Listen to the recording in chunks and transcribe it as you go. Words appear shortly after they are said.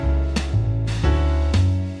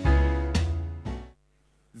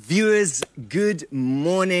Viewers, good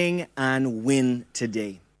morning and win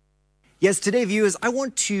today. Yes, today, viewers, I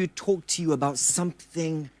want to talk to you about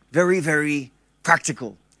something very, very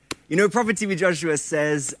practical. You know, Prophet TB Joshua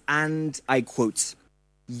says, and I quote,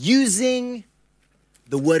 using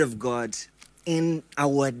the word of God in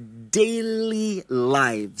our daily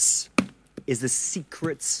lives is the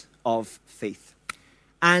secret of faith.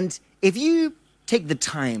 And if you take the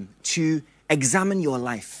time to examine your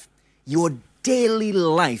life, your daily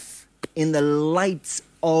life in the light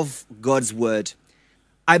of God's word,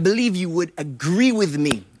 I believe you would agree with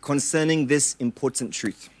me concerning this important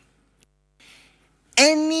truth.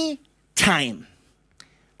 Any time,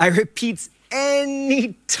 I repeat,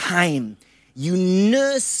 any time you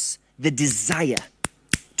nurse the desire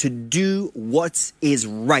to do what is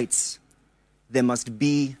right, there must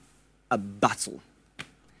be a battle.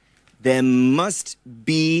 There must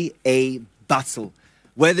be a battle.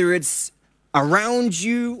 Whether it's around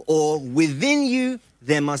you or within you,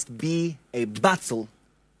 there must be a battle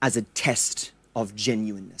as a test of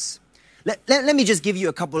genuineness. Let me just give you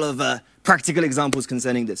a couple of practical examples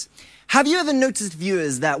concerning this. Have you ever noticed,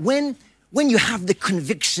 viewers, that when you have the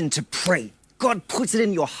conviction to pray, God puts it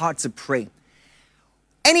in your heart to pray.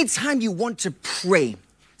 Anytime you want to pray,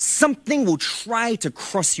 something will try to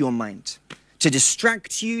cross your mind, to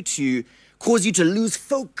distract you, to cause you to lose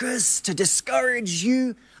focus, to discourage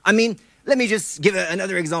you. I mean, let me just give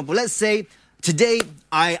another example. Let's say today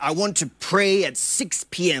I want to pray at 6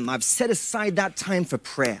 p.m. I've set aside that time for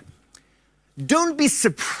prayer. Don't be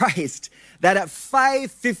surprised that at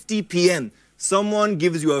 5:50 p.m., someone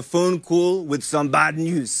gives you a phone call with some bad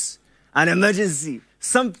news, an emergency,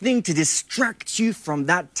 something to distract you from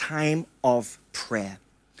that time of prayer.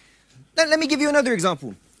 Let me give you another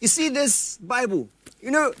example. You see this Bible,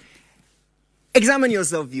 examine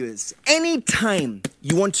yourself, viewers. Anytime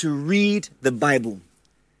you want to read the Bible,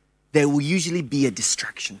 there will usually be a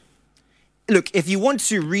distraction. Look, if you want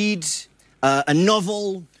to read a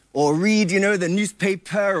novel or read, the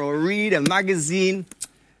newspaper or read a magazine,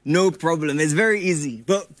 no problem. It's very easy.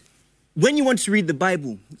 But when you want to read the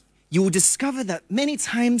Bible, you will discover that many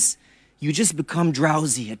times you just become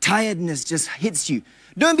drowsy. A tiredness just hits you.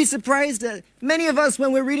 Don't be surprised that many of us,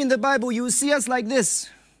 when we're reading the Bible, you will see us like this.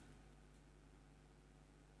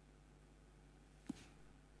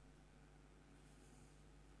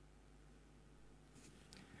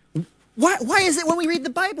 Why is it when we read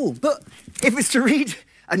the Bible? But if it's to read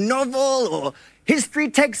a novel or history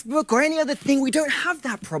textbook or any other thing, we don't have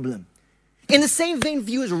that problem. In the same vein,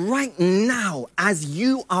 viewers, right now, as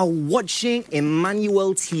you are watching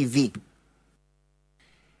Emmanuel TV,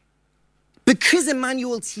 because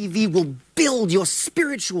Emmanuel TV will build your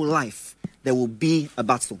spiritual life, there will be a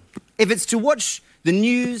battle. If it's to watch the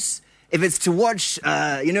news, if it's to watch,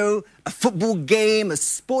 a football game, a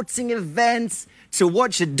sporting event, to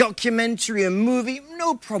watch a documentary, a movie,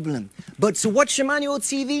 no problem. But to watch Emmanuel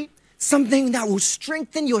TV, something that will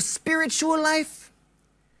strengthen your spiritual life,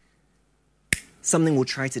 something will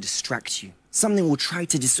try to distract you. Something will try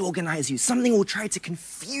to disorganize you. Something will try to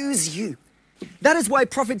confuse you. That is why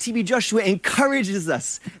Prophet TB Joshua encourages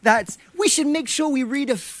us that we should make sure we read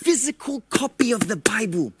a physical copy of the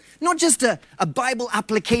Bible, not just a Bible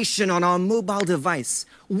application on our mobile device.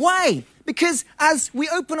 Why? Because as we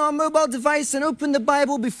open our mobile device and open the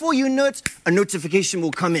Bible, before you know it, a notification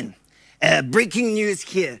will come in. Breaking news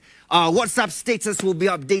here. Our WhatsApp status will be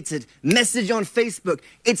updated. Message on Facebook.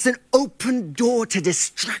 It's an open door to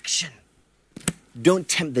distraction. Don't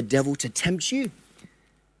tempt the devil to tempt you.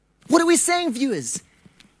 What are we saying, viewers?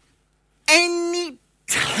 Any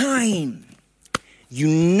time you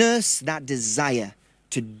nurse that desire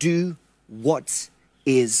to do what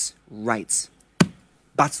is right,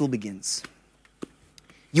 battle begins.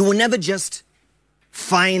 You will never just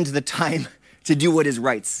find the time to do what is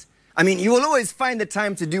right. I mean, you will always find the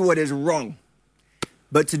time to do what is wrong.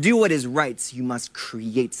 But to do what is right, you must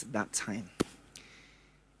create that time.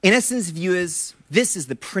 In essence, viewers, this is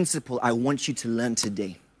the principle I want you to learn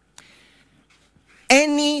today.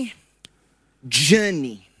 Any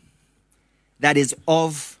journey that is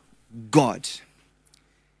of God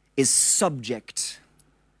is subject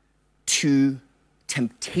to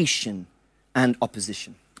temptation and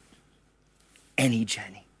opposition. Any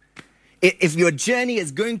journey. If your journey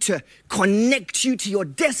is going to connect you to your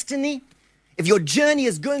destiny, if your journey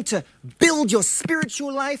is going to build your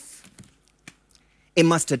spiritual life, it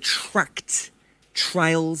must attract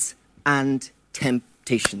trials and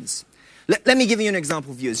temptations. Let me give you an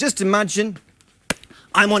example, viewers. Just imagine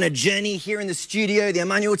I'm on a journey here in the studio, the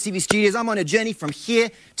Emmanuel TV studios. I'm on a journey from here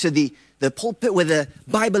to the pulpit where the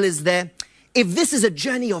Bible is there. If this is a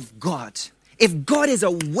journey of God, if God is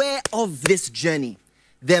aware of this journey,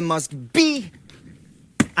 there must be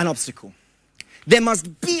an obstacle. There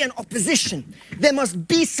must be an opposition. There must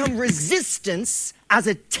be some resistance as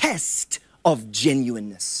a test of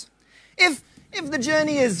genuineness. If the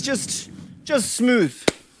journey is just smooth,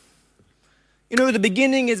 the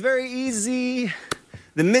beginning is very easy,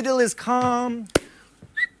 the middle is calm,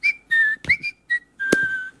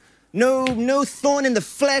 no thorn in the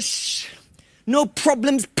flesh, no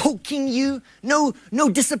problems poking you, no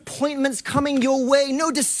disappointments coming your way,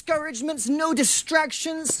 no discouragements, no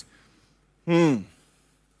distractions. The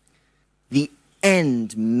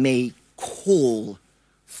end may call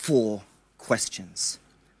for questions.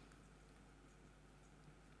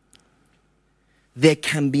 There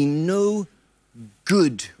can be no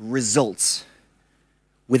good results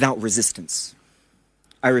without resistance.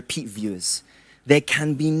 I repeat, viewers, there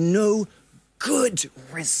can be no good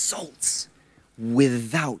results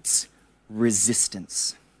without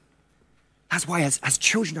resistance. That's why as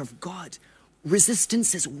children of God,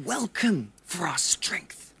 resistance is welcome for our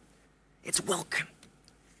strength. It's welcome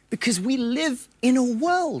because we live in a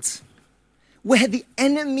world where the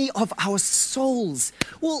enemy of our souls,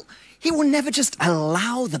 he will never just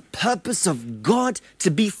allow the purpose of God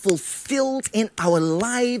to be fulfilled in our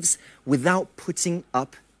lives without putting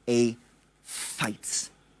up a fight.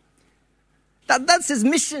 That's his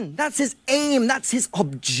mission, that's his aim, that's his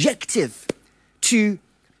objective, to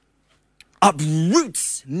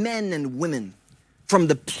uproot men and women from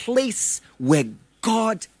the place where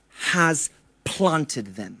God has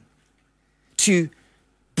planted them, to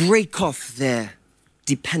break off their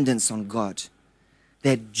dependence on God,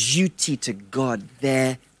 their duty to God,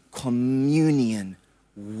 their communion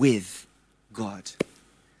with God.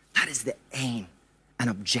 That is the aim and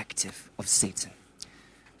objective of Satan.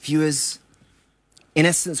 Viewers, in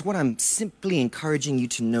essence, what I'm simply encouraging you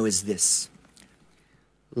to know is this.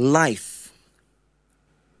 Life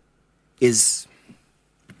is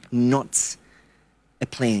not a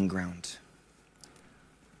playing ground.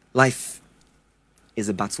 Life is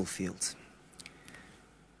a battlefield.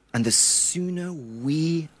 And the sooner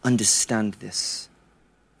we understand this,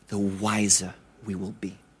 the wiser we will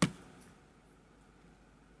be.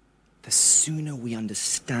 The sooner we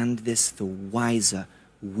understand this, the wiser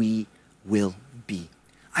we will be.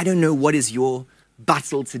 I don't know what is your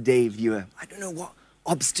battle today, viewer. I don't know what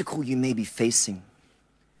obstacle you may be facing.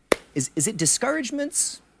 Is it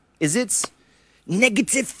discouragements? Is it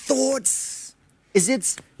negative thoughts? Is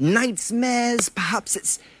it nightmares? Perhaps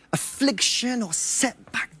it's affliction or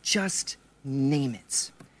setback. Just name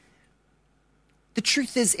it. The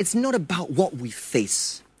truth is, it's not about what we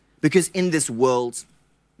face, because in this world,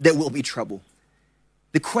 there will be trouble.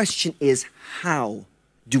 The question is, how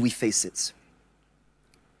do we face it?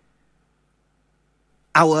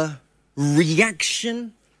 Our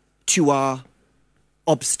reaction to our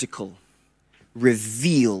obstacle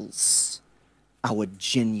reveals our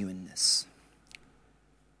genuineness.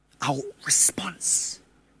 Our response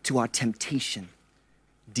to our temptation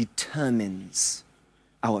determines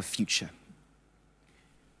our future.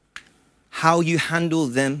 How you handle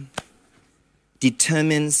them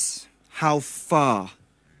determines how far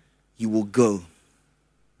you will go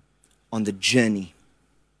on the journey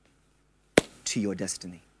to your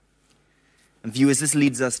destiny. And viewers, this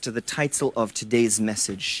leads us to the title of today's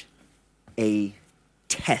message, A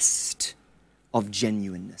Test of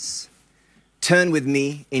Genuineness. Turn with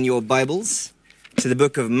me in your Bibles to the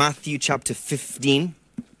book of Matthew chapter 15.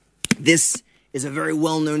 This is a very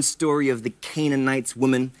well-known story of the Canaanite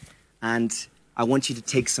woman, and I want you to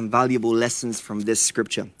take some valuable lessons from this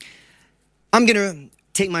scripture. I'm going to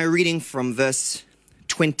take my reading from verse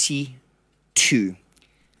 22,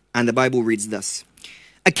 and the Bible reads thus.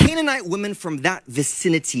 A Canaanite woman from that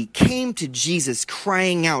vicinity came to Jesus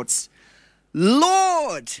crying out,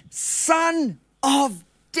 "Lord, Son of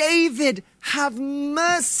David, have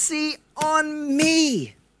mercy on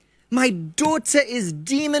me. My daughter is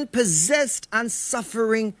demon-possessed and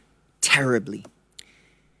suffering terribly."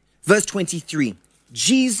 Verse 23,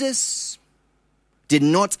 Jesus did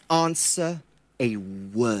not answer a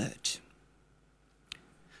word.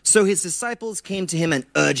 So his disciples came to him and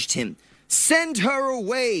urged him, "Send her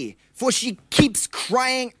away, for she keeps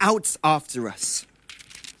crying out after us."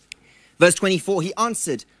 Verse 24, he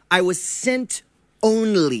answered, "I was sent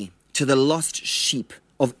only to the lost sheep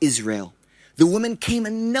of Israel." The woman came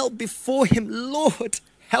and knelt before him. "Lord,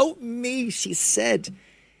 help me," she said.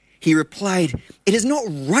 He replied, "It is not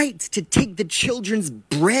right to take the children's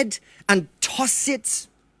bread and toss it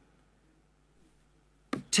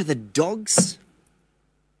to the dogs."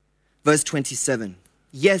 Verse 27,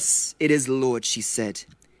 "Yes, it is, Lord," she said.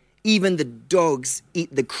 Even the dogs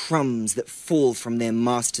eat the crumbs that fall from their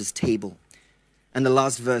master's table. And the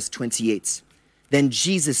last verse, 28. Then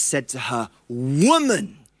Jesus said to her,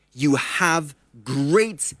 "Woman, you have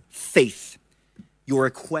great faith. Your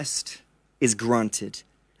request is granted."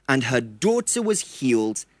 And her daughter was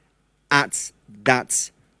healed at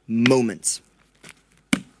that moment.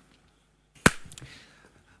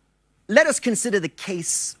 Let us consider the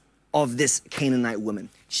case of this Canaanite woman.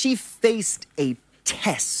 She faced a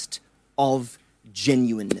test of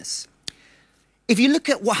genuineness. If you look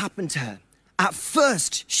at what happened to her, at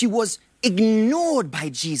first she was ignored by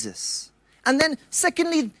Jesus. And then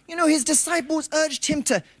secondly, his disciples urged him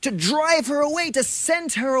to drive her away, to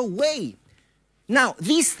send her away. Now,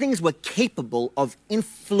 these things were capable of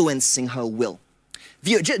influencing her will.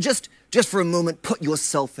 Just for a moment, put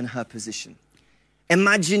yourself in her position.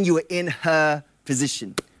 Imagine you were in her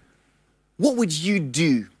position. What would you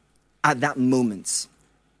do at that moment?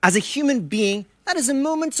 As a human being, that is a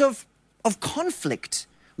moment of conflict.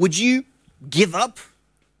 Would you give up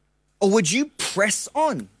or would you press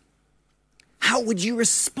on? How would you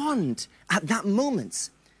respond at that moment?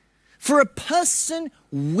 For a person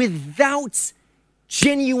without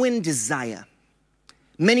genuine desire,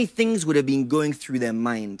 many things would have been going through their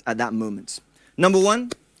mind at that moment. Number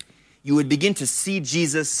one, you would begin to see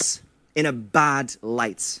Jesus in a bad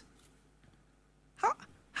light.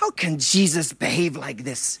 How can Jesus behave like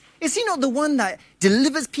this? Is he not the one that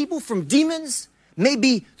delivers people from demons?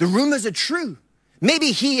 Maybe the rumors are true.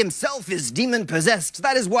 Maybe he himself is demon possessed.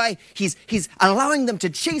 That is why he's allowing them to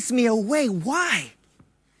chase me away. Why?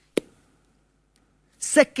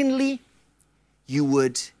 Secondly, you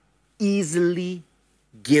would easily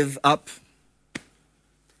give up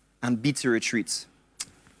and beat a retreat.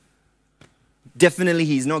 Definitely,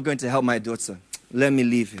 he's not going to help my daughter. Let me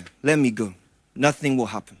leave here. Let me go. Nothing will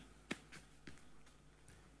happen.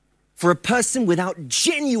 For a person without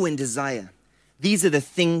genuine desire, these are the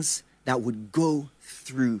things that would go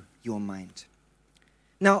through your mind.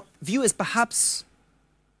 Now, viewers, perhaps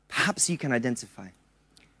you can identify.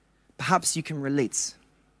 Perhaps you can relate.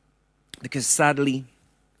 Because sadly,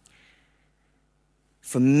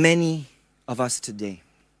 for many of us today,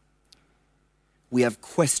 we have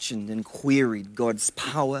questioned and queried God's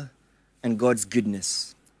power and God's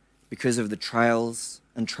goodness because of the trials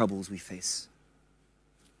and troubles we face.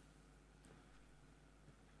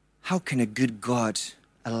 How can a good God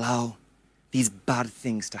allow these bad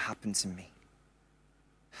things to happen to me?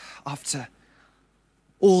 After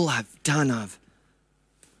all I've done, I've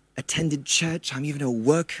attended church, I'm even a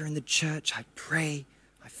worker in the church, I pray,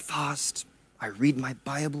 I fast, I read my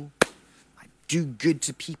Bible, I do good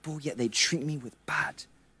to people, yet they treat me with bad.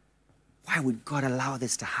 Why would God allow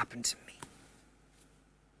this to happen to me?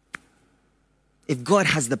 If God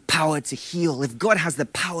has the power to heal, if God has the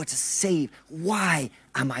power to save, why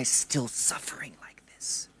am I still suffering like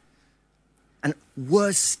this? And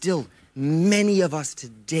worse still, many of us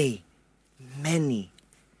today, many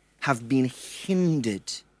have been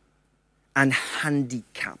hindered and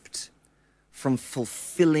handicapped from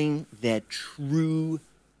fulfilling their true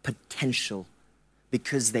potential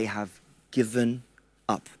because they have given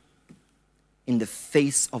up in the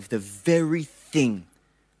face of the very thing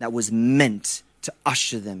that was meant to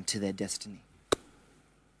usher them to their destiny.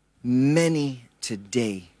 Many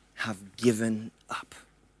today have given up.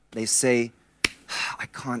 They say, I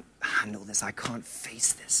can't handle this. I can't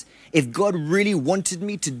face this. If God really wanted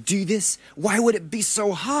me to do this, why would it be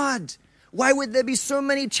so hard? Why would there be so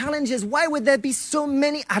many challenges? Why would there be so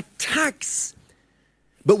many attacks?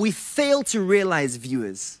 But we fail to realize,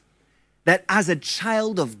 viewers, that as a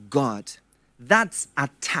child of God, that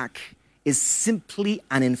attack is simply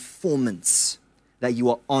an informant that you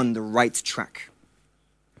are on the right track.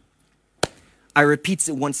 I repeat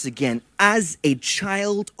it once again. As a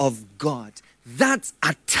child of God, that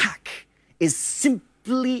attack is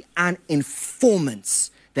simply an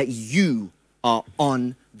informant that you are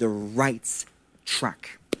on the right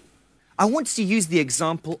track. I want to use the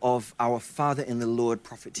example of our father in the Lord,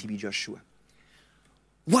 Prophet T.B. Joshua.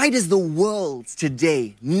 Why does the world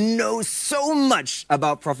today know so much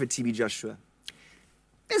about Prophet T.B. Joshua?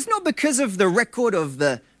 It's not because of the record of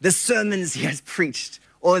the sermons he has preached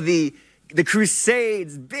or the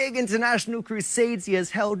crusades, big international crusades he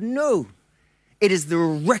has held. No, it is the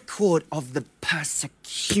record of the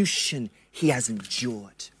persecution he has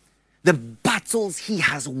endured, the battles he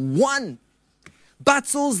has won,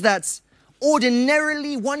 battles that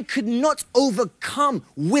ordinarily one could not overcome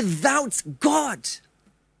without God.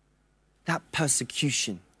 That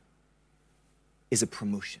persecution is a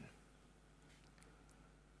promotion.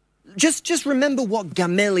 Just remember what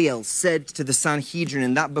Gamaliel said to the Sanhedrin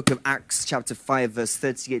in that book of Acts chapter 5, verse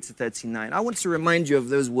 38 to 39. I want to remind you of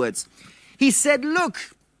those words. He said,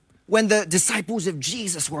 look, when the disciples of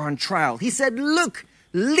Jesus were on trial, he said, look,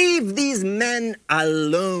 leave these men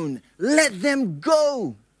alone. Let them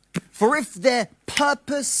go. For if their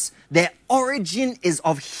purpose, their origin is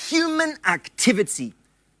of human activity,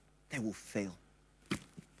 they will fail.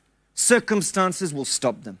 Circumstances will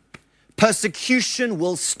stop them. Persecution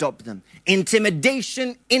will stop them.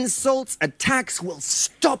 Intimidation, insults, attacks will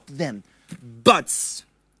stop them. But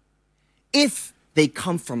if they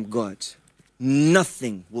come from God,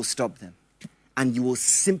 nothing will stop them. And you will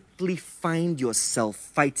simply find yourself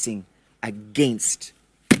fighting against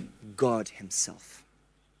God himself.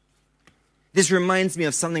 This reminds me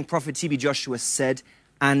of something Prophet T.B. Joshua said,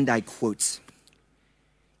 and I quote,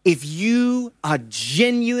 "If you are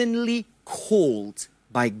genuinely called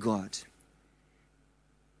by God,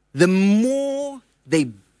 the more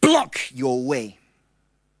they block your way,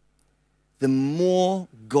 the more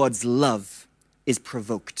God's love is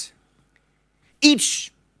provoked.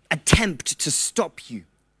 Each attempt to stop you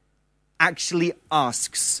actually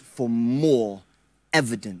asks for more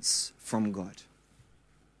evidence from God."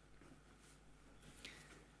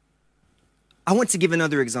 I want to give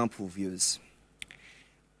another example, viewers.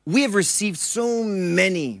 We have received so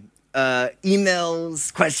many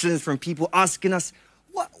emails, questions from people asking us,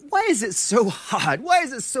 why is it so hard? Why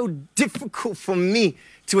is it so difficult for me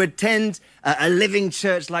to attend a living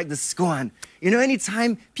church like the Scoan? You know,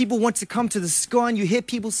 anytime people want to come to the Scoan, you hear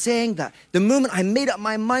people saying that the moment I made up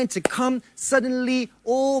my mind to come, suddenly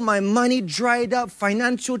all my money dried up,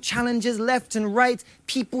 financial challenges left and right.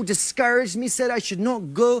 People discouraged me, said I should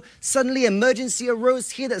not go. Suddenly emergency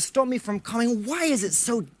arose here that stopped me from coming. Why is it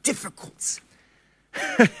so difficult?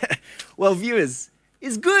 Well, viewers,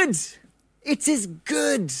 it's good. It is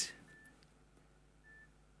good.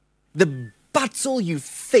 The battle you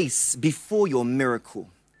face before your miracle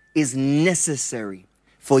is necessary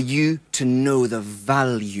for you to know the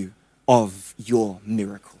value of your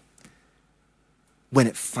miracle when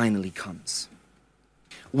it finally comes.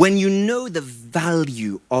 When you know the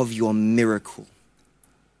value of your miracle,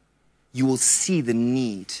 you will see the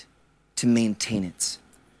need to maintain it.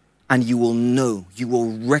 And you will know, you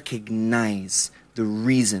will recognize the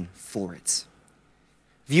reason for it.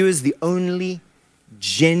 Viewers, the only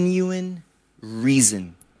genuine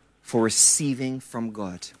reason for receiving from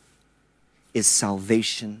God is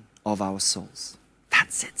salvation of our souls.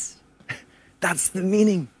 That's it. That's the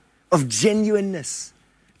meaning of genuineness.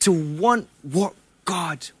 To want what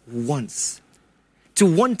God wants. To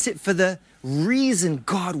want it for the reason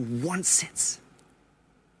God wants it.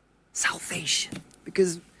 Salvation.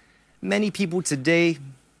 Because many people today,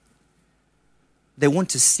 they want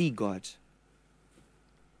to see God,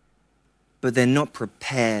 but they're not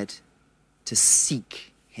prepared to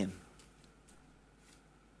seek him.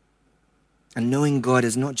 And knowing God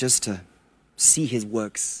is not just to see his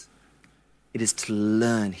works, it is to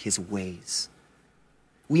learn his ways.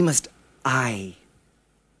 We must eye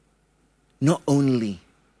not only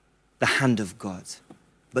the hand of God,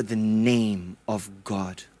 but the name of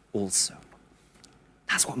God also.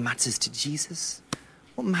 That's what matters to Jesus.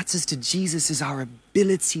 What matters to Jesus is our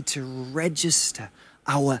ability to register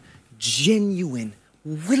our genuine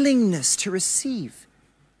willingness to receive.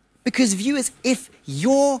 Because viewers, if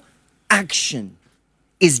your action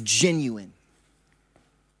is genuine,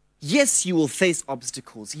 yes, you will face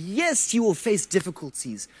obstacles. Yes, you will face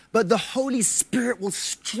difficulties, but the Holy Spirit will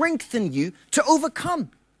strengthen you to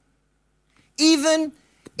overcome. Even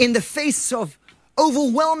in the face of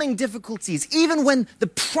overwhelming difficulties, even when the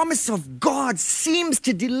promise of God seems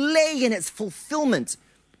to delay in its fulfillment,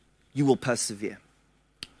 you will persevere.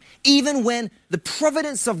 Even when the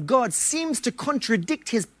providence of God seems to contradict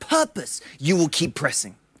his purpose, you will keep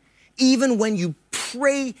pressing. Even when you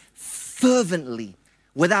pray fervently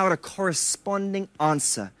without a corresponding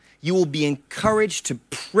answer, you will be encouraged to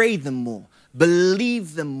pray the more,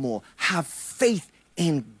 believe the more, have faith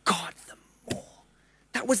in God the more.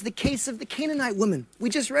 That was the case of the Canaanite woman we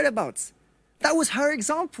just read about. That was her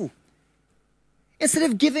example. Instead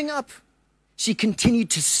of giving up, she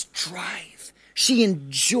continued to strive. She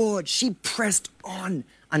endured, she pressed on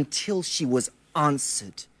until she was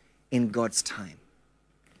answered in God's time.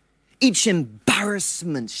 Each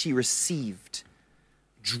embarrassment she received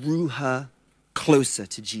drew her closer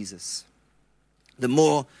to Jesus. The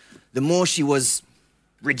more she was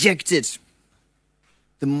rejected,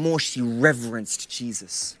 the more she reverenced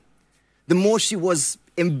Jesus. The more she was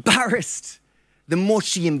embarrassed, the more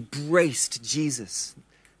she embraced Jesus.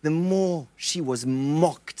 The more she was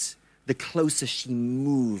mocked, the closer she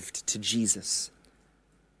moved to Jesus.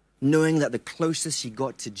 Knowing that the closer she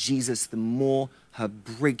got to Jesus, the more her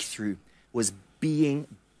breakthrough was being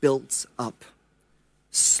built up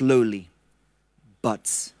slowly,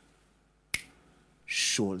 but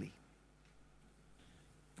surely.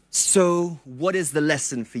 So, what is the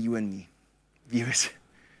lesson for you and me, viewers?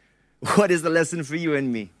 What is the lesson for you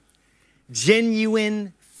and me?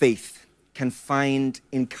 Genuine faith can find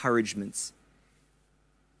encouragement,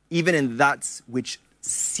 even in that which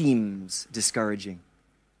seems discouraging,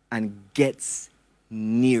 and gets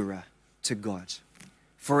nearer to God.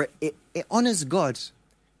 For it honors God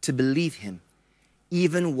to believe him,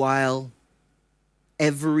 even while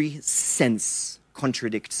every sense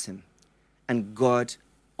contradicts him. And God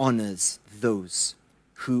honors those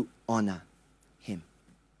who honor him.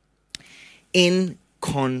 In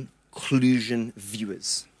conclusion,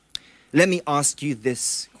 viewers, let me ask you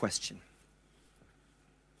this question.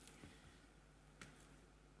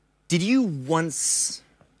 Did you once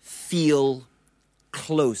feel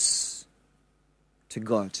close to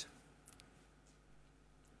God,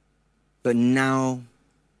 but now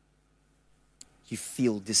you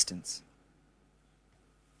feel distance?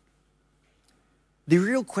 The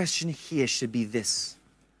real question here should be this.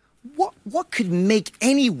 What could make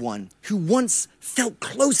anyone who once felt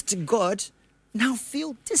close to God now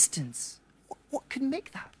feel distance? What could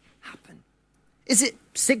make that happen? Is it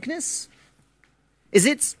sickness? Is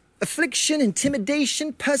it affliction,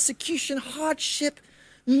 intimidation, persecution, hardship?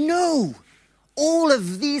 No. All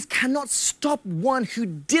of these cannot stop one who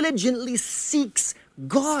diligently seeks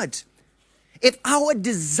God. If our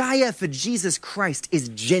desire for Jesus Christ is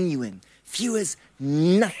genuine, viewers,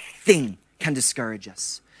 nothing can discourage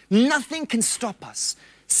us. Nothing can stop us.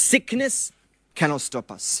 Sickness cannot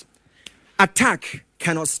stop us. Attack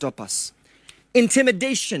cannot stop us.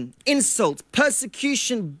 Intimidation, insult,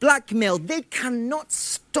 persecution, blackmail, they cannot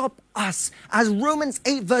stop us. As Romans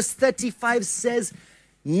 8 verse 35 says,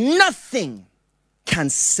 nothing can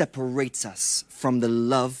separate us from the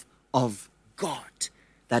love of God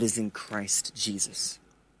that is in Christ Jesus.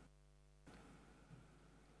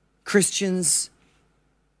 Christians,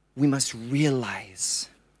 we must realize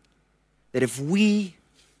that if we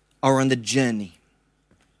are on the journey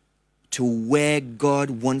to where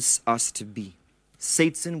God wants us to be,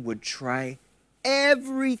 Satan would try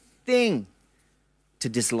everything to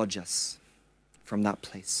dislodge us from that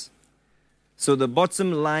place. So the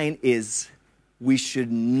bottom line is we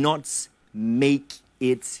should not make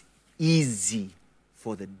it easy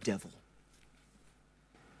for the devil.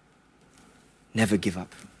 Never give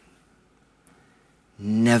up.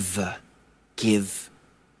 Never give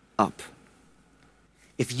up.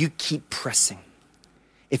 If you keep pressing,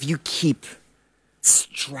 if you keep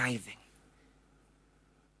striving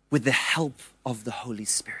with the help of the Holy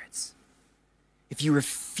Spirit, if you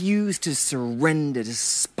refuse to surrender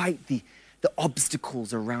despite the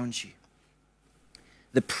obstacles around you,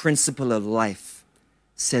 the principle of life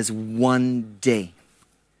says one day,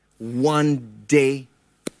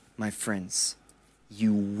 my friends,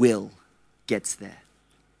 you will get there.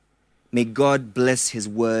 May God bless his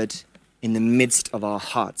word in the midst of our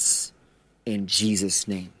hearts, in Jesus'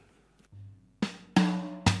 name.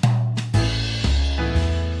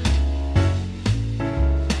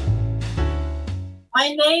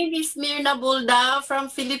 My name is Mirna Bulda from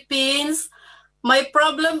Philippines. My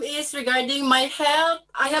problem is regarding my health.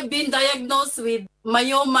 I have been diagnosed with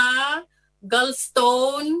myoma,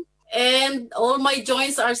 gallstone, and all my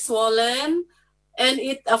joints are swollen. And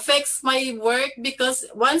it affects my work because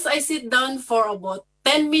once I sit down for about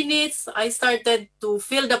 10 minutes, I started to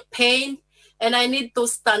feel the pain and I need to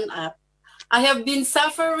stand up. I have been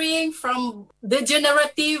suffering from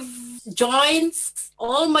degenerative joints.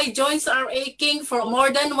 All my joints are aching for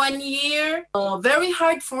more than 1 year. Very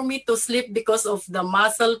hard for me to sleep because of the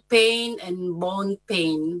muscle pain and bone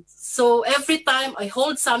pain. So every time I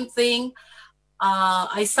hold something,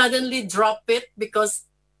 I suddenly drop it because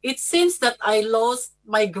it seems that I lost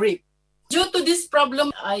my grip. Due to this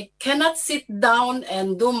problem, I cannot sit down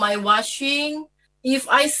and do my washing. If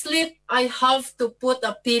I sleep, I have to put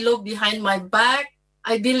a pillow behind my back.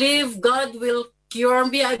 I believe God will cure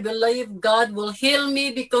me. I believe God will heal me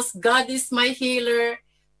because God is my healer.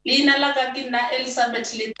 Lina laka kina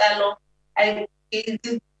Elizabeth Litalo, I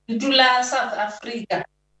dula South Africa.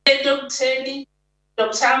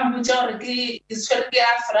 Doctor Mbujorgi is very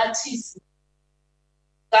arthritis.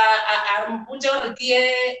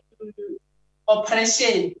 Mbujorgi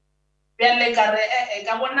operation. Bele kare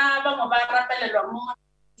ka bona ba mo ba rapelelwa mo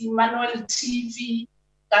Emmanuel TV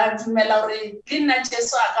ka dumela hore ke nna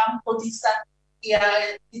Jesu a ka mpodisa ya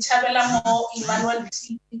ithabela mo Emmanuel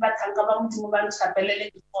TV bathanga ba modimo ba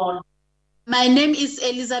ntshapelele difono. My name is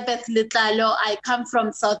Elizabeth Litlalo. I come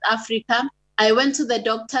from South Africa. I went to the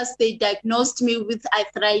doctors. They diagnosed me with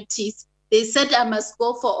arthritis. They said I must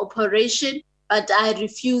go for operation, but I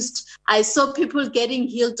refused. I saw people getting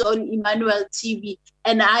healed on Emmanuel TV,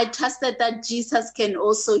 and I trusted that Jesus can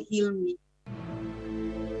also heal me.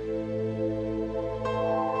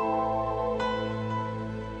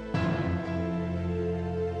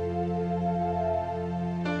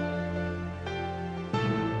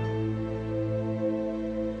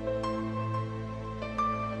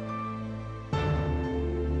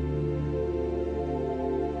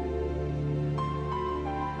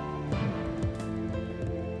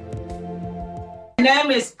 My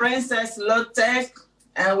name is Princess Lotek,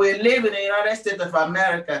 and we live in the United States of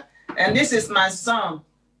America. And this is my son,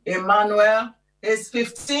 Emmanuel. He's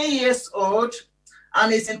 15 years old,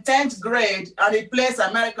 and he's in 10th grade, and he plays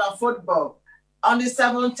American football. On the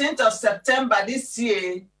 17th of September this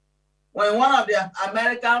year, when one of the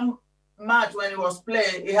American match when he was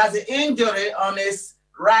playing, he has an injury on his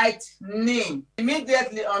right knee.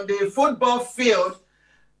 Immediately on the football field,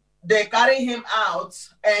 they carry him out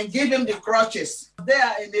and give him the crutches.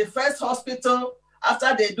 There in the first hospital,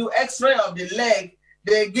 after they do x-ray of the leg,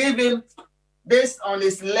 they give him this on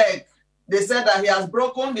his leg. They said that he has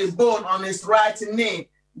broken the bone on his right knee,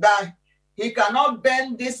 that he cannot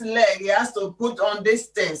bend this leg, he has to put on these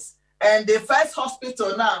things. And the first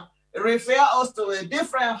hospital now refer us to a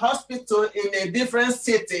different hospital in a different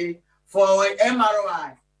city for an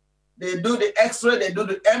MRI. They do the x-ray, they do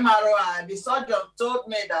the MRI. The surgeon told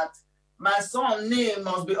me that my son's knee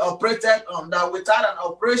must be operated on, that without an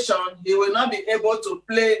operation, he will not be able to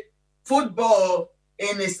play football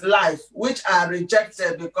in his life, which I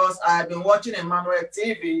rejected because I have been watching Emmanuel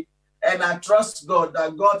TV and I trust God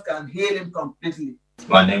that God can heal him completely.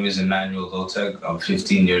 My name is Emmanuel Lotek. I'm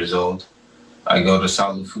 15 years old. I go to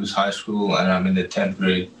South Lafus High School and I'm in the 10th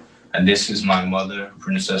grade. And this is my mother,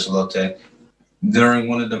 Princess Lotek. During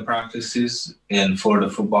one of the practices in Florida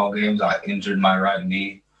football games, I injured my right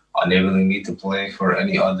knee, enabling me to play for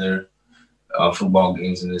any other football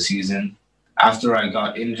games in the season. After I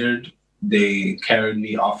got injured, they carried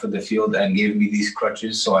me off of the field and gave me these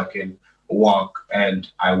crutches so I could walk. And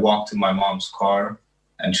I walked to my mom's car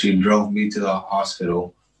and she drove me to the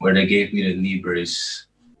hospital where they gave me the knee brace.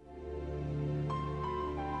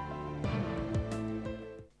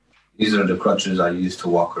 These are the crutches I use to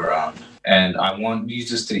walk around. And I want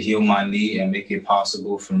Jesus to heal my knee and make it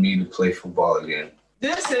possible for me to play football again.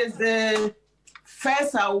 This is the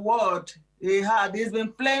first award he had. He's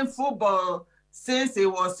been playing football since he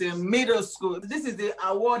was in middle school. This is the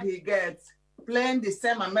award he gets, playing the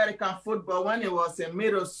same American football when he was in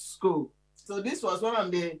middle school. So this was one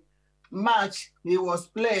of the match he was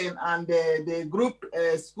playing, and the group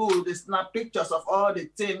school, they snap pictures of all the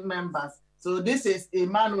team members. So this is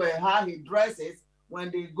Emmanuel, how he dresses when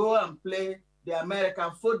they go and play the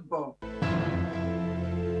American football.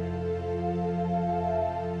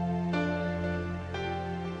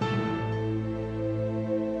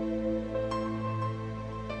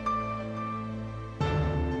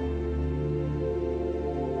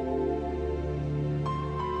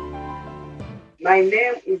 My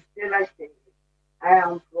name is Stella Sheng. I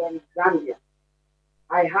am from Zambia.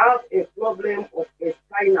 I have a problem of a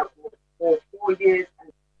spinal cord for 4 years,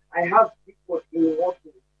 and I have difficulty in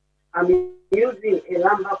walking. I'm using a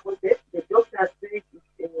lumbar protect. The doctor said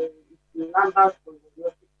it's lumbar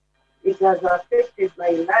scoliosis. It has affected my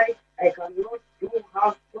life. I cannot do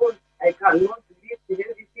household. I cannot lift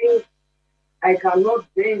heavy things. I cannot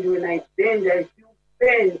bend. When I bend, I feel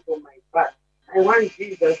pain from my back. I want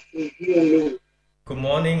Jesus to heal me. Good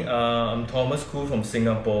morning, I'm Thomas Koo from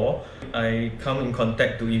Singapore. I come in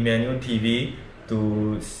contact to Emmanuel TV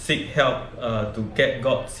to seek help to get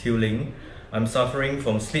God's healing. I'm suffering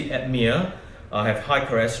from sleep apnea. I have high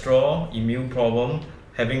cholesterol, immune problem,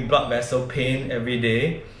 having blood vessel pain every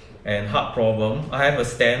day, and heart problem. I have a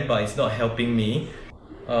stent, but it's not helping me.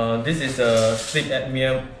 This is a sleep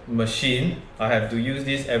apnea machine. I have to use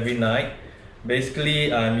this every night.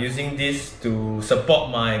 Basically, I'm using this to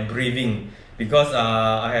support my breathing because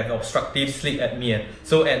I have obstructive sleep apnea.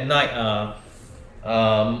 So at night,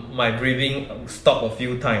 my breathing stop a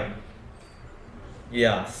few times.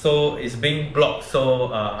 Yeah, so it's being blocked.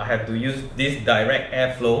 So I have to use this direct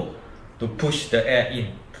airflow to push the air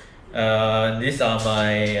in. These are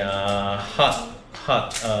my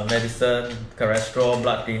heart medicine, cholesterol,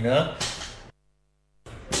 blood thinner.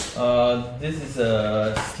 This is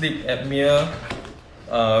a sleep apnea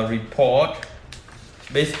report.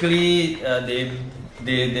 Basically,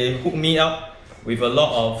 they hook me up with a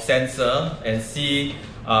lot of sensor and see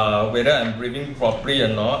whether I'm breathing properly or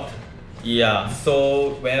not. Yeah,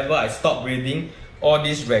 so whenever I stop breathing, all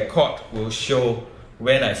this record will show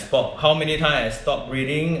when I stop, how many times I stop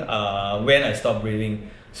breathing, when I stop breathing.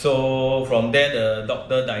 So from there, the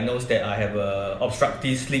doctor diagnosed that I have a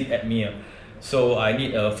obstructive sleep apnea. So I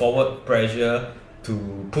need a forward pressure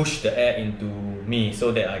to push the air into me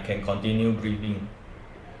so that I can continue breathing.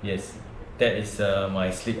 Yes, that is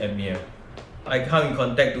my sleep apnea. I come in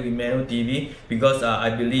contact with Emmanuel TV because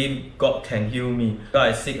I believe God can heal me.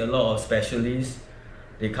 I seek a lot of specialists,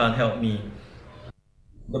 they can't help me.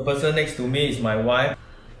 The person next to me is my wife.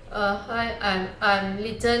 Hi, I'm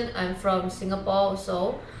Liton. I'm from Singapore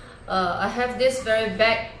also. I have this very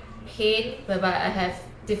bad pain whereby I have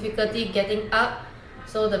difficulty getting up.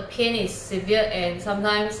 So the pain is severe and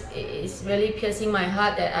sometimes it's really piercing my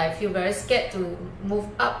heart that I feel very scared to move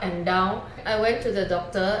up and down. I went to the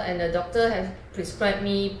doctor and the doctor has prescribed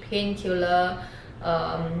me painkiller,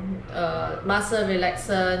 muscle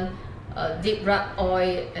relaxant, deep rub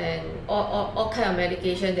oil and all kind of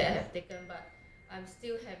medication that I have taken, but I'm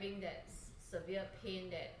still having that severe pain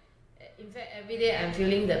that, in fact, every day I'm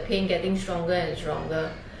feeling the pain getting stronger and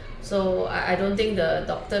stronger. So I don't think the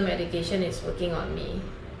doctor medication is working on me.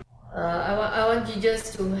 I want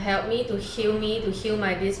Jesus to help me, to heal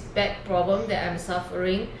my this back problem that I'm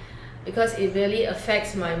suffering, because it really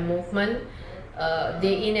affects my movement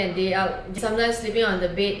day in and day out. Sometimes sleeping on the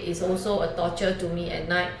bed is also a torture to me at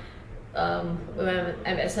night. When I'm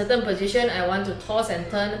at a certain position, I want to toss and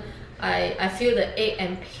turn. I feel the ache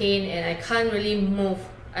and pain and I can't really move.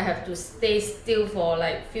 I have to stay still for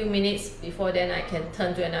like few minutes before then I can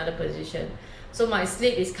turn to another position. So my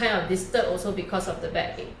sleep is kind of disturbed also because of the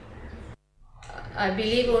backache. I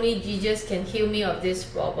believe only Jesus can heal me of this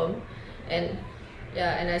problem, and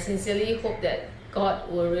I sincerely hope that God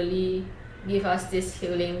will really give us this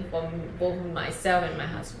healing from both myself and my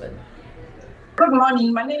husband. Good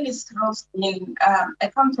morning. My name is Roslyn. I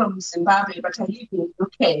come from Zimbabwe, but I live in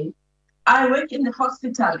UK. I work in the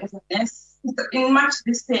hospital as a nurse. In March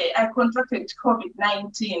this year, I contracted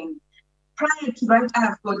COVID-19. Prior to that, I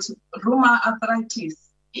have got rheumatoid arthritis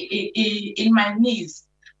in my knees.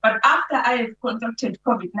 But after I have contracted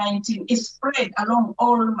COVID-19, it spread along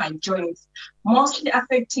all my joints, mostly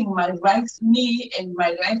affecting my right knee and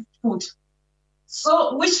my right foot.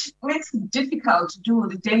 So, which makes it difficult to do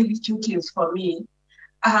the daily duties for me.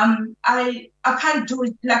 I can't do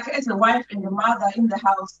it, like as a wife and a mother in the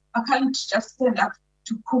house. I can't just stand up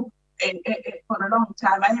to cook for a long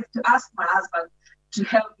time. I have to ask my husband to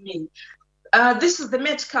help me. This is the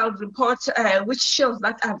medical report which shows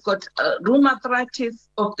that I've got rheumatoid arthritis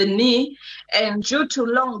of the knee and due to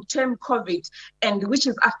long-term COVID, and which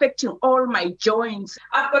is affecting all my joints.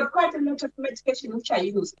 I've got quite a lot of medication which I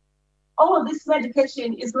use. All this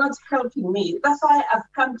medication is not helping me. That's why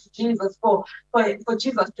I've come to Jesus for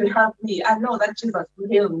Jesus to help me. I know that Jesus will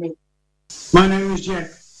heal me. My name is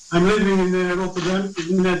Jack. I'm living in Rotterdam,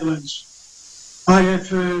 in the Netherlands. I have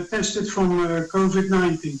tested from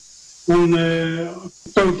COVID-19 on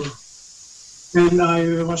October, and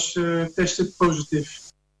I was tested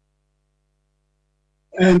positive.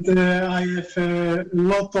 And I have a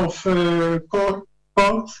lot of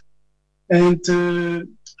cough, and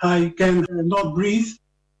I can not breathe.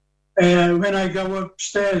 When I go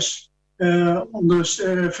upstairs on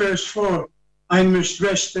the first floor, I must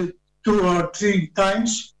rest 2 or 3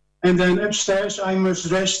 times, and then upstairs I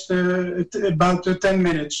must rest about 10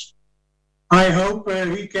 minutes. I hope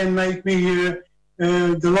he can make me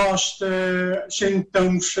the last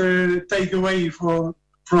symptoms take away from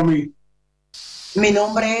me. Mi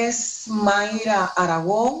nombre es Mayra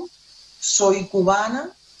Aragón, soy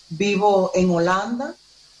cubana, vivo en Holanda.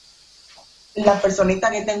 La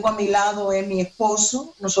personita que tengo a mi lado es mi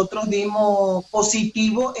esposo. Nosotros dimos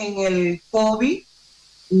positivo en el COVID-19,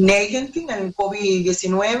 en el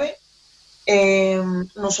COVID-19.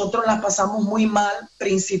 Nosotros la pasamos muy mal,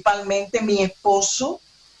 principalmente mi esposo.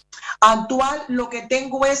 Actual, lo que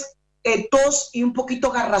tengo es tos y un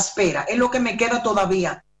poquito garraspera, es lo que me queda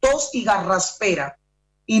todavía, tos y garraspera,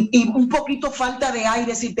 y un poquito falta de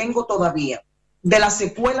aire si tengo todavía, de la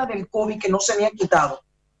secuela del COVID que no se me ha quitado.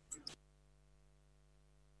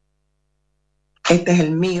 Este es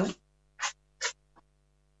el mío.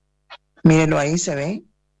 Mírenlo ahí, se ve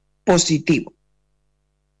positivo.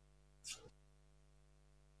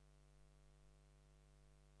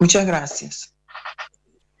 Muchas gracias.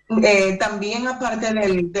 También, aparte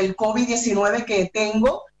del COVID-19 que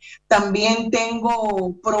tengo, también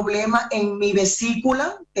tengo problemas en mi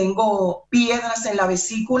vesícula, tengo piedras en la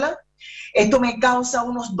vesícula. Esto me causa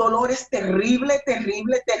unos dolores terribles.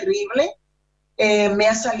 Me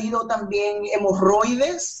ha salido también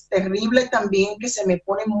hemorroides, terrible también, que se me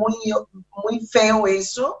pone muy, muy feo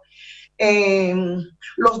eso.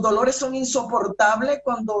 Los dolores son insoportables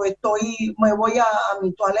cuando me voy a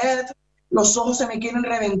mi toilette, los ojos se me quieren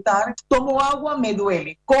reventar. Tomo agua, me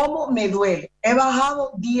duele. Como me duele. He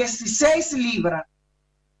bajado 16 libras.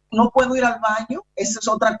 No puedo ir al baño, esa es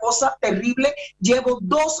otra cosa terrible. Llevo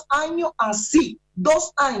 2 años así,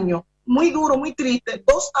 2 años, muy duro, muy triste.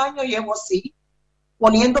 2 años llevo así,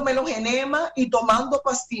 poniéndome los enemas y tomando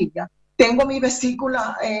pastillas. Tengo mi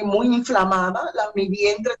vesícula muy inflamada, mi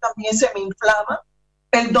vientre también se me inflama.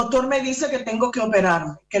 El doctor me dice que tengo que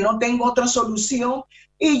operarme, que no tengo otra solución.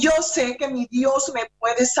 Y yo sé que mi Dios me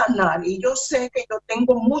puede sanar. Y yo sé que yo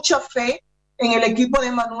tengo mucha fe en el equipo de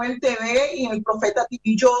Emmanuel TV y en el profeta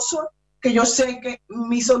Tiquilloso, que yo sé que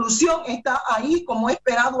mi solución está ahí como he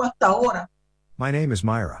esperado hasta ahora. My name is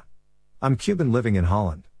Myra. I'm Cuban living in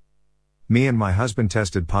Holland. Me and my husband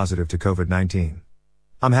tested positive to COVID-19.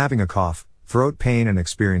 I'm having a cough, throat pain and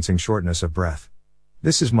experiencing shortness of breath.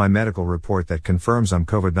 This is my medical report that confirms I'm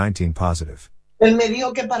COVID-19 positive. Él me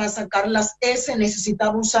dijo que para sacar las S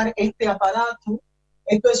necesitaba usar este aparato.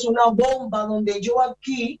 Esto es una bomba donde yo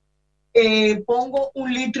aquí pongo 1,5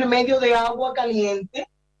 litros de agua caliente,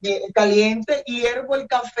 hiervo el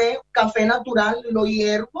café natural, lo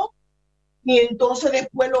hiervo, y entonces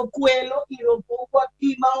después lo cuelo y lo pongo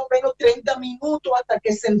aquí más o menos 30 minutos hasta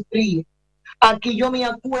que se enfríe. Aquí yo me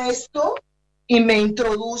acuesto y me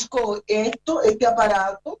introduzco este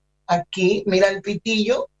aparato, aquí, mira el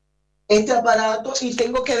pitillo, este aparato, y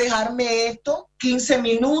tengo que dejarme esto 15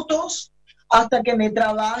 minutos hasta que me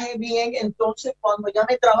trabaje bien. Entonces, cuando ya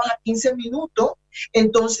me trabaja 15 minutos,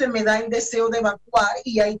 entonces me da el deseo de evacuar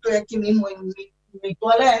y ahí estoy aquí mismo en mi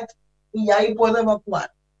toilette y ahí puedo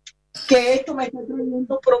evacuar. Que esto me está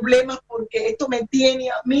trayendo problemas porque esto me tiene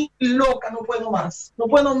a mí loca, no puedo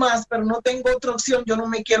más, pero no tengo otra opción, yo no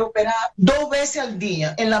me quiero operar 2 veces al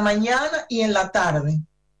día, en la mañana y en la tarde.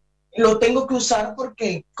 Lo tengo que usar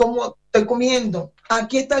porque como estoy comiendo.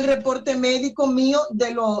 Aquí está el reporte médico mío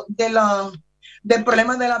del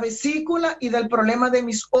problema de la vesícula y del problema de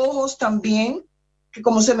mis ojos también, que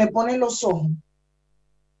como se me ponen los ojos.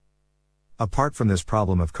 Apart from this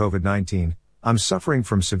problem of COVID-19, I'm suffering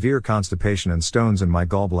from severe constipation and stones in my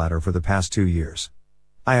gallbladder for the past 2 years.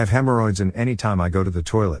 I have hemorrhoids and any time I go to the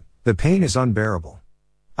toilet, the pain is unbearable.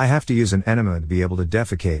 I have to use an enema to be able to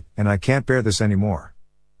defecate, and I can't bear this anymore.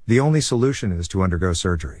 The only solution is to undergo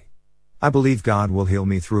surgery. I believe God will heal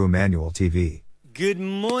me through Emmanuel TV. Good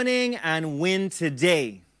morning and win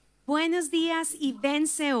today. Buenos días y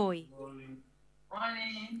vence hoy.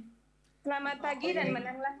 Morning. Selamat pagi dan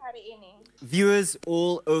menanglah hari ini. Viewers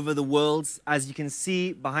all over the world, as you can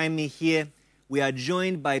see behind me here, we are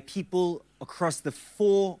joined by people across the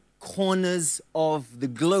 4 corners of the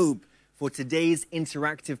globe for today's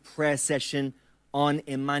interactive prayer session on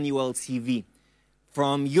Emmanuel TV.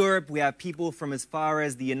 From Europe, we have people from as far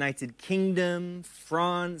as the United Kingdom,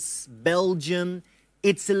 France, Belgium,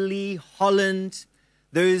 Italy, Holland.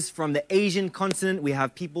 Those from the Asian continent, we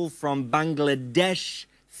have people from Bangladesh,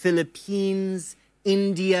 Philippines,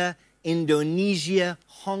 India, Indonesia,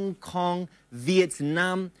 Hong Kong,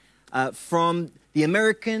 Vietnam. From the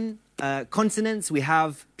American continents, we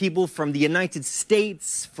have people from the United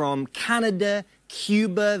States, from Canada,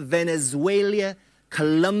 Cuba, Venezuela,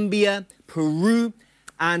 Colombia, Peru.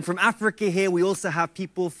 And from Africa here, we also have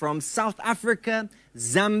people from South Africa,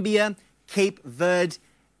 Zambia, Cape Verde,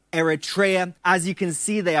 Eritrea. As you can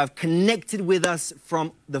see, they have connected with us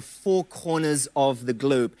from the 4 corners of the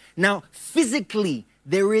globe. Now, physically,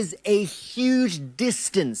 there is a huge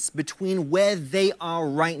distance between where they are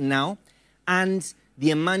right now and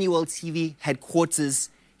the Emmanuel TV headquarters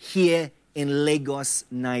here in Lagos,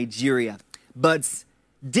 Nigeria. But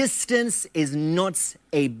distance is not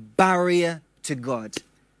a barrier to God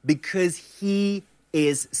because He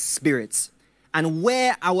is Spirit. And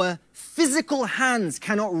where our physical hands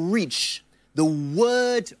cannot reach, the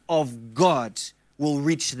Word of God will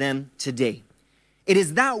reach them today. It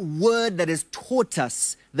is that Word that has taught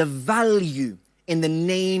us the value in the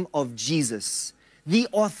name of Jesus, the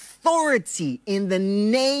authority in the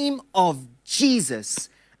name of Jesus,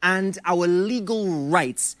 and our legal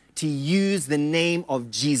rights to use the name of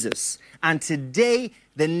Jesus. And today,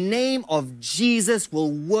 the name of Jesus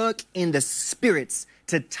will work in the spirits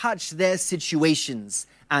to touch their situations,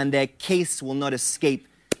 and their case will not escape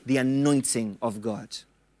the anointing of God.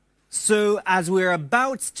 So as we're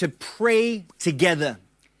about to pray together,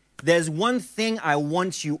 there's one thing I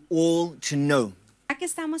want you all to know. Ya que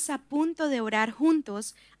estamos a punto de orar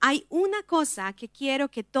juntos, hay una cosa que quiero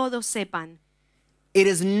que todos sepan. It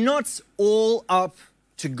is not all up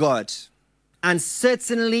to God. And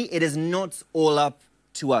certainly it is not all up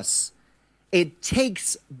to us. It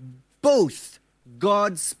takes both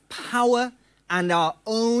God's power and our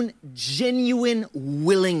own genuine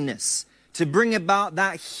willingness to bring about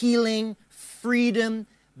that healing, freedom,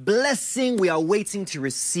 blessing we are waiting to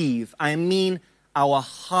receive. I mean, our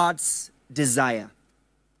heart's desire.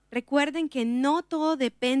 Recuerden que no todo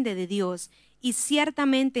depende de Dios y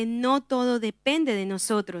ciertamente no todo depende de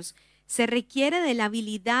nosotros. Se requiere de la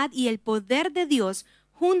habilidad y el poder de Dios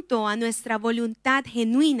junto a nuestra voluntad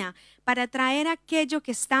genuina para traer aquello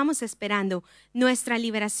que estamos esperando, nuestra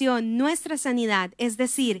liberación, nuestra sanidad, es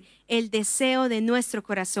decir, el deseo de nuestro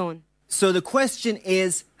corazón. So the question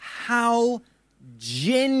is, how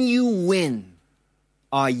genuine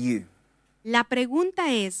are you? La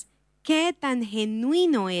pregunta es, ¿qué tan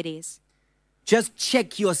genuino eres? Just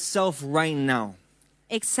check yourself right now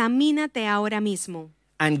Examínate ahora mismo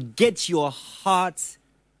and get your heart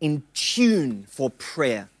in tune for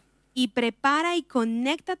prayer. y prepara y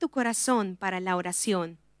conecta tu corazón para la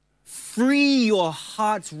oración. Free your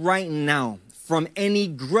heart right now from any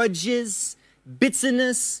grudges,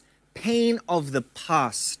 bitterness, pain of the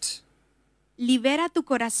past. Libera tu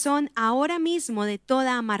corazón ahora mismo de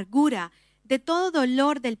toda amargura, de todo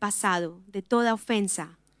dolor del pasado, de toda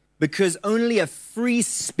ofensa. Because only a free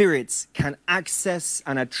spirit can access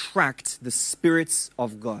and attract the spirits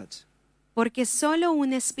of God. Porque solo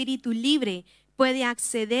un espíritu libre puede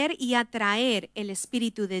acceder y atraer el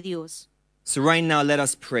Espíritu de Dios. So right now, let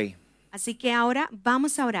us pray. Así que ahora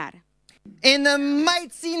vamos a orar. In the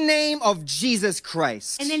mighty name of Jesus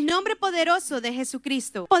Christ, En el nombre poderoso de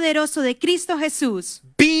Jesucristo, poderoso de Cristo Jesús,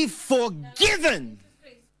 be forgiven.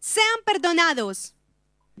 sean perdonados.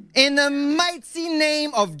 In the mighty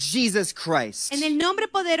name of Jesus Christ, En el nombre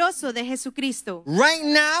poderoso de Jesucristo, right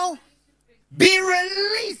now, be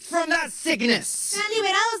released from that sickness. sean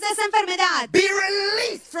liberados de esa enfermedad. Be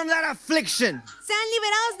released from that affliction. Sean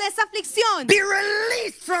liberados de esa aflicción. Be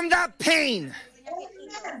released from that pain.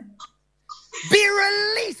 Be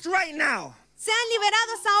released right now. Sean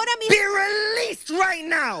liberados ahora Be mismo. released right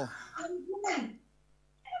now.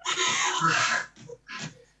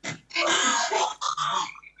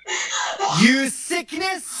 You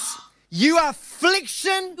sickness, you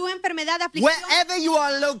affliction, Tu enfermedad, aflicción, wherever you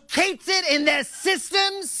are located in their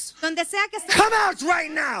systems, donde sea que estés, come out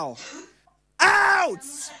right now. Out!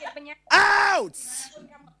 Out!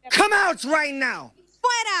 Come out right now.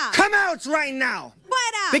 fuera, Come out right now.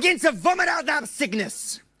 fuera. Begin to vomit out that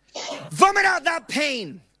sickness. Vomit out that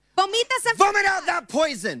pain. Vomita esa Vomit out that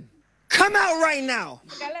poison. Come out right now.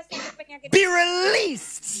 Be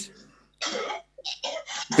released.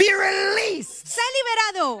 Be released. Sé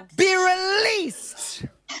liberado. Be released.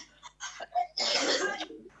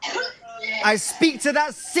 I speak to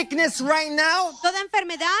that sickness right now, Toda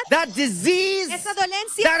enfermedad, that disease, esa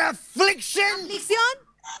dolencia, that affliction. aflicción,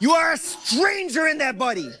 You are a stranger in their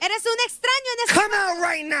body. eres un extraño en esa. Come out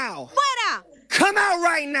right now. Fuera. Come out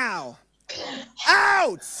right now.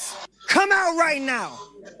 Out. Come out right now.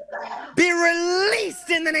 Be released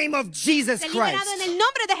in the name of Jesus Sé Christ. liberado en el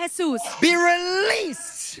nombre de Jesús. Be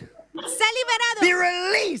released. Sé liberado. Be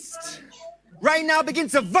released. Right now, begin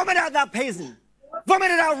to vomit out that pain.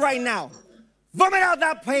 Vomit it out right now. Vomit out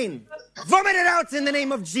that pain. Vomit it out in the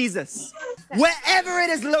name of Jesus. Wherever it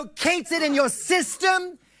is located in your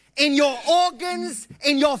system, in your organs,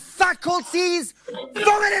 in your faculties,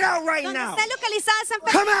 vomit it out right Donde now. esté localizada esa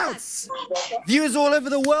Come enfermedad. out. Viewers all over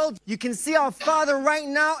the world, you can see our Father right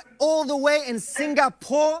now, all the way in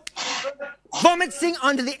Singapore, vomiting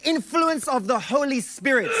under the influence of the Holy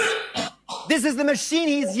Spirit. This is the machine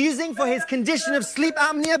he's using for his condition of sleep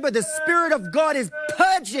apnea, but the Spirit of God is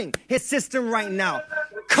purging his system right now.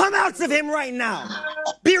 Come out of him right now.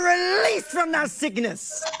 Be released from that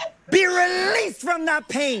sickness. Be released from that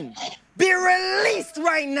pain. Be released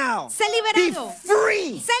right now. Sé Be liberado.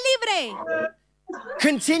 free. Sé libre.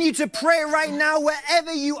 Continue to pray right now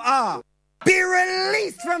wherever you are. Be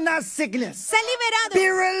released from that sickness. Sé liberado. Be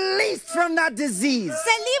released from that disease.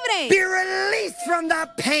 Sé Be libre. released from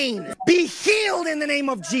that pain. Be healed in the name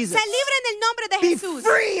of Jesus. Sé libre en el nombre de Be Jesús.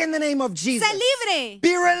 free in the name of Jesus. Sé libre.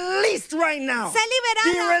 Be released right now. Sé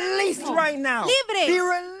liberado. Be released right now. Libre. Be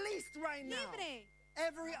released right now. Libre.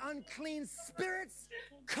 Every unclean spirit,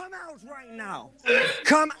 come out right now.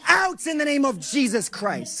 Come out in the name of Jesus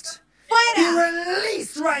Christ. Be Fuera.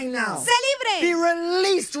 released right now. Sé libre. Be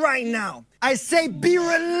released right now. I say be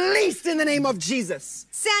released in the name of Jesus.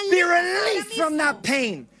 Sean Be libres released ahora from mismo. that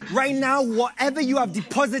pain. Right now, whatever you have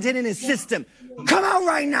deposited in his system, come out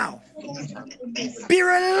right now. Be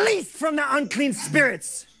released from that unclean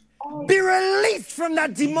spirits. Be released from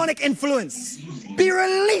that demonic influence. Be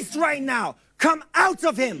released right now. Come out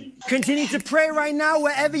of him. Continue to pray right now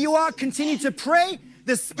wherever you are. Continue to pray.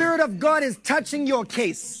 The Spirit of God is touching your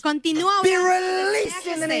case. Continúa Be orando. released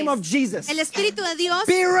in the name of Jesus. El Espíritu de Dios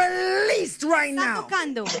Be released right está now.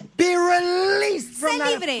 tocando. Be released from Sé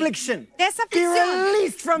that libre affliction. de esa Be aflicción,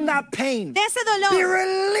 released from that pain. de ese Be dolor.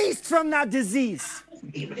 released from that disease.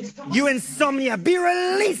 You insomnia, be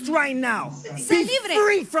released right now. Be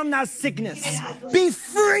free from that sickness. Be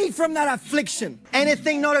free from that affliction.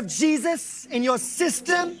 Anything not of Jesus in your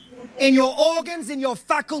system, in your organs, in your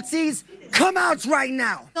faculties, come out right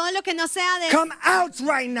now. Todo lo que no sea de, Come out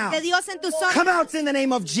right now. de Dios en tus ojos. Come out in the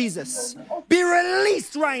name of Jesus. Be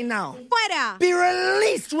released right now. Fuera. Be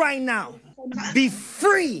released right now. Be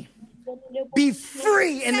free. Be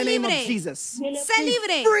free in the name of Jesus. Sé Be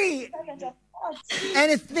libre. free.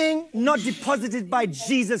 Anything not deposited by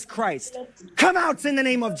Jesus Christ, come out in the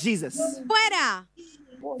name of Jesus. Fuera.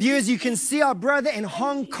 Viewers, you can see our brother in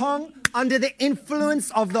Hong Kong under the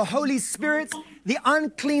influence of the Holy Spirit. The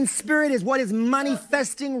unclean spirit is what is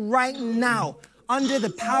manifesting right now under the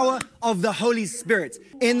power of the Holy Spirit.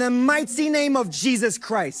 In the mighty name of Jesus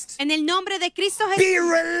Christ, En el nombre de Cristo be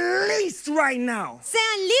Jesús. released right now.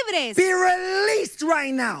 Sean libres. Be released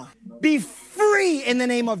right now. Be free in the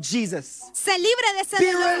name of Jesus. Sé libre de ese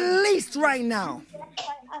Be dolor. released right now.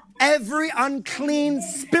 Every unclean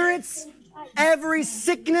spirit, every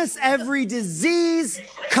sickness, every disease,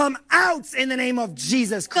 come out in the name of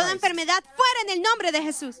Jesus Toda Christ. enfermedad fuera en el nombre de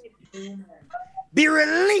Jesús. Be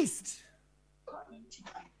released.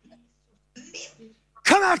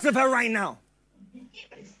 Come out of her right now.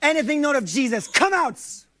 Anything not of Jesus, come out.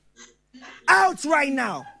 Out right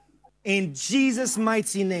now. In Jesus'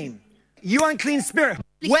 mighty name. You unclean spirit,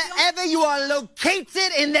 wherever you are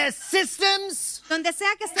located in their systems, Donde sea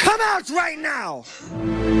que estés. come out right now.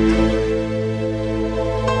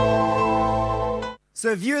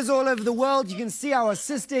 So viewers all over the world, you can see our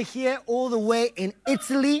sister here all the way in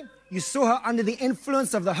Italy. You saw her under the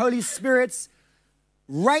influence of the Holy Spirit.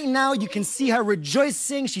 Right now, you can see her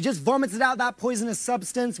rejoicing. She just vomited out that poisonous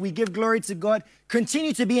substance. We give glory to God.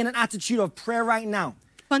 Continue to be in an attitude of prayer right now.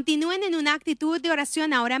 Continúen en una actitud de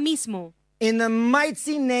oración ahora mismo. In the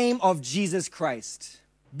mighty name of Jesus Christ,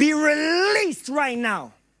 be released right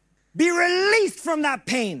now. Be released from that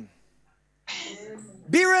pain.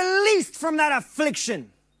 Be released from that affliction.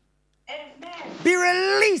 Be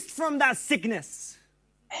released from that sickness.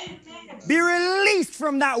 Be released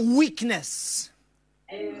from that weakness.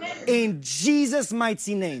 In Jesus'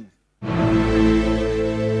 mighty name.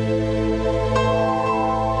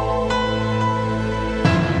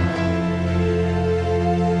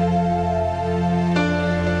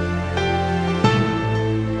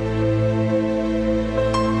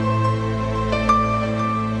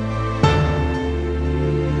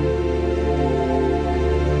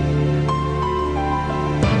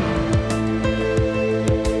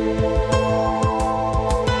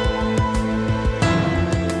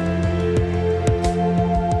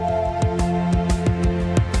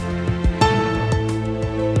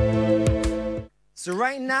 So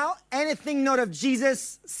right now, anything not of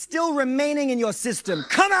Jesus still remaining in your system,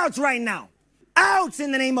 come out right now. Out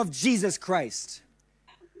in the name of Jesus Christ.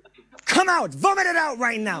 Come out. Vomit it out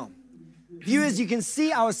right now. Viewers, you can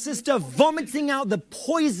see our sister vomiting out the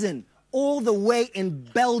poison all the way in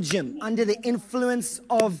Belgium under the influence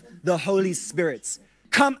of the Holy Spirit.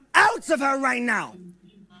 Come out of her right now.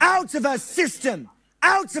 Out of her system.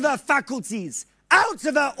 Out of her faculties. Out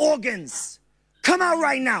of her organs. Come out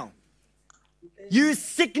right now. You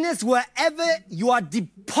sickness, wherever you are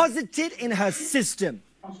deposited in her system,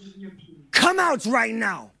 come out right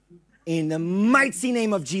now. In the mighty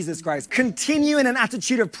name of Jesus Christ. Continue in an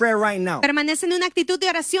attitude of prayer right now. Permanece en una actitud de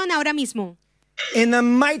oración ahora mismo. In the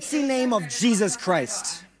mighty name of Jesus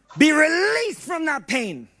Christ. Be released from that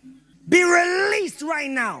pain. Be released right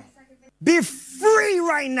now. Be free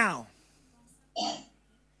right now.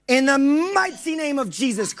 In the mighty name of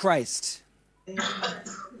Jesus Christ.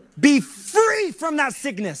 Be free from that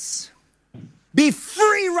sickness. Be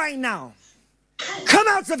free right now. Come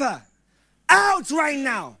out of her. Out right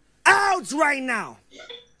now. Out right now.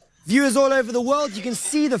 Viewers all over the world, you can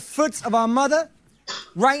see the foot of our mother.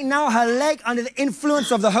 Right now, her leg under the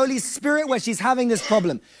influence of the Holy Spirit where she's having this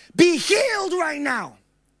problem. Be healed right now.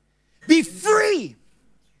 Be free.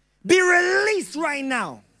 Be released right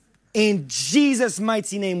now. In Jesus'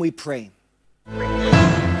 mighty name we pray.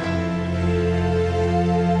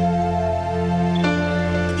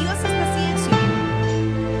 Dios está así en su.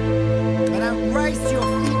 And I rise to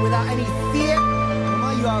your feet without any fear.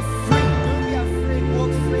 Mama, you are free. Don't be afraid.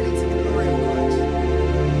 Walk freely to the glory of God.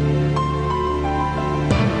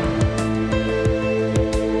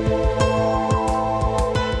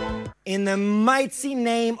 In the mighty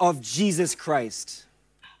name of Jesus Christ.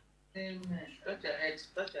 Amen. Touch your head.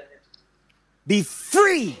 Touch your head. Be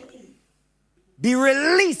free. Be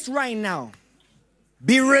released right now.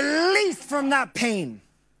 Be released from that pain.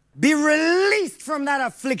 Be released from that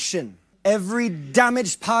affliction. Every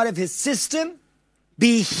damaged part of his system,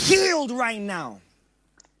 be healed right now.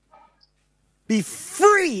 Be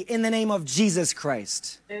free in the name of Jesus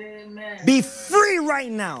Christ. Amen. Be free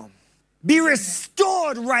right now. Be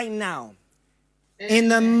restored right now. In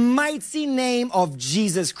the mighty name of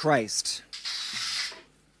Jesus Christ.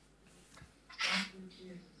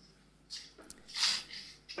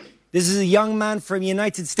 This is a young man from the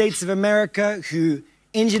United States of America who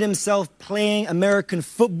injured himself playing American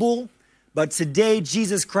football. But today,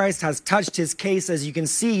 Jesus Christ has touched his case. As you can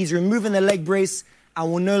see, he's removing the leg brace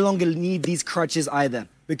and will no longer need these crutches either,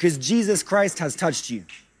 because Jesus Christ has touched you.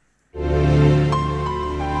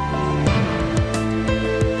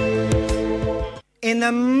 In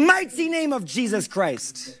the mighty name of Jesus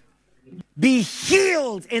Christ, be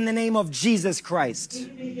healed in the name of Jesus Christ.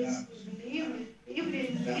 Be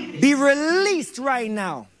released right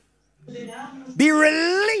now. Be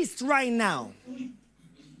released right now.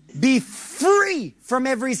 Be free from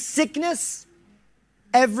every sickness,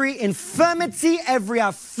 every infirmity, every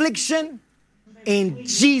affliction, in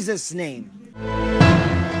Jesus' name.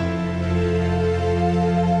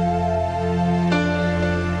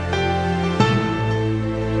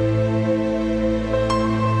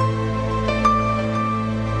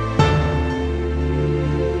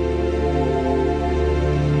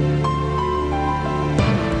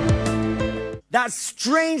 That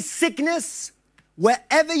strange sickness,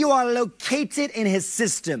 wherever you are located in his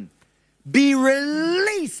system, be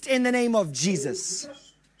released in the name of Jesus.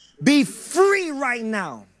 Be free right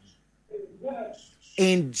now.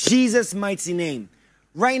 In Jesus' mighty name.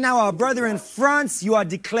 Right now, our brother in France, you are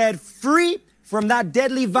declared free from that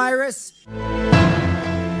deadly virus.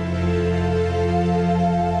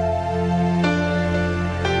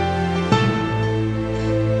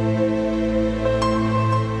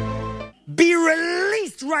 Be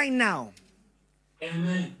released right now.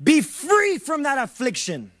 Amen. Be free from that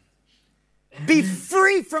affliction. Amen. Be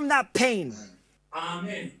free from that pain.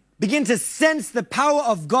 Amen. Begin to sense the power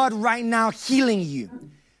of God right now healing you.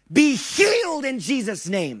 Be healed in Jesus'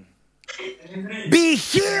 name. Amen. Be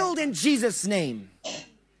healed in Jesus' name.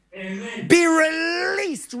 Amen. Be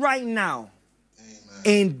released right now. Amen.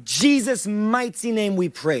 In Jesus' mighty name we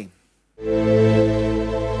pray.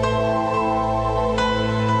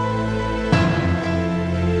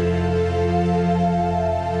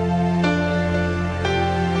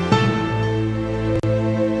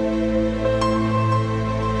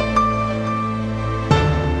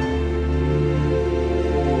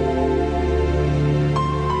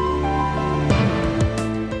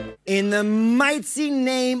 In the mighty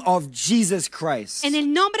name of Jesus Christ. En el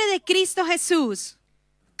nombre de Cristo Jesús.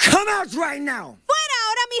 Come out right now. Fuera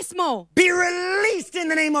ahora mismo. Be released in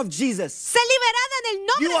the name of Jesus. Sé liberada en el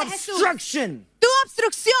nombre You de Jesús. obstruction. Tu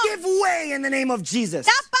obstrucción. Give way in the name of Jesus.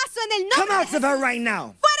 Da paso en el nombre Come out de of her Jesús. right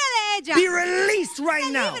now. Fuera de ella. Be released right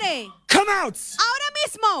Sé now. libre. Come out. Ahora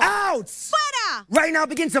mismo. Out. Fuera. Right now,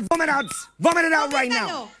 begin to vomit out. Vomit it out right now.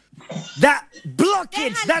 Vomítalo. That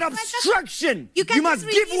blockage, Déjalo, that suelta. obstruction, You can you must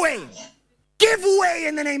just give release way. Give way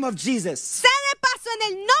in the name of Jesus. Cede paso en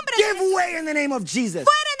el nombre de Give Jesús. way in the name of Jesus.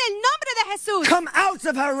 Fuera en el nombre de Jesús. Come out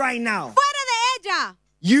of her right now. Fuera de ella.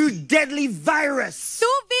 You deadly virus. Tu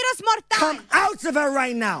virus mortal. Come out of her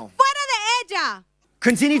right now. Fuera de ella.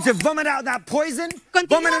 Continue to vomit out that poison. Continúa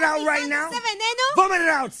Vomit it out right vomitando now. ese veneno. Vomit it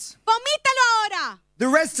out. Vomítalo ahora. The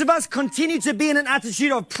rest of us continue to be in an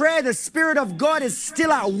attitude of prayer. The Spirit of God is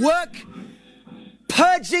still at work,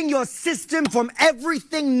 purging your system from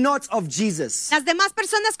everything not of Jesus. Las demás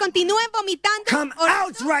personas continúen vomitando. Come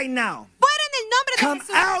out right now. Fuera en el nombre de Come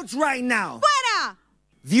Jesús. out right now. Fuera.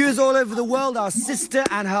 Viewers all over the world, our sister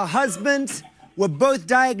and her husband were both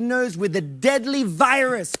diagnosed with the deadly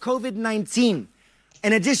virus, COVID-19.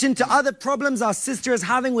 In addition to other problems our sister is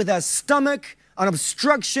having with her stomach, an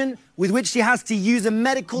obstruction with which she has to use a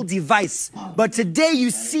medical device. But today you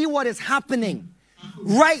see what is happening.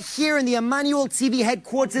 Right here in the Emmanuel TV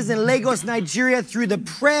headquarters in Lagos, Nigeria, through the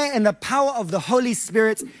prayer and the power of the Holy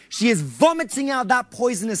Spirit, she is vomiting out that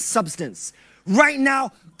poisonous substance. Right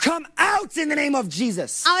now, come out in the name of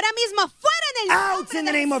Jesus. Ahora mismo, fuera en el Out nombre in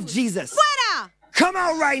the de name of Jesús. Jesus. Fuera. Come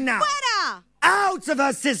out right now. Fuera. Out of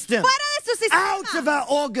her system. Fuera de su sistema. Out of her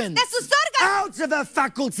organs. De sus órganos. Out of her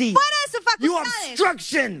faculty. Fuera de su You facultades.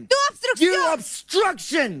 obstruction. Tu obstrucción. You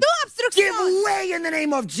obstruction. Tu obstrucción. Give way in the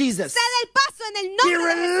name of Jesus. Cede el paso en el Be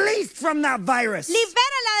nombre de Jesús. released from that virus.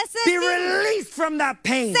 Libérala de ese Be virus. released from that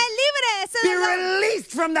pain. Sé libre de ese Be dolor.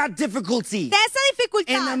 released from that difficulty. De esa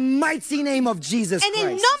In the dificultad. mighty name of Jesus En el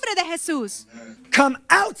Christ. nombre de Jesús. Come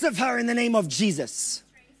out of her in the name of Jesus.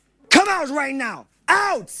 Come out right now.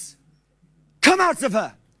 Out. Come out of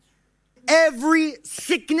her. Every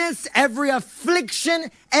sickness, every affliction,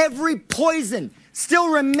 every poison still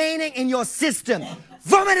remaining in your system,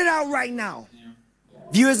 vomit it out right now.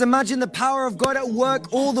 Viewers, imagine the power of God at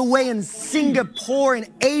work all the way in Singapore,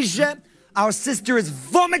 in Asia. Our sister is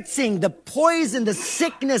vomiting the poison, the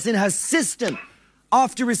sickness in her system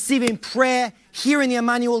after receiving prayer here in the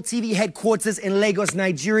Emmanuel TV headquarters in Lagos,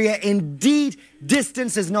 Nigeria. Indeed,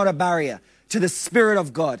 distance is not a barrier to the Spirit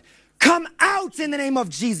of God. Come out in the name of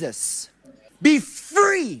Jesus. Be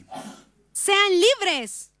free. Sean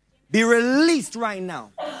libres. Be released right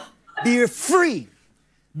now. Be free.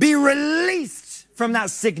 Be released from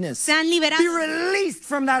that sickness. Sean liberados. Be released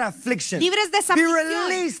from that affliction. Libres de esa Be aflicción.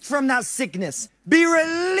 released from that sickness. Be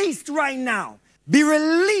released right now. Be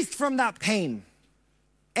released from that pain.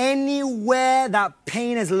 Anywhere that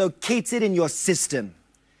pain is located in your system,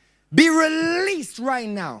 be released right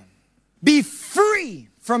now. Be free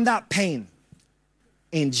from that pain.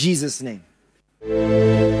 In Jesus' name.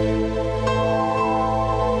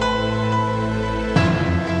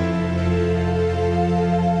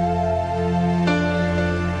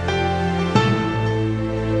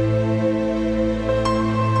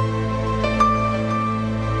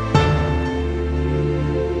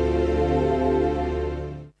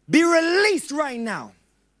 Be released right now.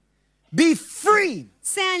 Be free.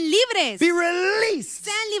 Sean libres. Be released.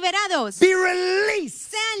 Sean liberados. Be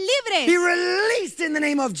released. Sean libres. Be released in the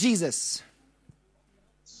name of Jesus.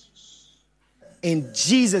 In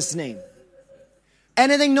Jesus' name.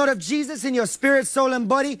 Anything not of Jesus in your spirit, soul, and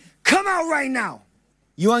body, come out right now.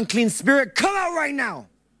 You unclean spirit, come out right now.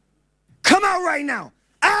 Come out right now.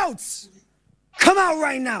 Out. Come out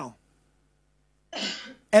right now.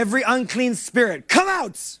 Every unclean spirit, come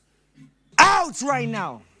out. Out right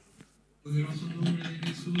now.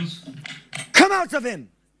 Come out of him.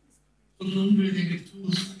 Be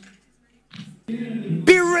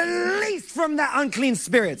released from that unclean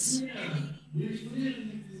spirits.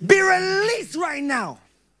 Be released right now.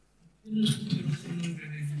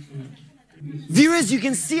 Viewers, you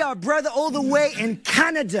can see our brother all the way in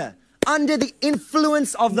Canada under the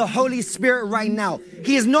influence of the Holy Spirit right now.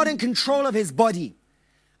 He is not in control of his body.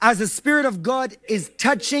 As the Spirit of God is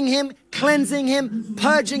touching him, cleansing him,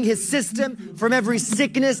 purging his system from every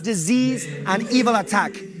sickness, disease, and evil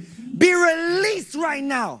attack. Be released right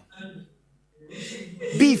now.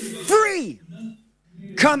 Be free.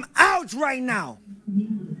 Come out right now.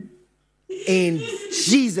 In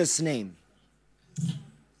Jesus' name.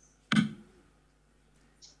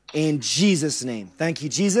 In Jesus' name. Thank you,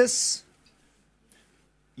 Jesus.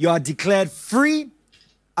 You are declared free.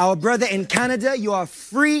 Our brother in Canada, you are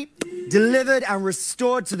free, delivered, and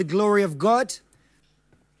restored to the glory of God.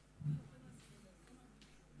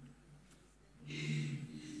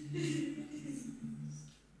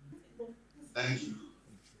 Thank you.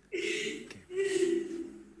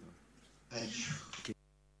 Thank you.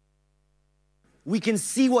 We can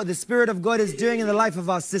see what the Spirit of God is doing in the life of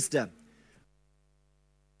our sister.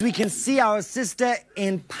 We can see our sister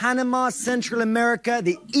in Panama, Central America,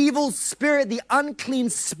 the evil spirit, the unclean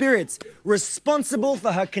spirits responsible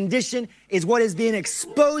for her condition is what is being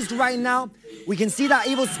exposed right now. We can see that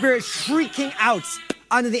evil spirit shrieking out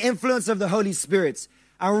under the influence of the Holy Spirit.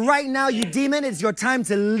 And right now, you demon, it's your time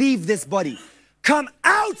to leave this body. Come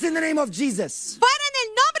out in the name of Jesus. Fuera en el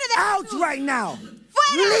nombre de Out Jesús. right now.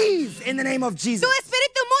 Fuera. Leave in the name of Jesus. Tu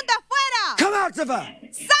espíritu mundo fuera. Come out of her.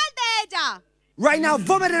 Sal de ella. Right now,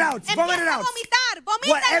 vomit it out. Vomit it Empieza a out. vomitar. Vomítalo.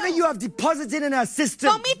 Whatever you have deposited in her system,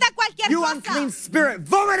 Vomita cualquier you cosa unclean spirit,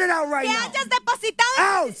 vomit it out right que now. hayas depositado en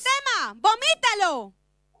Out. el sistema. Vomítalo.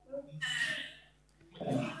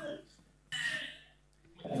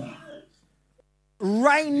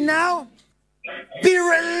 Right now, be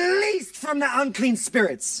released from the unclean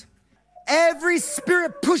spirits. Every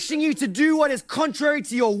spirit pushing you to do what is contrary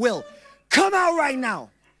to your will, come out right now.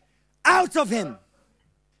 Out of him.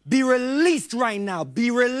 Be released right now.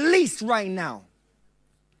 Be released right now.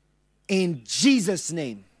 In Jesus'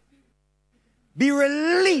 name. Be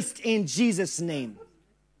released in Jesus' name.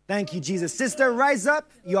 Thank you, Jesus. Sister, rise up.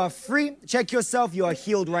 You are free. Check yourself. You are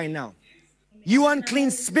healed right now. You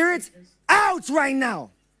unclean spirit, out right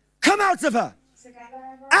now. Come out of her.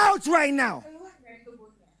 Out right now.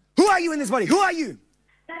 Who are you in this body? Who are you?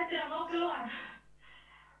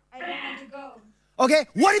 Okay,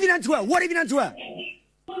 what have you done to her? What have you done to her?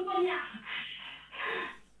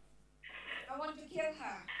 I want to kill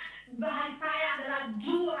her. Bahan saya adalah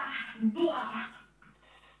dua.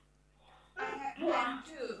 I have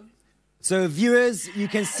two. So viewers, you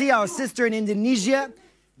can see our sister in Indonesia,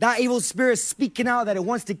 that evil spirit speaking out that it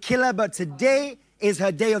wants to kill her, but today is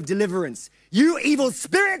her day of deliverance. You evil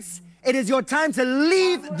spirits, it is your time to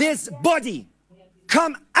leave this body.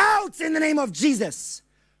 Come out in the name of Jesus.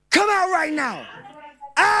 Come out right now.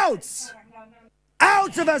 Out.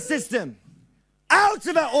 Out of her system. Out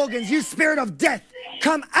of her organs, you spirit of death.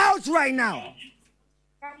 Come out right now.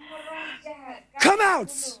 Come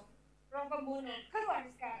out.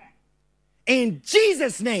 In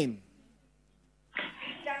Jesus' name.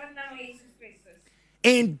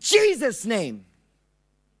 In Jesus' name.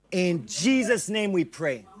 In Jesus' name we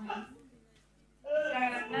pray.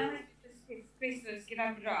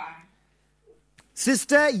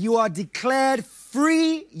 Sister, you are declared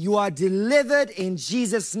free. You are delivered in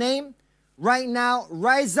Jesus' name. Right now,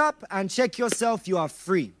 rise up and check yourself. You are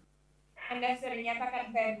free. Anda sudah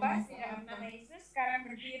dinyatakan bebas di dalam nama Yesus. Sekarang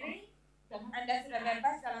berdiri. Anda sudah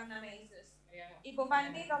bebas dalam nama Yesus. Ibu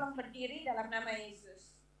Pandi, tolong berdiri dalam nama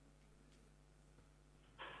Yesus.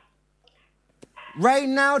 Right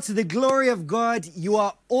now, to the glory of God, you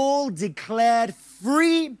are all declared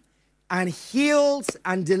free and healed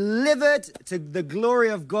and delivered to the glory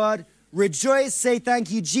of God. Rejoice, say thank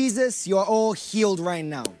you, Jesus. You are all healed right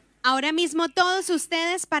now. Ahora mismo todos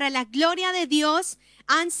ustedes, para la gloria de Dios,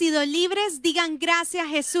 han sido libres. Digan gracias,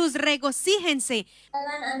 Jesús. Regocíjense.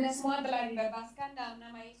 Anda semua telah dibebaskan dalam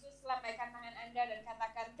nama Yesus. Lambaikan tangan Anda dan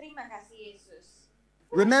katakan terima kasih Yesus.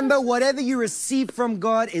 Remember, whatever you receive from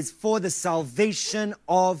God is for the salvation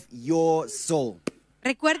of your soul.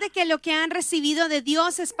 Recuerde que lo que han recibido de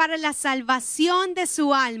Dios es para la salvación de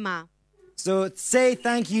su alma. So say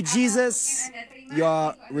thank you, Jesus. You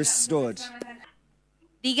are restored.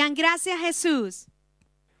 Digan gracias, Jesús.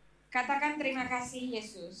 Katakan terima kasih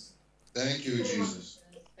Yesus. Thank you, Jesus.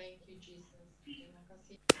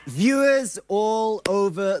 Viewers all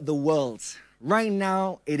over the world, right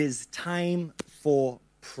now it is time for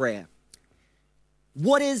prayer.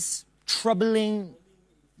 What is troubling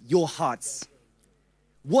your hearts?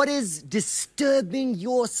 What is disturbing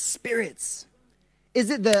your spirits? Is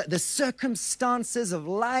it the circumstances of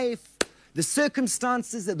life, the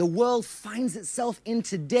circumstances that the world finds itself in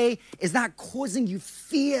today? Is that causing you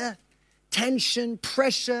fear, tension,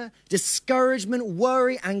 pressure, discouragement,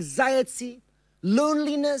 worry, anxiety,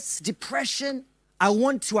 loneliness, depression? I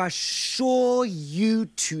want to assure you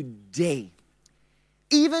today,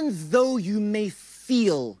 even though you may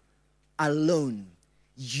feel alone,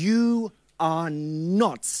 you are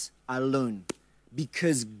not alone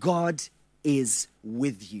because God is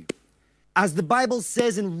with you. As the Bible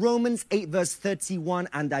says in Romans 8 verse 31,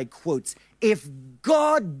 and I quote, "If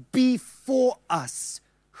God be for us,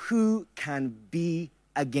 who can be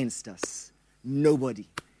against us?" Nobody.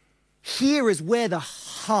 Here is where the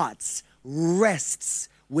heart rests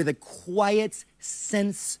with a quiet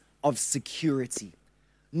sense of security,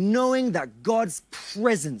 knowing that God's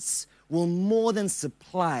presence will more than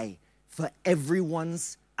supply for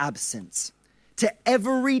everyone's absence. To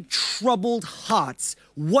every troubled heart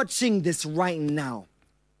watching this right now,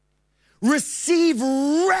 receive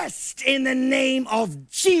rest in the name of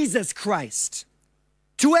Jesus Christ.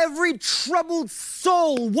 To every troubled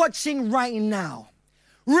soul watching right now,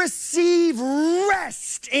 receive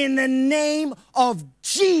rest in the name of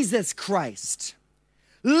Jesus Christ.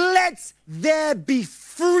 Let there be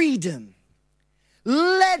freedom.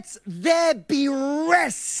 Let there be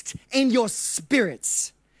rest in your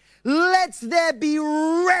spirits. Let there be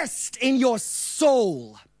rest in your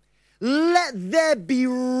soul. Let there be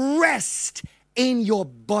rest in your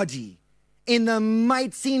body. In the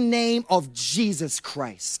mighty name of Jesus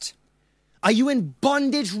Christ. Are you in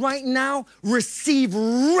bondage right now? Receive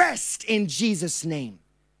rest in Jesus' name.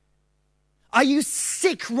 Are you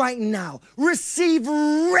sick right now? Receive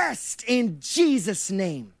rest in Jesus'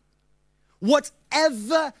 name.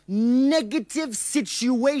 Whatever negative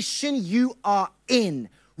situation you are in,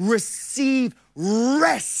 receive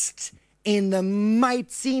rest in the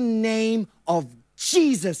mighty name of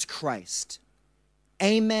Jesus Christ.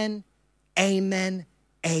 Amen, amen,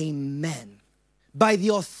 amen. By the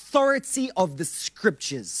authority of the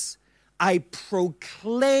scriptures, I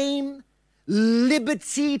proclaim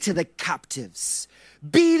liberty to the captives.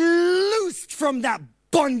 Be loosed from that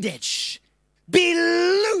bondage. Be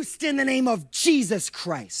loosed in the name of Jesus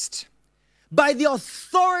Christ. By the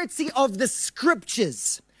authority of the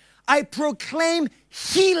scriptures, I proclaim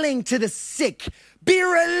healing to the sick, Be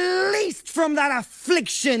released from that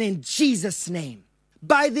affliction in Jesus' name.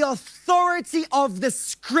 By the authority of the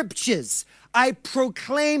scriptures, I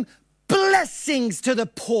proclaim blessings to the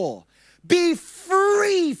poor. Be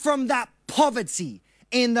free from that poverty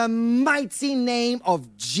in the mighty name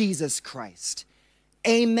of Jesus Christ.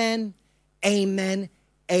 Amen, amen,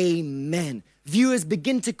 amen. Viewers,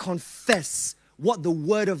 begin to confess what the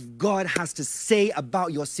word of God has to say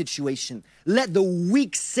about your situation. Let the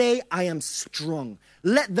weak say, I am strong.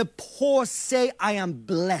 Let the poor say, I am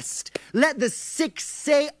blessed. Let the sick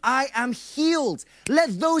say, I am healed.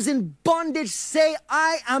 Let those in bondage say,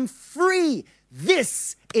 I am free.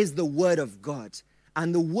 This is the word of God.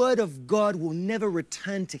 And the word of God will never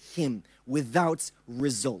return to him without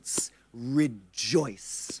results.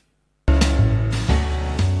 Rejoice.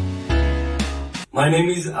 My name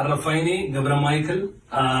is Arrafaini Gabra Michael.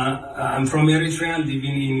 I'm from Eritrea,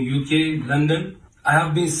 living in UK, London. I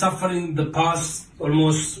have been suffering the past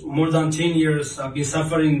almost more than 10 years. I've been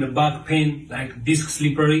suffering the back pain, like disc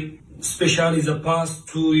slippery, especially the past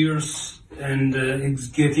 2 years, and it's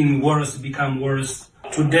getting worse, become worse.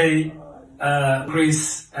 Today,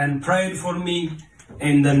 grace and prayed for me.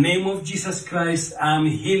 In the name of Jesus Christ, I'm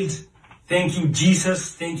healed. Thank you,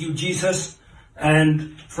 Jesus. Thank you, Jesus.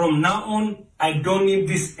 And from now on, I don't need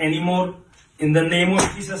this anymore. In the name of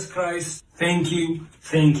Jesus Christ, thank you,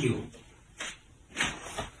 thank you.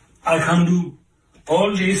 I can do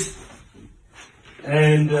all this,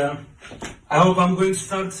 and I hope I'm going to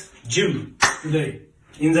start gym today.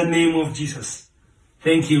 In the name of Jesus.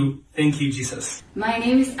 Thank you, Jesus. My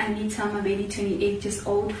name is Anita Mabedi, 28 years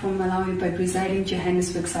old, from Malawi, but residing in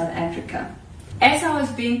Johannesburg, South Africa. As I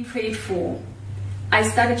was being prayed for, I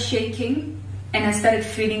started shaking and I started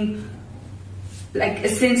feeling like a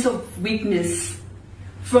sense of weakness.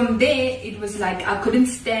 From there, it was like I couldn't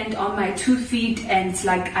stand on my 2 feet, and it's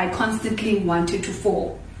like I constantly wanted to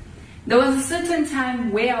fall. There was a certain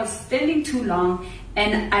time where I was standing too long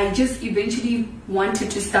and I just eventually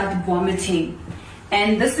wanted to start vomiting.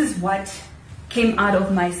 And this is what came out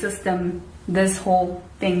of my system, this whole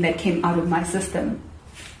thing that came out of my system.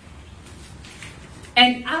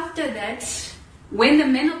 And after that, when the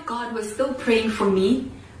man of God was still praying for me,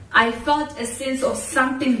 I felt a sense of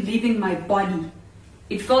something leaving my body.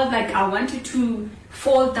 It felt like I wanted to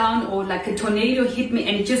fall down, or like a tornado hit me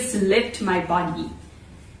and it just left my body.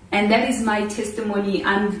 And that is my testimony.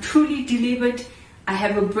 I'm truly delivered. I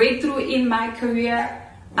have a breakthrough in my career.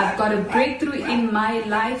 I've got a breakthrough in my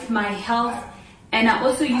life, my health. And I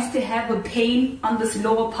also used to have a pain on this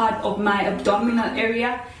lower part of my abdominal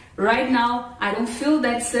area. Right now, I don't feel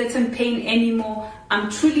that certain pain anymore.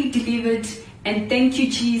 I'm truly delivered. And thank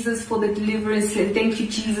you, Jesus, for the deliverance. And thank you,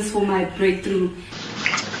 Jesus, for my breakthrough.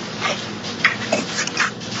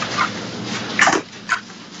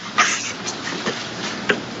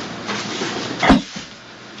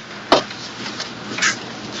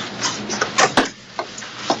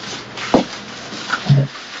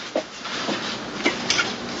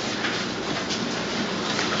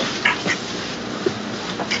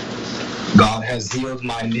 God has healed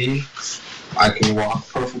my knee. I can walk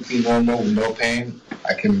perfectly normal with no pain.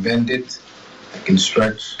 I can bend it. I can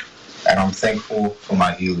stretch. And I'm thankful for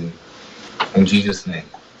my healing. In Jesus' name.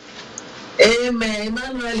 Amen.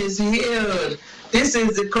 Emmanuel is healed. This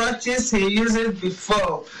is the crutches he used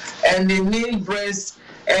before, and the knee brace.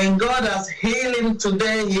 And God has healed him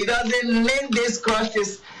today. He doesn't need these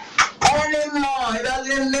crutches anymore. He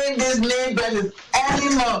doesn't need these knee braces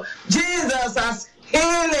anymore. Jesus has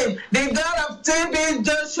healed him. The God of TB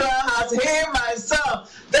Joshua has healed my son.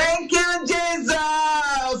 Thank you,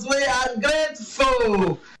 Jesus. We are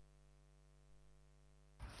grateful.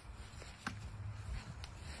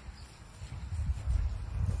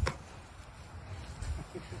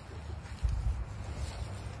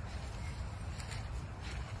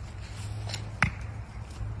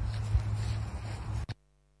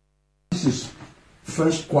 This is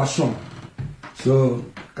first croissant, so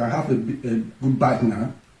can have a good bite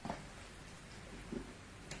now.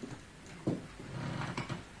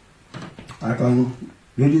 I can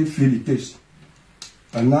really feel the taste,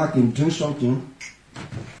 and now I can drink something.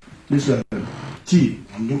 This is tea.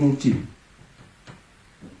 I'm drinking tea.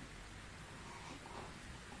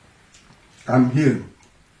 I'm here.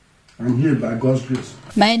 I'm healed by God's grace.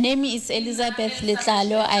 My name is Elizabeth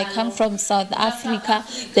Letlalo. I come from South Africa.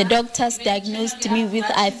 The doctors diagnosed me with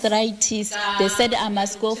arthritis. They said I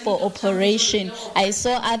must go for operation. I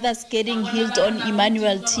saw others getting healed on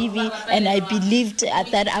Emmanuel TV, and I believed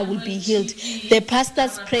that I will be healed. The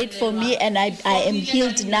pastors prayed for me, and I am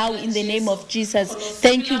healed now in the name of Jesus.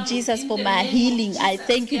 Thank you, Jesus, for my healing. I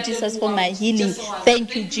thank you, Jesus, for my healing.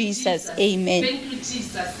 Thank you, Jesus. Amen.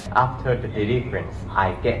 After the deliverance,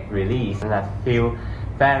 I get released and I feel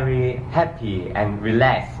very happy and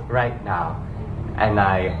relaxed right now. And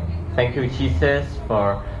I thank you, Jesus,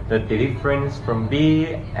 for the deliverance from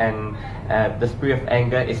me, and the spirit of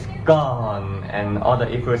anger is gone, and all the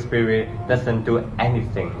evil spirit doesn't do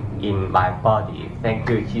anything in my body. Thank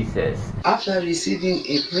you, Jesus. After receiving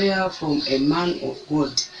a prayer from a man of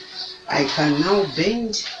God, I can now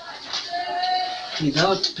bend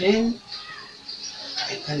without pain.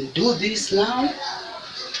 I can do this now.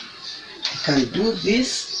 I can do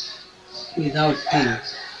this without pain.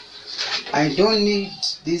 I don't need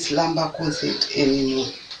this lumbar concept anymore.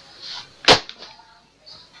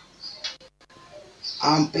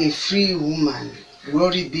 I'm a free woman.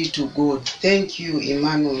 Glory be to God. Thank you,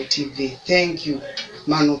 Emmanuel TV. Thank you,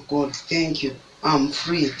 man of God. Thank you. I'm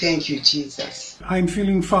free. Thank you, Jesus. I'm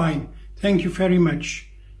feeling fine. Thank you very much.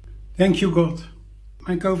 Thank you, God.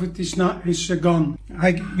 My COVID is gone.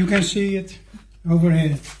 You can see it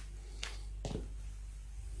overhead.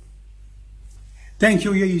 Thank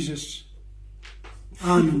you, Jesus.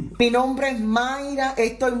 Amén. Mi nombre es Mayra,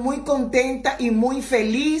 estoy muy contenta y muy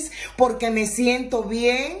feliz porque me siento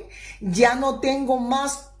bien. Ya no tengo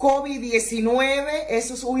más COVID-19,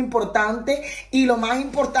 eso es muy importante. Y lo más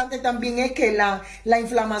importante también es que la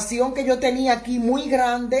inflamación que yo tenía aquí muy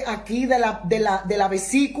grande, aquí de la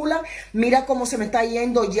vesícula, mira cómo se me está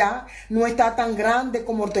yendo ya. No está tan grande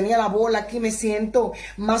como tenía la bola aquí, me siento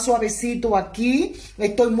más suavecito aquí.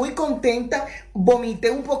 Estoy muy contenta. Vomité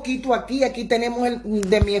un poquito aquí. Aquí tenemos el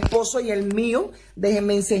de mi esposo y el mío.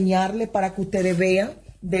 Déjenme enseñarles para que ustedes vean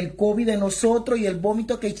del COVID de nosotros y el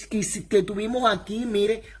vómito que tuvimos aquí.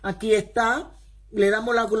 Mire, aquí está. Le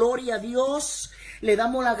damos la gloria a Dios, le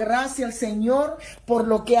damos la gracia al Señor por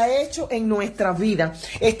lo que ha hecho en nuestra vida.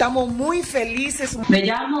 Estamos muy felices. Me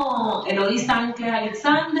llamo Eloísa Ángeles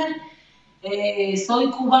Alexander,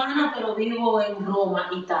 soy cubana pero vivo en Roma,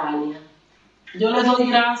 Italia. Yo le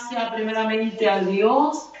doy gracias primeramente a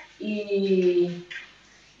Dios y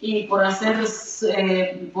por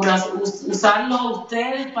usarlo a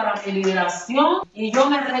ustedes para mi liberación. Y yo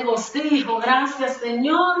me regocijo, gracias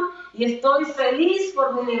Señor, y estoy feliz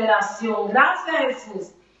por mi liberación. Gracias Jesús,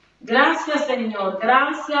 gracias Señor,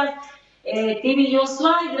 gracias TV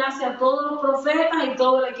Joshua, y gracias a todos los profetas y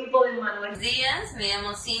todo el equipo de Emmanuel. Buenos días, me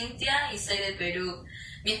llamo Cintia y soy de Perú.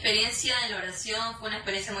 Mi experiencia en la oración fue una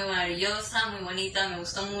experiencia muy maravillosa, muy bonita, me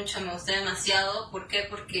gustó mucho, me gustó demasiado. ¿Por qué?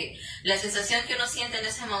 Porque la sensación que uno siente en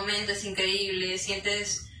ese momento es increíble,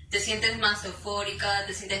 te sientes más eufórica,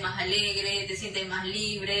 te sientes más alegre, te sientes más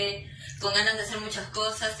libre, con ganas de hacer muchas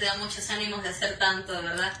cosas, te da muchos ánimos de hacer tanto, de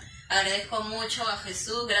verdad. Agradezco mucho a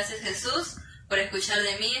Jesús, gracias Jesús, por escuchar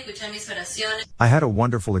de mí, escuchar mis oraciones. I had a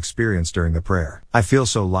wonderful experience during the prayer. I feel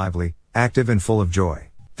so lively, active and full of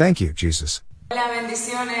joy. Thank you, Jesus. Hola,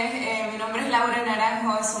 bendiciones. Mi nombre es Laura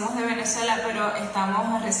Naranjo, somos de Venezuela, pero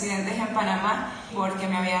estamos residentes en Panamá porque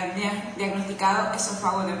me habían diagnosticado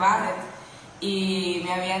esófago de Barrett y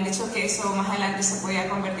me habían dicho que eso más adelante se podía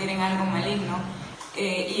convertir en algo maligno.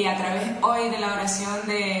 Y a través hoy de la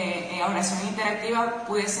oración interactiva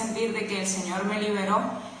pude sentir de que el Señor me liberó,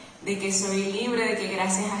 de que soy libre, de que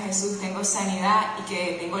gracias a Jesús tengo sanidad y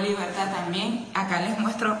que tengo libertad también. Acá les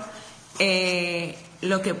muestro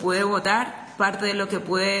lo que pude votar, parte de lo que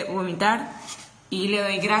pude vomitar, y le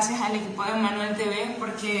doy gracias al equipo de Emmanuel TV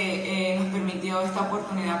porque nos permitió esta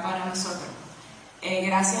oportunidad para nosotros.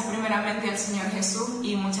 Gracias primeramente al Señor Jesús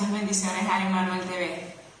y muchas bendiciones a Emmanuel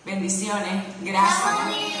TV. Bendiciones, gracias,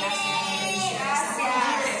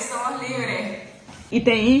 gracias. Somos libres. Y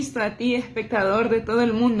te insto a ti, espectador de todo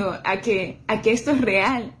el mundo, a que esto es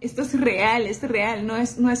real, no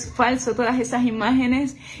es falso. Todas esas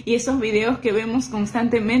imágenes y esos videos que vemos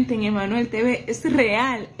constantemente en Emmanuel TV, es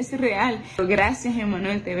real. Gracias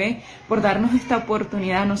Emmanuel TV por darnos esta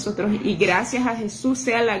oportunidad a nosotros, y gracias a Jesús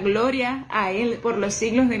sea la gloria a Él por los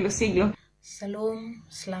siglos de los siglos. Shalom,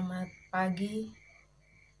 selamat pagi.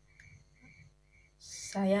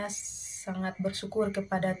 Saya sangat bersyukur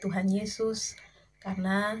kepada Tuhan Yesus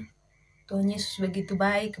karena Tuhan Yesus begitu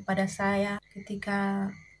baik kepada saya.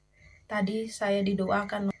 Ketika tadi saya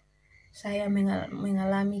didoakan, saya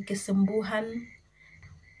mengalami kesembuhan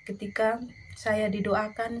ketika saya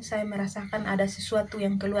didoakan, saya merasakan ada sesuatu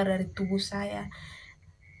yang keluar dari tubuh saya.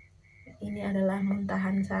 Ini adalah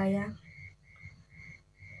muntahan saya.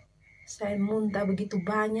 Saya muntah begitu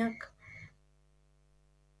banyak.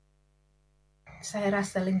 Saya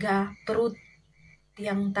rasa lega, perut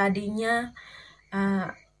yang tadinya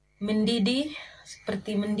mendidih,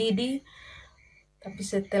 seperti mendidih, tapi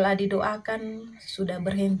setelah didoakan sudah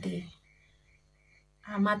berhenti.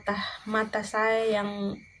 Mata saya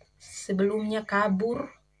yang sebelumnya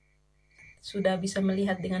kabur sudah bisa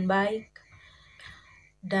melihat dengan baik.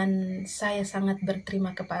 Dan saya sangat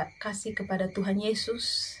berterima kasih kepada Tuhan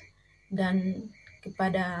Yesus dan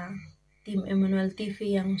kepada tim Emmanuel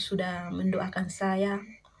TV yang sudah mendoakan saya.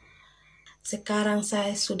 Sekarang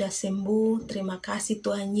saya sudah sembuh. Terima kasih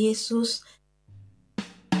Tuhan Yesus.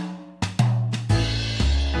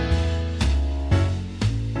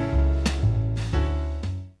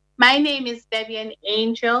 My name is Debian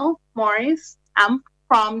Angel Morris. I'm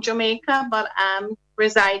from Jamaica, but I'm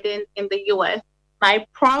residing in the U.S. My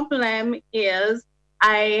problem is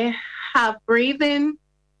I have breathing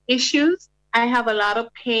issues. I have a lot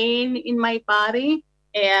of pain in my body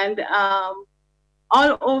and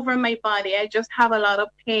all over my body. I just have a lot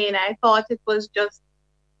of pain. I thought it was just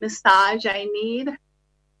massage I need,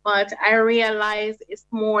 but I realized it's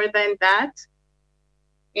more than that.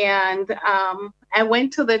 And I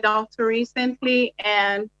went to the doctor recently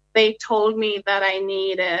and they told me that I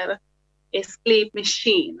needed a sleep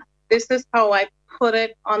machine. This is how I put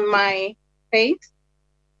it on my face.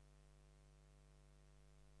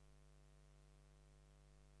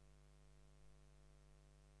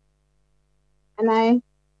 And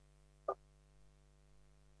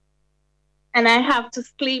I have to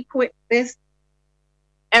sleep with this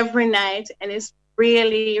every night, and it's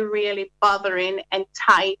really, really bothering and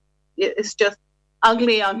tight. It's just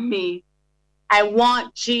ugly on me. I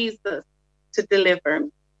want Jesus to deliver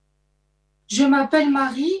me. Je m'appelle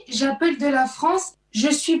Marie, j'appelle de la France. Je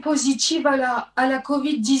suis positive à la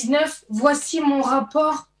COVID-19. Voici mon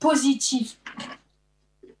rapport positif.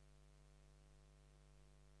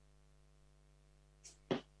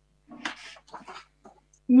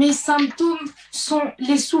 Mes symptômes sont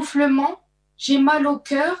l'essoufflement, j'ai mal au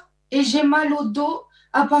cœur et j'ai mal au dos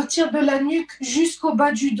à partir de la nuque jusqu'au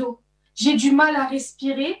bas du dos. J'ai du mal à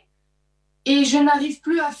respirer et je n'arrive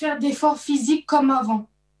plus à faire d'efforts physiques comme avant.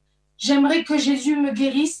 J'aimerais que Jésus me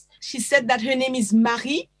guérisse. She said that her name is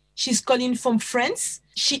Marie. She's calling from France.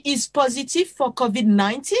 She is positive for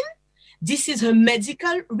COVID-19. This is her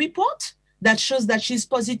medical report that shows that she's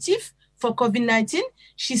positive for COVID-19.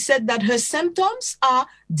 She said that her symptoms are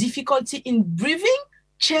difficulty in breathing,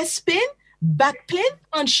 chest pain, back pain,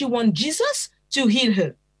 and she wants Jesus to heal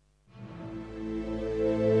her.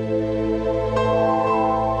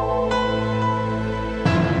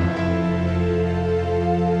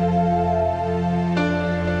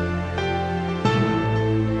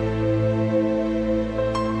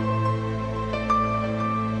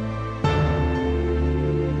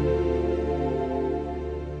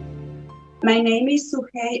 My name is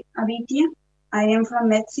Suhey Abitia. I am from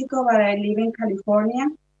Mexico, but I live in California,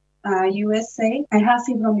 USA. I have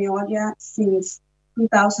fibromyalgia since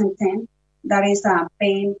 2010. That is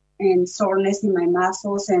pain and soreness in my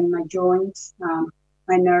muscles and my joints,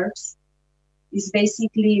 my nerves. It's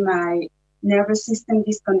basically my nervous system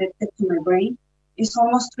disconnected to my brain. It's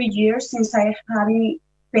almost 3 years since I having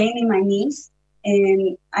pain in my knees,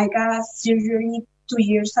 and I got a surgery 2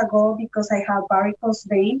 years ago because I have varicose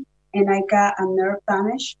vein. And I got a nerve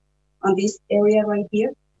damage on this area right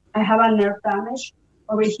here. I have a nerve damage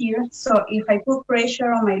over here. So if I put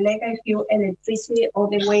pressure on my leg, I feel electricity all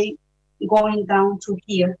the way going down to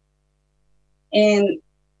here. And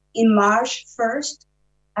in March 1st,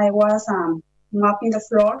 I was mopping the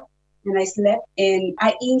floor and I slept and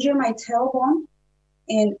I injured my tailbone.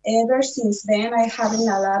 And ever since then, I having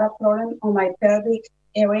a lot of problems on my pelvic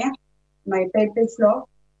area, my pelvic floor.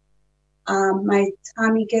 My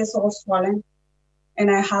tummy gets all swollen and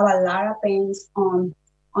I have a lot of pains on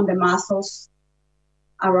the muscles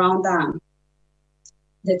around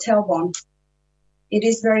the tailbone. It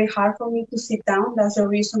is very hard for me to sit down. That's the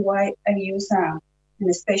reason why I use a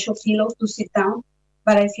special pillow to sit down,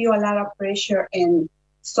 but I feel a lot of pressure and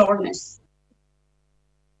soreness.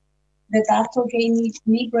 The doctor gave me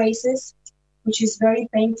knee braces, which is very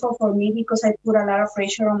painful for me because I put a lot of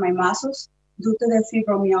pressure on my muscles. Due to the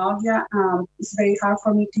fibromyalgia, it's very hard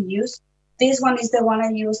for me to use. This one is the one I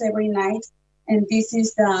use every night, and this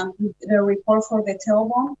is the report for the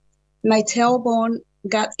tailbone. My tailbone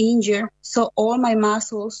got injured, so all my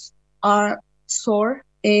muscles are sore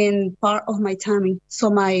in part of my tummy.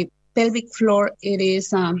 So my pelvic floor, it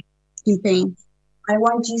is in pain. I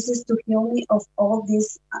want Jesus to heal me of all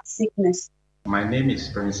this sickness. My name is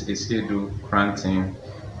Prince Isiedu Cranton,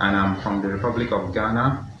 and I'm from the Republic of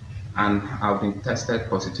Ghana, and I've been tested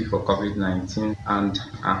positive for COVID-19, and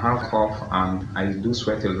I have cough, and I do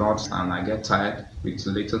sweat a lot, and I get tired with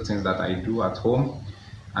little things that I do at home,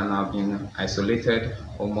 and I've been isolated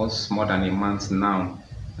almost more than a month now.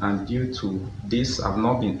 And due to this, I've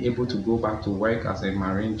not been able to go back to work as a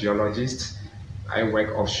marine geologist. I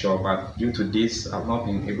work offshore, but due to this, I've not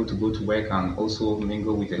been able to go to work and also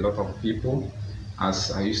mingle with a lot of people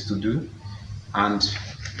as I used to do. And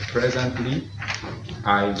presently,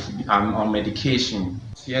 I'm on medication.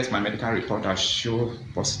 Here's my medical report that shows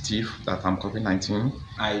positive that I'm COVID-19.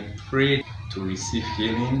 I pray to receive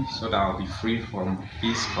healing so that I'll be free from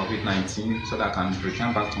this COVID-19 so that I can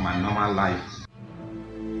return back to my normal life.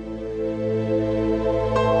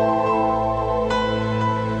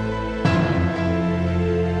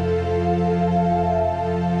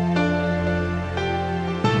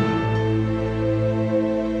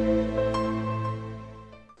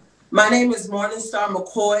 My name is Morningstar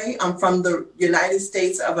McCoy. I'm from the United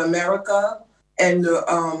States of America, and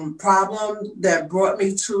the problem that brought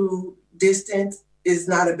me to distance is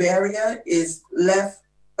not a barrier, is left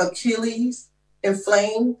Achilles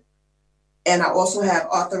inflamed, and I also have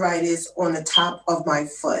arthritis on the top of my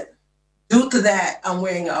foot. Due to that, I'm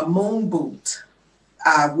wearing a moon boot.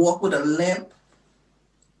 I walk with a limp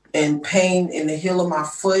and pain in the heel of my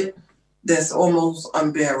foot that's almost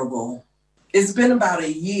unbearable. It's been about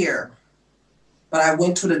a year, but I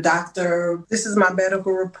went to the doctor. This is my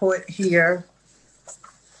medical report here.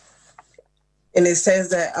 And it says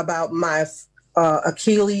that about my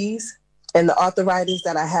Achilles and the arthritis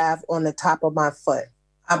that I have on the top of my foot.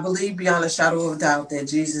 I believe beyond a shadow of doubt that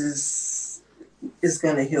Jesus is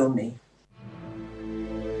going to heal me.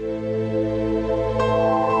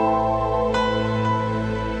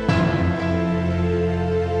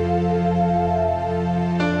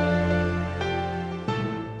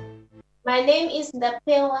 My name is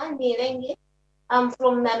Ndapewa Nirenge. I'm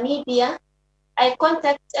from Namibia. I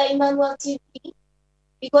contact Emmanuel TV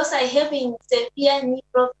because I have a severe knee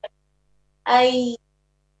problem. I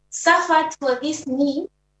suffered for this knee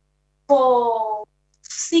for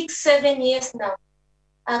 6-7 years now.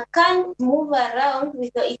 I can't move around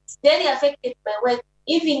with it. It's very affected my work.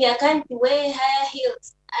 Even I can't wear higher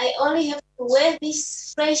heels. I only have to wear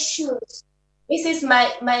these fresh shoes. This is my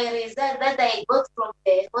result that I got from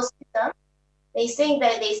the hospital. They saying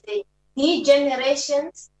that there's a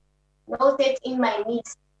degenerations noted in my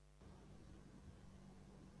knees.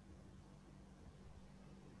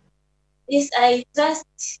 This I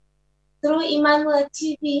trust through Emmanuel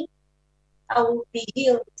TV, I will be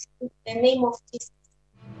healed in the name of Jesus.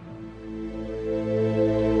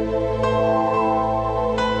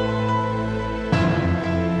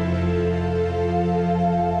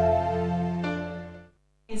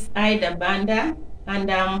 It's Ida Banda, and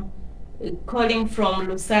I'm calling from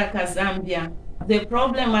Lusaka, Zambia. The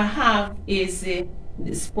problem I have is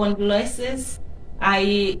spondylosis.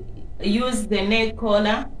 I use the neck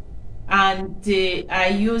collar, and I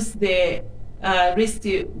use the wrist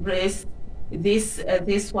brace.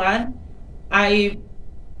 This one, I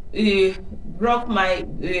broke my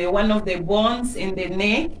one of the bones in the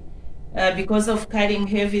neck because of carrying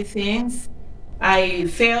heavy things. I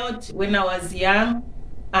failed when I was young,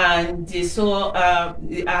 and so I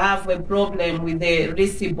have a problem with the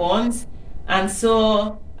wrist bones, and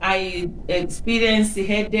so I experienced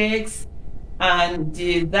headaches, and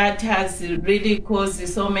that has really caused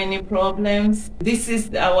so many problems. This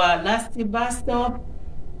is our last bus stop,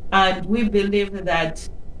 and we believe that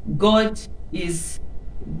God is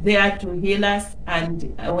there to heal us,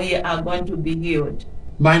 and we are going to be healed.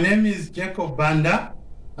 My name is Jacob Banda,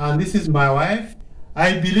 and this is my wife.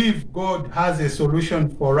 I believe God has a solution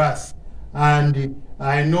for us, and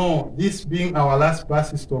I know this being our last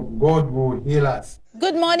bus stop, God will heal us.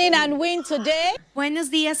 Good morning and win today. Buenos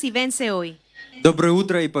días y vence hoy. Доброе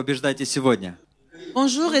утро и побеждайте сегодня.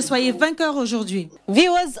 Bonjour et soyez vainqueurs aujourd'hui.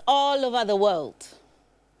 Viewers all over the world,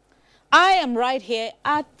 I am right here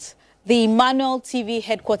at the Emmanuel TV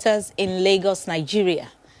headquarters in Lagos, Nigeria.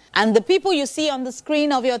 And the people you see on the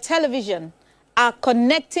screen of your television are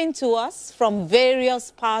connecting to us from various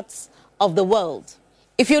parts of the world.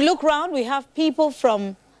 If you look around, we have people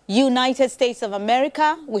from United States of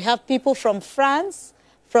America, we have people from France,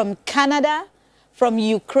 from Canada, from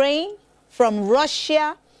Ukraine, from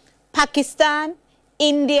Russia, Pakistan,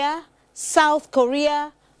 India, South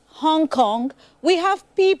Korea, Hong Kong. We have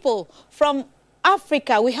people from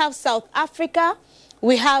Africa. We have South Africa.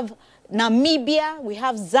 We have Namibia, we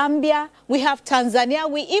have Zambia, we have Tanzania,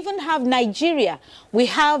 we even have Nigeria. We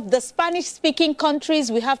have the Spanish-speaking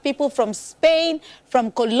countries, we have people from Spain,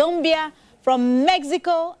 from Colombia, from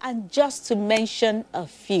Mexico, and just to mention a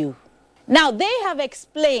few. Now, they have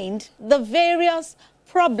explained the various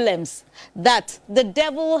problems that the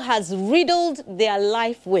devil has riddled their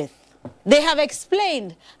life with. They have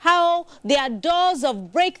explained how their doors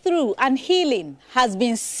of breakthrough and healing has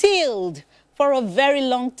been sealed for a very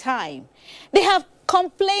long time. They have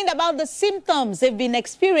complained about the symptoms they've been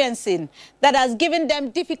experiencing that has given them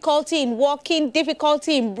difficulty in walking,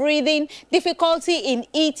 difficulty in breathing, difficulty in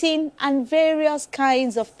eating, and various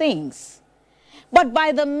kinds of things. But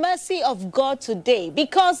by the mercy of God today,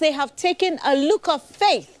 because they have taken a look of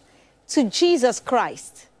faith to Jesus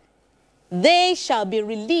Christ, they shall be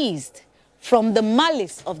released from the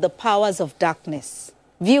malice of the powers of darkness.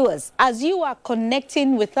 Viewers, as you are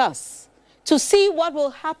connecting with us to see what will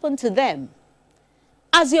happen to them,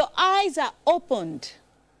 as your eyes are opened,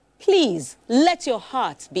 please let your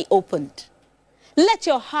heart be opened. Let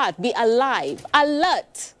your heart be alive,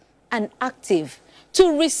 alert, and active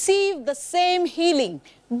to receive the same healing,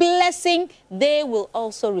 blessing they will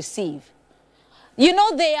also receive. You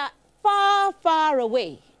know, they are far, far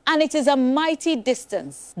away, and it is a mighty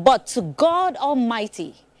distance. But to God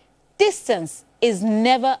Almighty, distance is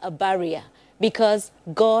never a barrier because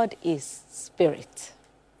God is spirit.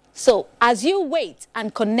 So as you wait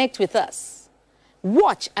and connect with us,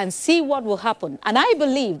 watch and see what will happen. And I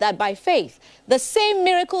believe that by faith, the same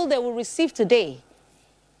miracle they will receive today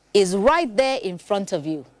is right there in front of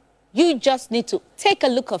you. You just need to take a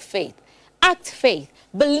look of faith, act faith,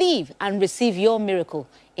 believe, and receive your miracle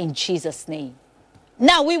in Jesus' name.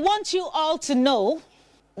 Now, we want you all to know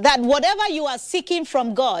that whatever you are seeking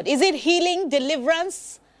from God, is it healing,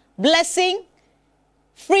 deliverance, blessing,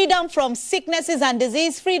 freedom from sicknesses and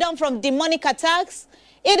disease, freedom from demonic attacks,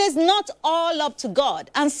 it is not all up to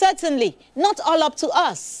God, and certainly not all up to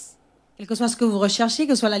us. Quel que soit ce que vous recherchez,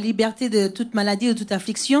 que ce soit la liberté de toute maladie ou toute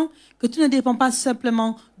affliction, que tout ne dépend pas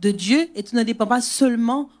simplement de Dieu et tout ne dépend pas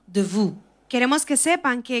seulement de vous. Queremos que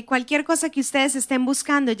sepan que cualquier cosa que ustedes estén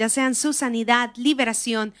buscando, ya sean su sanidad,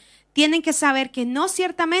 liberación, tienen que saber que no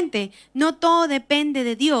ciertamente, no todo depende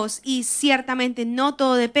de Dios y ciertamente no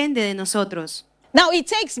todo depende de nosotros. Now, it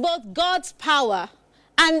takes both God's power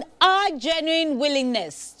and our genuine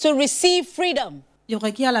willingness to receive freedom. Il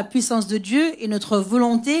requiert la puissance de Dieu et notre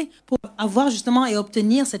volonté pour avoir justement et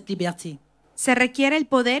obtenir cette liberté. Se requiere el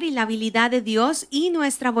poder y la habilidad de Dios y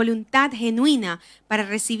nuestra voluntad genuina para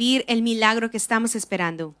recibir el milagro que estamos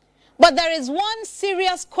esperando. But there is one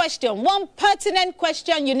serious question, one pertinent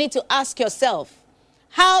question you need to ask yourself.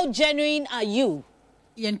 How genuine are you?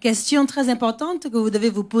 Il y a une question très importante que vous devez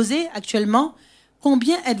vous poser actuellement.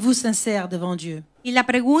 Combien êtes-vous sincère devant Dieu? Y la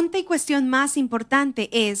pregunta y cuestión más importante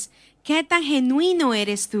es, ¿qué tan genuino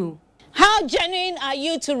eres tú? How genuine are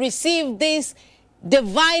you to receive this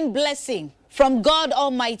divine blessing from God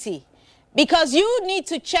Almighty? Because you need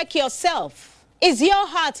to check yourself. Is your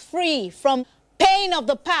heart free from pain of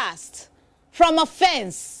the past, from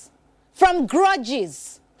offense, from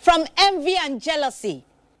grudges, from envy and jealousy?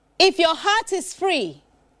 If your heart is free,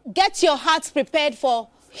 get your heart prepared for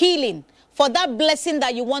healing, for that blessing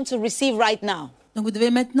that you want to receive right now. Donc vous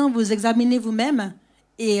devez maintenant vous examiner vous-même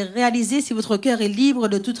et réaliser si votre cœur est libre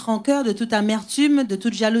de toute rancœur, de toute amertume, de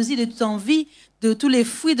toute jalousie, de toute envie, de tous les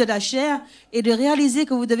fruits de la chair, et de réaliser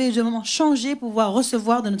que vous devez justement changer pour pouvoir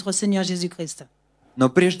recevoir de notre Seigneur Jésus-Christ. Но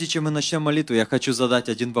прежде чем мы начнем молитву, я хочу задать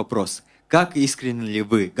один вопрос. Как искренне ли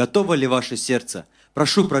вы? Готово ли ваше сердце?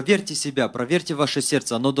 Прошу, проверьте себя, проверьте ваше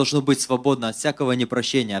сердце. Оно должно быть свободно от всякого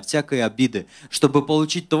непрощения, от всякой обиды, чтобы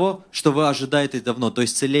получить то, что вы ожидаете давно, то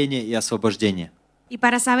есть исцеление и освобождение. Y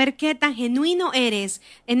para saber qué tan genuino eres,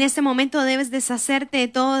 en este momento debes deshacerte de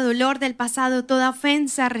todo dolor del pasado, toda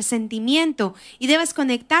ofensa, resentimiento, y debes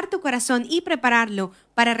conectar tu corazón y prepararlo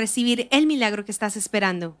para recibir el milagro que estás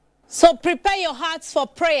esperando. So prepare your hearts for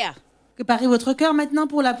prayer. Préparez votre cœur maintenant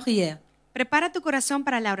pour la prière. Prepara tu corazón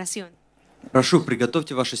para la oración. Прошу,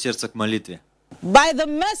 приготовьте ваше сердце к молитве. By the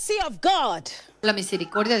mercy of God, la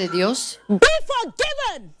misericordia de Dios, be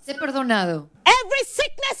forgiven. Sé perdonado. Every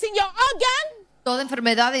sickness in your organ, toda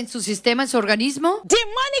enfermedad en su sistema, en su organismo,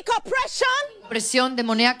 demonic oppression, opresión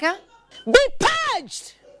demoníaca, be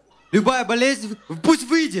purged. Любая болезнь пусть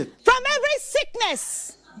выйдет. From every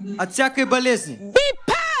sickness, от всякой болезни. Be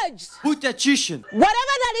purged. Будь очищен.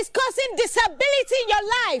 Whatever that is causing disability in your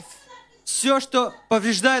life, все, что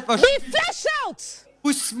повреждает вашу be flushed out.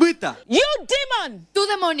 Пусть смыто. You demon. Tu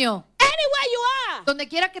demonio. Anywhere you are. Donde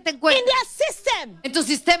quiera que te encuentres. In their system. En tu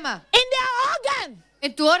sistema. In their organ.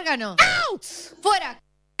 En tu órgano. Out. Fuera.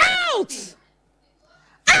 Out!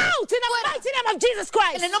 Out in the mighty name of Jesus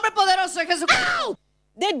Christ. En el nombre poderoso de Jesucristo. Out!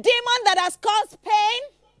 The demon that has caused pain,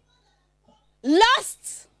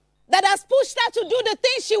 lust, that has pushed her to do the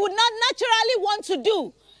things she would not naturally want to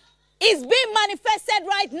do, is being manifested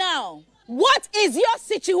right now. What is your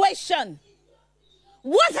situation?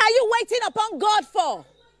 What are you waiting upon God for?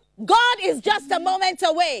 God is just a moment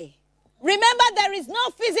away. Remember, there is no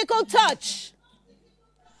physical touch.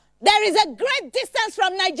 There is a great distance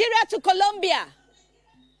from Nigeria to Colombia,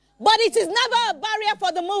 but it is never a barrier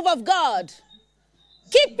for the move of God.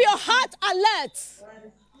 Keep your heart alert.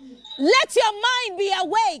 Let your mind be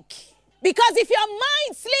awake, because if your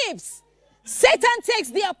mind sleeps, Satan takes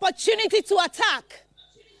the opportunity to attack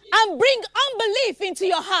and bring unbelief into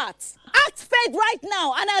your heart. Act faith right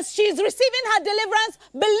now, and as she's receiving her deliverance,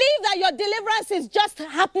 believe that your deliverance is just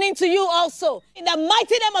happening to you also. In the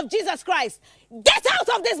mighty name of Jesus Christ, get out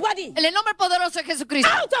of this body. En el nombre poderoso de Jesucristo.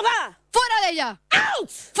 Out of her. Fuera de ella. Out.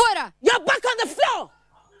 Fuera. You're back on the floor.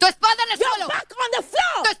 Tu espalda en el You're suelo. back on the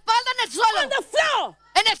floor. Tu espalda en el suelo. On the floor.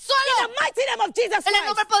 En el suelo. In the mighty name of Jesus Christ. En el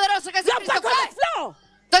nombre poderoso de You're Jesucristo. back on the floor.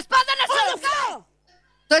 Tu espalda en el On suelo. the floor.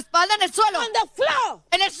 Tu espalda en el suelo. On the floor.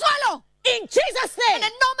 En el suelo. In Jesus' name. En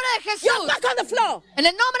el nombre de Jesús. You're back on the floor. En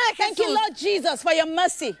el nombre de Jesús. Thank you, Lord Jesus, for your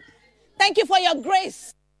mercy. Thank you for your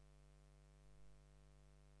grace.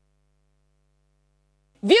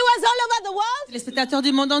 Viewers all over the world, Les spectateurs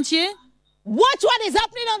du monde entier, watch what is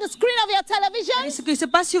happening on the screen of your television. regardez ce qui se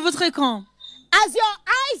passe sur votre écran. As your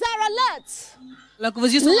eyes are alert, Alors que vos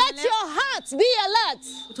yeux sont en let alerte, your heart be alert.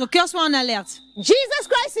 votre cœur soit en alerte. Jesus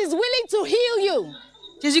Christ is willing to heal you.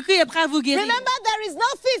 Jésus-Christ est prêt à vous guérir. Remember, there is no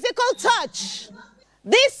physical touch.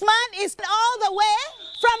 This man is all the way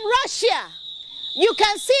from Russia. You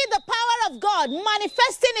can see the power of God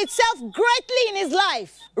manifesting itself greatly in his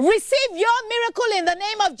life. Receive your miracle in the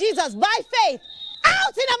name of Jesus by faith.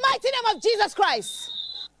 Out in the mighty name of Jesus Christ.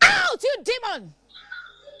 Out, you demon.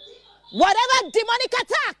 Whatever demonic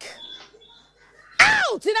attack.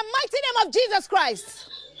 Out in the mighty name of Jesus Christ.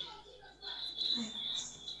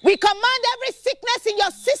 We command every sickness in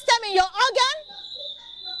your system, in your organ,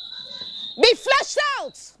 be flushed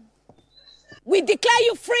out. We declare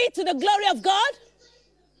you free to the glory of God.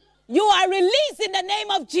 You are released in the name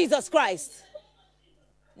of Jesus Christ.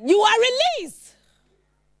 You are released.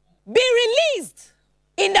 Be released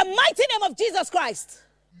in the mighty name of Jesus Christ.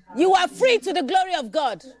 You are free to the glory of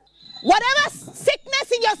God. Whatever sickness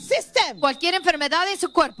in your system, Cualquier enfermedad en su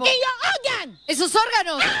cuerpo. in your organ, En sus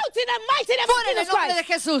órganos. out in the mighty name Fuera en of el Jesus nombre de Christ.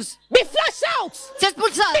 Jesús. Be flushed out. Se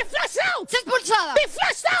expulsada. Be flushed out. Se expulsada. Be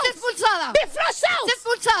flushed out. Se expulsada. Be flushed out. Se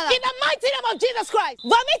expulsada. In the mighty name of Jesus Christ.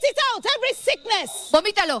 Vomit it out, every sickness.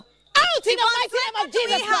 Vomítalo. Out in the mighty name of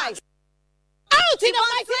Jesus Christ. Out in the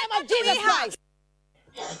mighty name of Jesus Christ.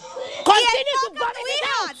 Continue to vomit it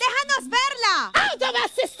out. Déjanos verla. Out of our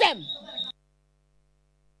system.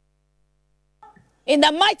 In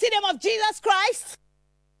the mighty name of Jesus Christ,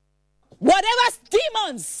 whatever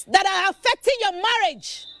demons that are affecting your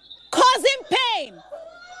marriage, causing pain,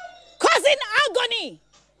 causing agony,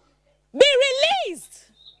 be released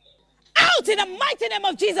out in the mighty name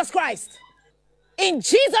of Jesus Christ. In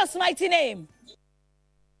Jesus' mighty name.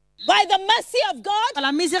 By the mercy of God Par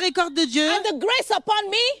la miséricorde de Dieu, and the grace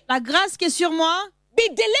upon me, la grâce qui est sur moi, be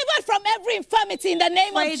delivered from every infirmity in the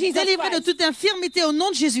name of soyez Jesus délivrés de Christ. toute infirmité au nom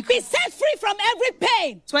de Be Jésus-Christ. set free from every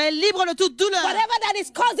pain, Soyez libres de toute douleur whatever that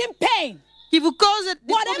is causing pain, qui vous cause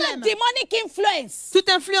des whatever problèmes. demonic influence Toute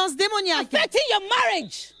influence démoniaque affecting your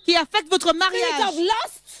marriage, qui affecte votre spirit mariage, of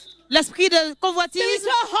lust, l'esprit de convoitise,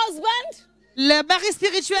 spiritual husband, le mari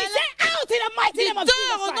spirituel, be set out in the mighty name of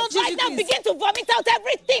dehors au nom Jesus de Christ. Right now, Jésus-Christ. begin to vomit out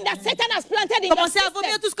everything that Satan has planted in your Commencez à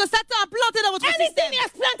vomir system. tout ce que Satan a planté dans votre Anything système. he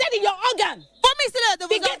has planted in your organ, Vomissez-le de vos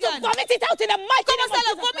begin to organes. vomit it out in the mighty name Commencez à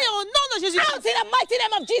le of Jesus vomir Christ. au nom de Out Jésus-Christ. in the mighty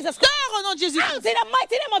name of Jesus Christ. Dehors au nom de Out Jésus-Christ. in the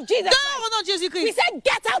mighty name of Jesus Dehors Christ. au nom de We Jésus-Christ. said,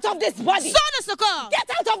 get out of this body. Sors de ce corps. Get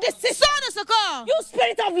out of this system. Sors de ce corps. You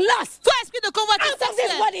spirit of lust. Toi, esprit de convoitise Out of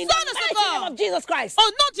this sexuelle. body in the Sors de ce mighty name corps. of Jesus Christ. Au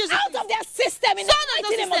nom de Out Jésus-Christ. of their system in the Sors de mighty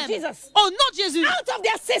ton name of système. Jesus. Au nom de Jésus. Out of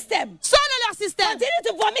their system. Sors de leur système. Continue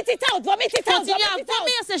to vomit it out. Vomit it out. Continuez à Vomit it out.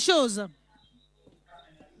 vomir ces choses.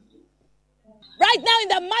 Right now in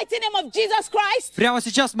the mighty name of Jesus Christ. Прямо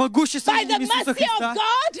сейчас могущество By the имени Иисуса mercy of Христа,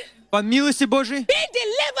 God. по милости Божией, Be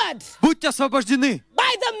delivered. будьте освобождены.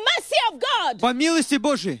 By the mercy of God. По милости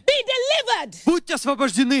Божией, Be delivered. будьте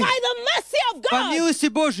освобождены. By the mercy of По God. милости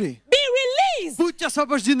Божией, Be released будьте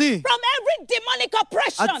освобождены from every demonic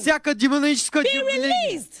oppression. От всякого демонического Be давления.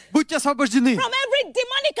 released. Будьте освобождены. From every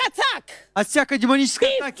demonic attack. От всякой демонической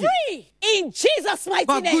Be атаки. free in Jesus' mighty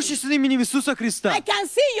name. Могущественным именем Иисуса Христа. I can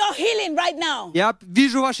see your healing right now. Я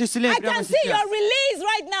вижу ваше исцеление I прямо can see сейчас. your release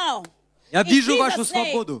right now. Я In вижу Jesus' вашу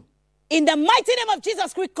name. свободу. In the mighty name of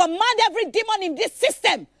Jesus, we command every demon in this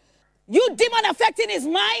system. You demon affecting his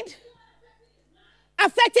mind,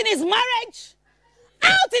 affecting his marriage,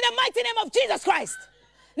 out in the mighty name of Jesus Christ.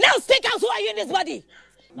 Now speak out, who are you in this body?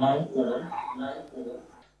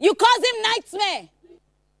 You cause him nightmare.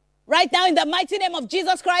 Right now in the mighty name of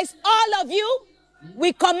Jesus Christ, all of you,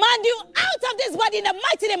 we command you out of this body in the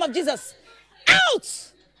mighty name of Jesus.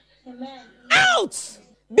 Out! Amen. Out!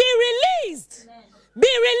 Be released! Amen. Be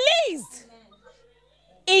released!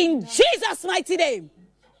 In Jesus' mighty name.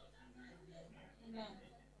 Amen.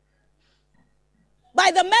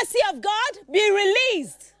 By the mercy of God, be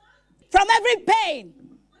released from every pain.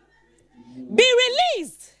 Be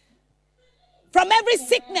released from every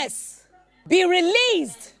sickness. Be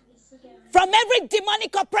released from every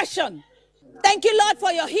demonic oppression. Thank you, Lord,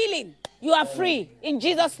 for your healing. You are free in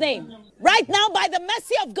Jesus' name. Right now, by the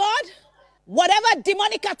mercy of God, whatever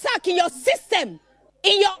demonic attack in your system,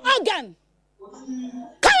 in your organ,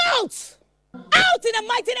 come out! Out in the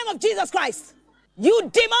mighty name of Jesus Christ. You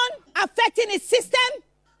demon affecting his system,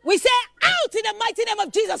 we say out in the mighty name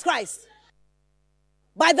of Jesus Christ.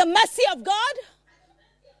 By the mercy of God,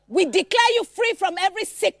 we declare you free from every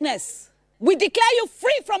sickness. We declare you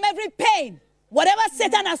free from every pain. Whatever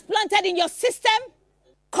Satan has planted in your system,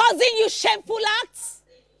 causing you shameful acts,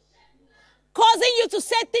 causing you to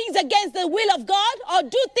say things against the will of God or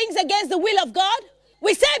do things against the will of God,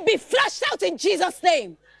 we say be flushed out in Jesus'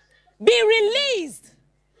 name. Be released.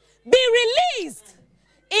 Be released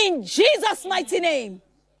in Jesus' mighty name.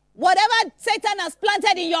 Whatever Satan has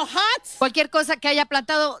planted in your heart, Cualquier cosa que haya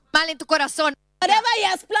plantado mal en tu corazón, whatever he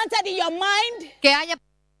has planted in your mind, que haya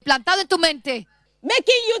plantado en tu mente,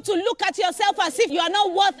 making you to look at yourself as if you are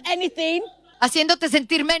not worth anything, haciéndote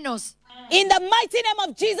sentir menos. in the mighty name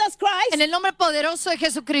of Jesus Christ, En el nombre poderoso de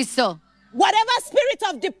Jesucristo, whatever spirit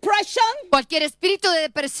of depression, cualquier espíritu de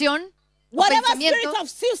depresión, o whatever spirit pensamiento, of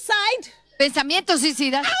suicide, pensamientos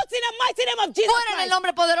suicidas, out in the mighty name of Jesus fuera en el Christ,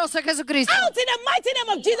 nombre poderoso de Jesucristo, out in the mighty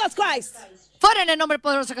name of Jesus Christ, fuera en el nombre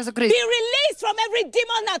poderoso de be Jesucristo. released from every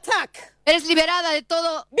demon attack, Eres liberada de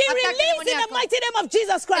todo be ataque released in the demoníaco. mighty name of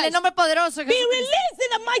Jesus En el Christ, nombre poderoso de be Jesucristo. released in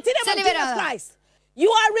the mighty name Sé of Jesus liberada. Christ. You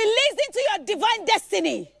are released into your divine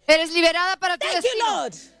destiny. Eres liberada para tu Thank you, destino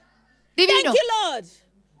Lord. divino. Thank you, Lord.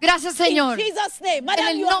 Gracias, Señor. In Jesus' name. En Madam,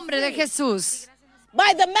 el you are nombre de free. Jesús.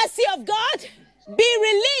 By the mercy of God, be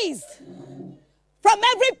released from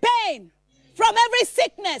every pain, from every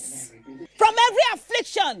sickness, from every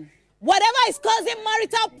affliction, whatever is causing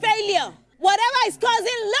marital failure, whatever is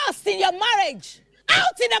causing loss in your marriage,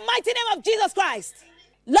 out in the mighty name of Jesus Christ.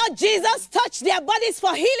 Lord Jesus, touch their bodies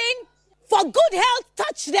for healing, for good health,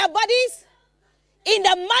 touch their bodies in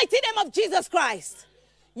the mighty name of Jesus Christ.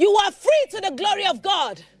 You are free to the glory of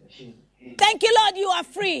God. Thank you, Lord, you are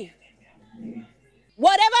free.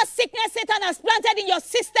 Whatever sickness Satan has planted in your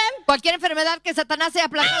system, Cualquier enfermedad que Satanás haya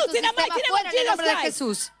plantado en out tu in the sistema, mighty name fuera of en el nombre de Jesus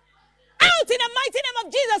Jesús. out in the mighty name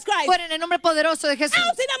of Jesus Christ, Fuera en el nombre poderoso de Jesús.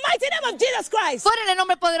 out in the mighty name of Jesus Christ. Fuera en el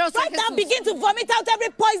nombre poderoso de Right now, Jesús. begin to vomit out every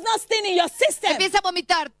poisonous thing in your system. Empieza a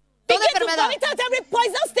vomitar toda Begin to enfermedad, vomit out every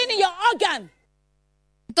poisonous thing in your organ.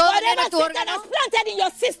 todo Whatever veneno en tu Satan has órgano planted in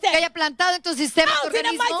your system, que haya plantado en tu sistema, tu out in the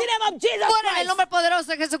organismo. mighty name of Jesus Fuera en el Christ. nombre poderoso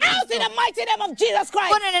de Out Jesucristo. in the mighty name of Jesus Christ.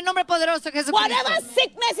 Fuera en el nombre poderoso de Jesucristo. Whatever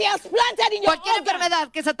sickness he has planted in your Cualquier organ,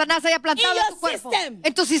 enfermedad que Satanás haya plantado in en your tu cuerpo, system.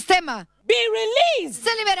 en tu sistema, be released.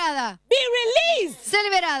 sé liberada, Be released sé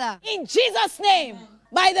liberada. in Jesus' name.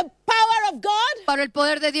 By the power of God Para el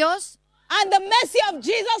poder de Dios and the mercy of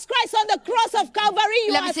Jesus Christ on the cross of Calvary,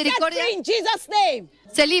 you La are set misericordia. free in Jesus' name.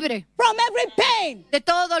 sé libre From every pain, de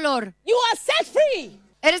todo dolor. you are set free.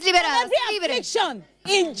 Eres From liberada, every sé libre. affliction,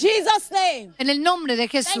 in Jesus' name. En el nombre de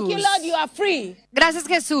Thank Jesús. you, Lord, you are free. Gracias,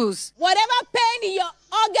 Jesús. Whatever pain in your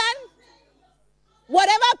organ,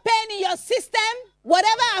 whatever pain in your system,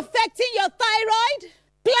 whatever affecting your thyroid,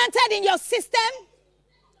 planted in your system,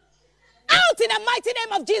 out in the mighty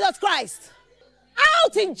name of Jesus Christ.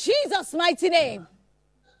 Out in Jesus' mighty name.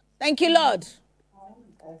 Thank you, Lord.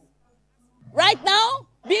 Right now,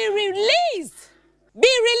 be released. Be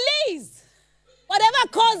released. Whatever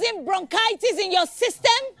causing bronchitis in your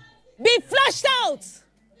system, be flushed out.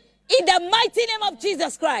 In the mighty name of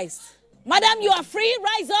Jesus Christ. Madam, you are free.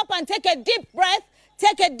 Rise up and take a deep breath.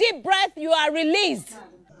 Take a deep breath. You are released.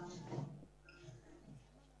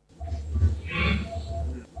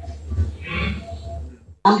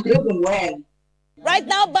 I'm doing well.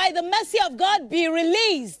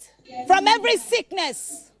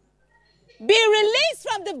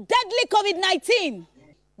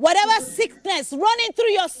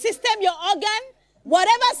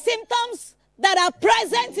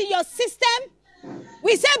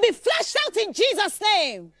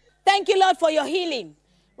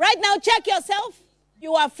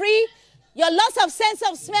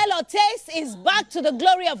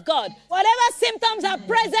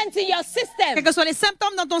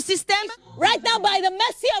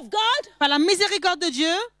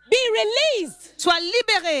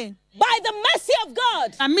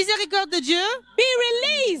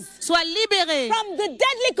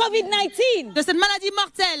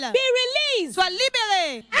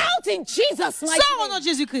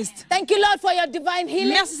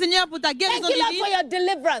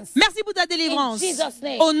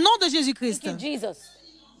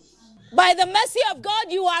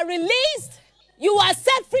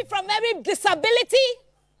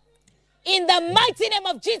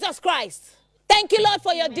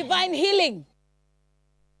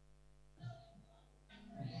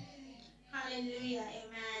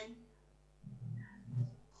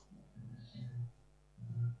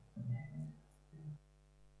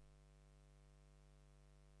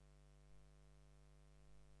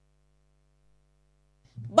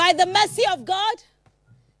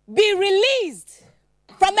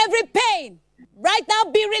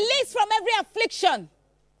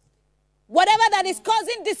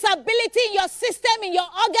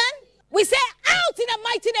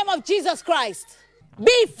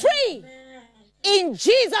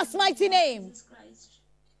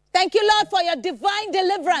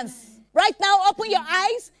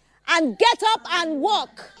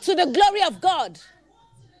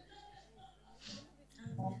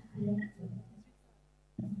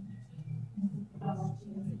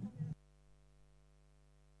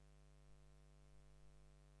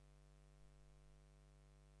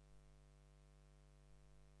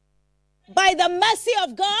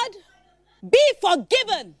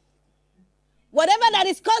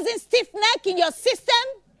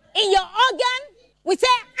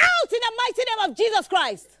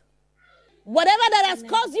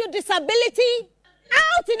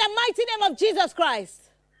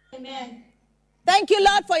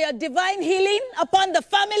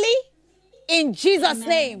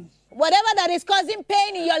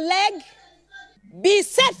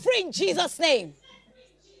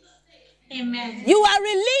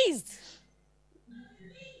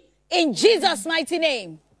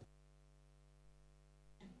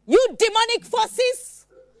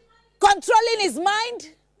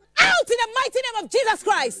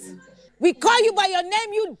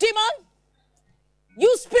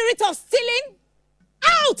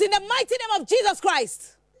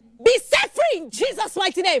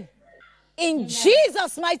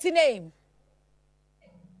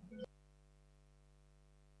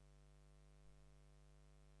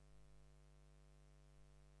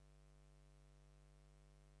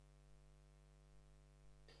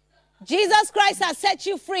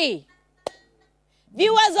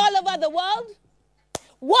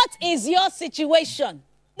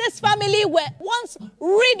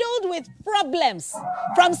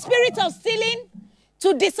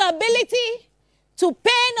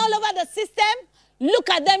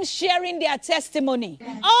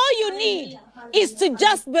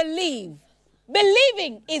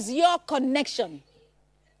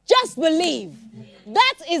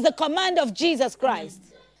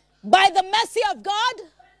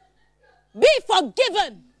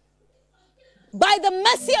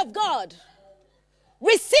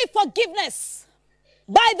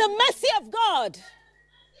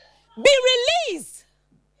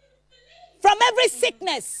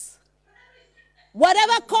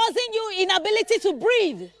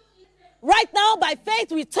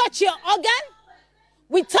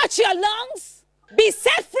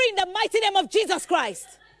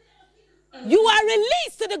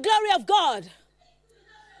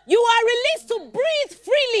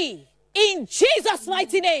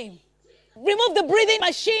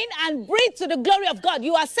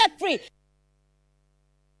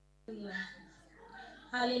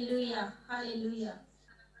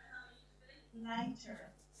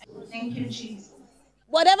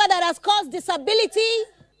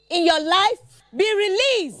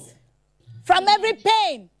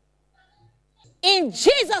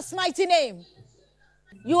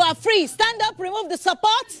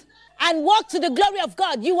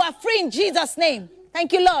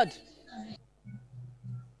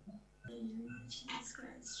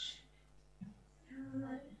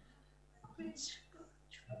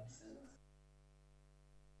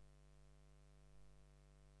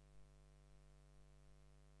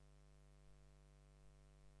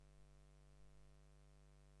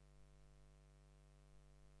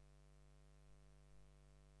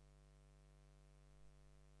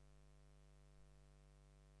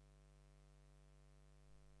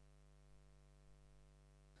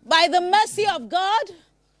 By the mercy of God,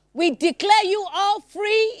 we declare you all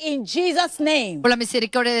free in Jesus' name. Por la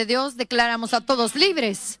misericordia de Dios, declaramos a todos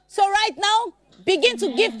libres. So right now, begin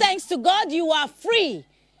to give thanks to God. You are free.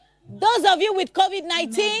 Those of you with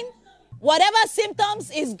COVID-19, whatever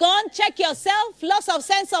symptoms is gone, check yourself. Loss of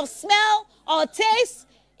sense of smell or taste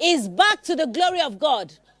is back to the glory of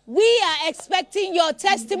God. We are expecting your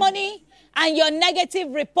testimony and your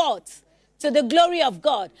negative report to the glory of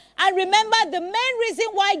God. And remember, the main reason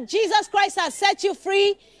why Jesus Christ has set you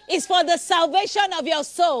free is for the salvation of your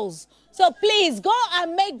souls. So please go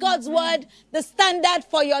and make God's word the standard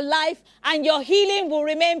for your life, and your healing will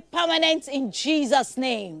remain permanent in Jesus'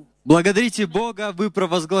 name. Благодарите Бога, вы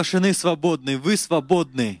провозглашены свободны, вы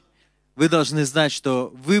свободны. Вы должны знать,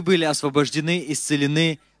 что вы были освобождены,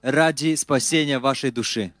 исцелены ради спасения вашей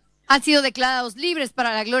души. Han sido declarados libres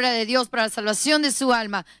para la gloria de Dios, para la salvación de su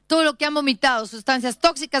alma. Todo lo que han vomitado, sustancias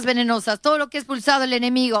tóxicas venenosas, todo lo que ha expulsado el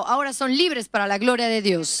enemigo, ahora son libres para la gloria de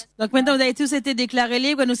Dios. Donc maintenant, vous avez tous été déclarés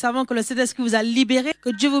libres. Nous savons que le Saint-Esprit vous a libérés.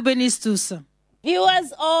 Que Dieu vous bénisse tous.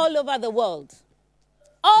 Viewers all over the world,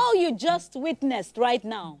 all you just witnessed right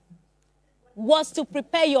now was to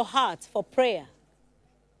prepare your heart for prayer.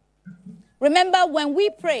 Remember, when we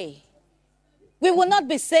pray, we will not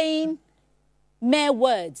be saying mere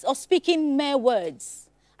words or speaking mere words.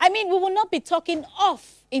 I mean, we will not be talking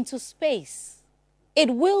off into space. It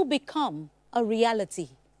will become a reality.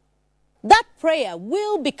 That prayer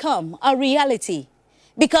will become a reality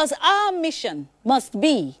because our mission must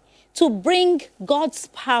be to bring God's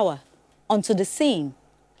power onto the scene.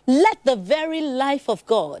 Let the very life of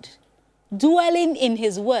God dwelling in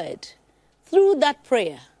His word through that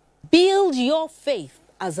prayer build your faith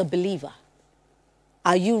as a believer.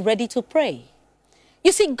 Are you ready to pray?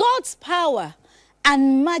 You see, God's power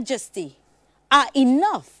and majesty are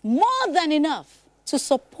enough, more than enough, to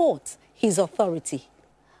support His authority.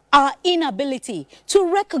 Our inability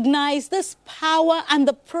to recognize this power and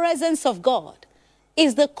the presence of God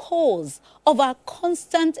is the cause of our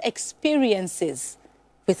constant experiences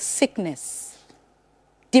with sickness,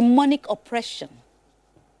 demonic oppression,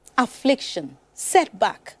 affliction,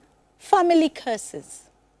 setback, family curses.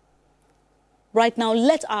 Right now,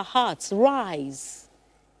 let our hearts rise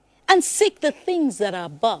and seek the things that are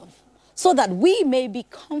above, so that we may be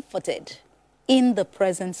comforted in the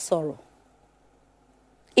present sorrow.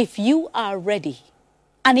 If you are ready,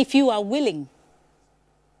 and if you are willing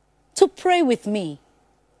to pray with me,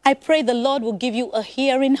 I pray the Lord will give you a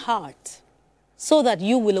hearing heart, so that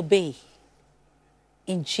you will obey.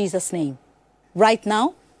 In Jesus' name. Right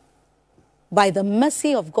now, by the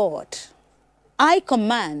mercy of God, I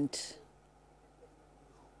command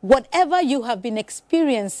whatever you have been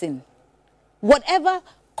experiencing, whatever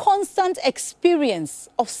constant experience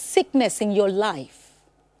of sickness in your life,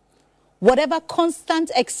 whatever constant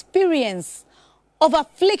experience of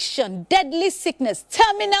affliction, deadly sickness,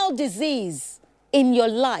 terminal disease in your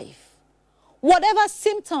life, whatever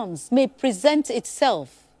symptoms may present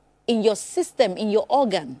itself in your system, in your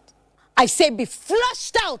organ, I say be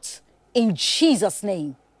flushed out in Jesus'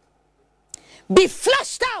 name. Be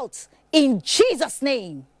flushed out in Jesus'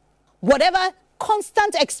 name. Whatever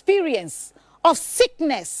constant experience of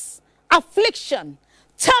sickness, affliction,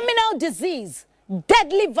 terminal disease,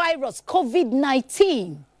 deadly virus,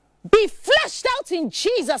 COVID-19, be flushed out in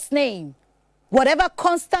Jesus' name. Whatever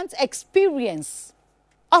constant experience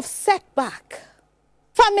of setback,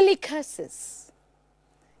 family curses,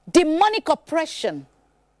 demonic oppression,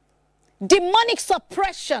 demonic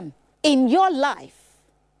suppression in your life,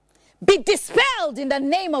 be dispelled in the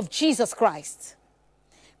name of Jesus Christ.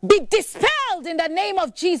 Be dispelled in the name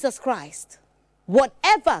of Jesus Christ.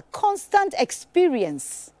 Whatever constant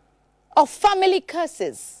experience of family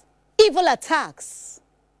curses, evil attacks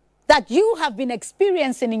that you have been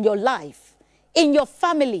experiencing in your life, in your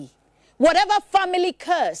family, whatever family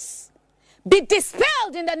curse, be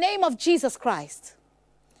dispelled in the name of Jesus Christ.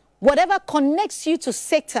 Whatever connects you to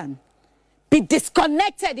Satan, be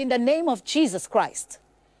disconnected in the name of Jesus Christ.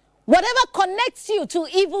 Whatever connects you to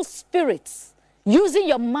evil spirits, using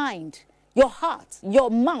your mind, your heart, your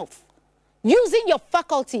mouth, using your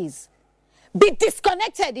faculties, be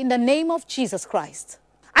disconnected in the name of Jesus Christ.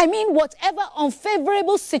 I mean, whatever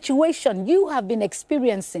unfavorable situation you have been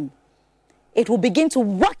experiencing, it will begin to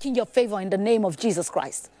work in your favor in the name of Jesus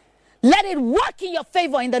Christ. Let it work in your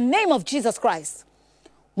favor in the name of Jesus Christ.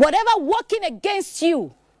 Whatever working against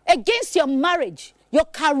you, against your marriage, your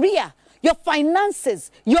career, your finances,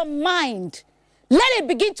 your mind, let it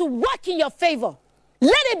begin to work in your favor.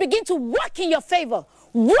 Let it begin to work in your favor.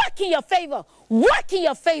 Work in your favor. Work in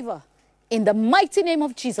your favor. In the mighty name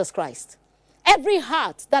of Jesus Christ. Every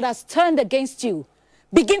heart that has turned against you,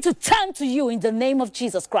 begin to turn to you in the name of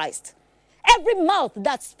Jesus Christ. Every mouth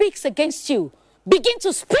that speaks against you, begin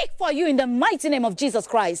to speak for you in the mighty name of Jesus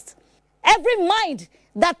Christ. Every mind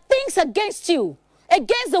that thinks against you,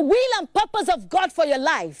 against the will and purpose of God for your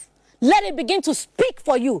life, let it begin to speak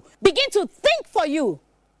for you. Begin to think for you.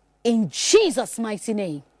 In Jesus' mighty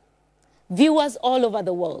name. Viewers all over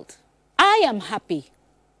the world, I am happy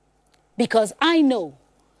because I know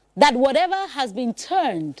that whatever has been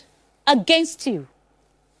turned against you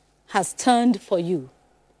has turned for you.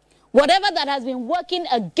 Whatever that has been working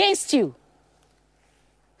against you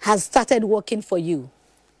has started working for you.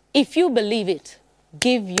 If you believe it,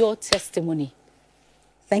 give your testimony.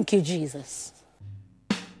 Thank you, Jesus.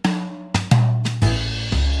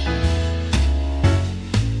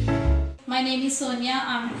 My name is Sonia.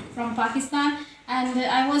 I'm from Pakistan, and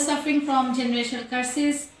I was suffering from generational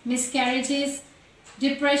curses, miscarriages,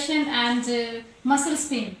 depression, and muscle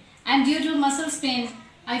pain. And due to muscle pain,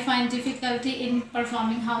 I find difficulty in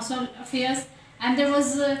performing household affairs, and there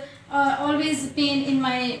was always pain in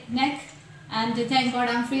my neck. And thank God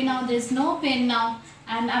I'm free now. There's no pain now,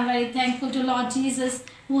 and I'm very thankful to Lord Jesus,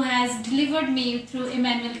 who has delivered me through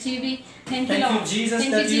Emmanuel TV. Thank you, Lord. Thank you, Jesus,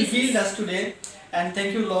 Thank that you, you Jesus. healed us today. And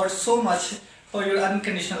thank you, Lord, so much for your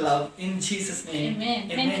unconditional love. In Jesus' name. Amen.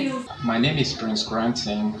 Thank you. My name is Prince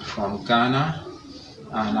Granting from Ghana,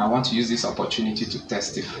 and I want to use this opportunity to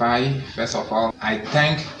testify. First of all, I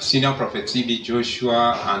thank Senior Prophet TB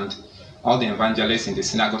Joshua and all the evangelists in the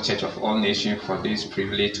Synagogue Church of All Nations for this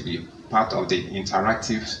privilege to be part of the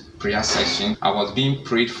interactive prayer session. I was being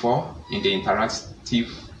prayed for in the interactive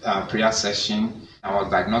prayer session. I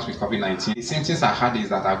was diagnosed with COVID-19. The symptoms I had is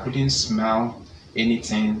that I couldn't smell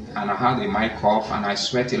anything, and I had a mild cough, and I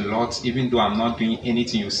sweat a lot. Even though I'm not doing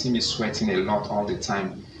anything, you see me sweating a lot all the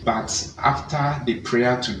time. But after the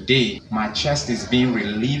prayer today, my chest is being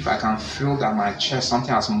relieved. I can feel that my chest,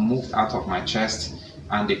 something has moved out of my chest,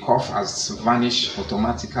 and the cough has vanished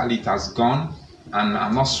automatically. It has gone, and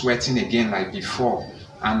I'm not sweating again like before.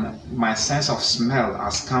 And my sense of smell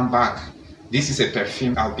has come back. This is a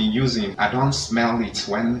perfume I've been using. I don't smell it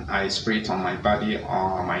when I spray it on my body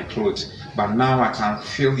or my clothes, but now I can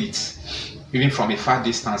feel it. Even from a far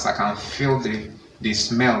distance, I can feel the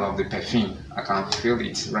smell of the perfume. I can feel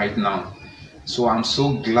it right now. So I'm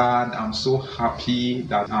so glad, I'm so happy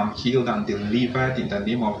that I'm healed and delivered in the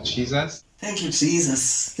name of Jesus. Thank you,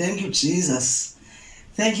 Jesus. Thank you, Jesus.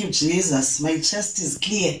 Thank you, Jesus. My chest is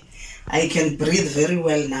clear. I can breathe very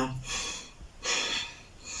well now.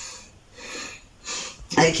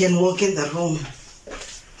 I can walk in the room.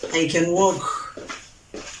 I can walk.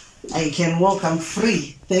 I can walk. I'm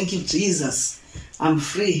free. Thank you, Jesus. I'm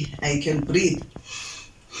free. I can breathe.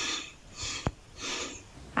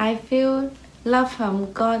 I feel love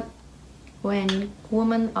from God when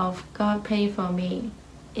woman of God pray for me.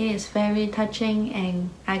 It is very touching, and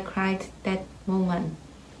I cried that moment.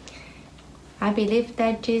 I believe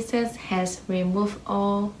that Jesus has removed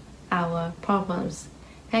all our problems.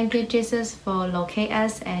 Thank you, Jesus, for locate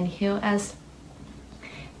us and heal us.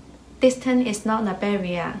 Distance is not a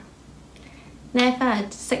barrier. Never a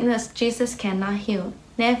sickness Jesus cannot heal.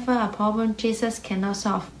 Never a problem Jesus cannot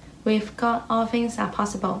solve. With God, all things are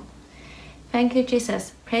possible. Thank you,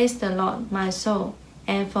 Jesus. Praise the Lord, my soul,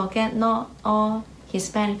 and forget not all His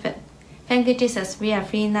benefit. Thank you, Jesus. We are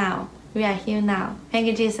free now. We are healed now. Thank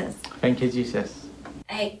you, Jesus. Thank you, Jesus.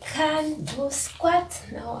 I can't do squat.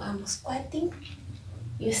 Now I'm squatting.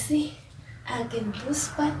 You see, I can do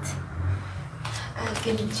squat. I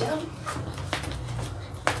can jump.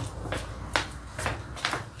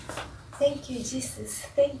 Thank you, Jesus.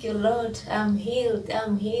 Thank you, Lord. I'm healed.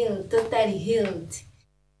 I'm healed. Totally healed.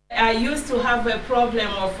 I used to have a problem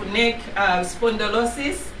of neck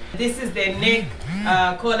spondylosis. This is the neck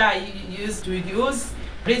collar I used to use,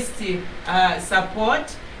 wrist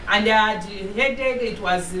support. And I had headache. It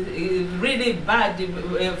was really bad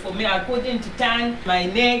for me. I couldn't turn my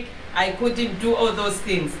neck. I couldn't do all those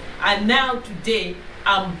things. And now today,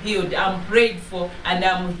 I'm healed. I'm prayed for, and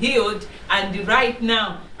I'm healed. And right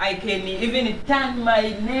now, I can even turn my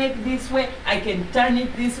neck this way. I can turn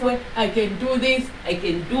it this way. I can do this. I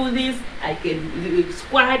can do this. I can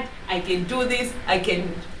squat. I can do this.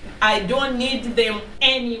 I don't need them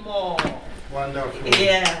anymore. Wonderful.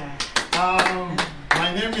 Yeah.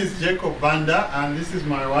 My name is Jacob Banda, and this is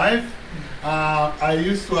my wife. I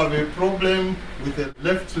used to have a problem with the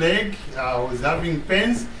left leg. I was having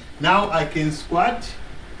pains. Now I can squat.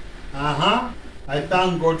 I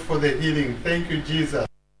thank God for the healing. Thank you, Jesus.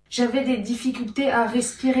 J'avais des difficultés à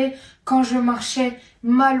respirer quand je marchais,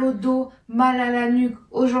 mal au dos, mal à la nuque.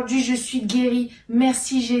 Aujourd'hui, je suis guérie.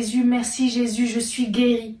 Merci Jésus, je suis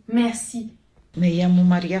guérie. Merci. Me llamo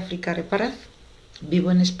María Fricare Paraz, vivo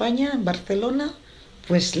en España, en Barcelona.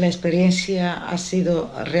 Pues la experiencia ha sido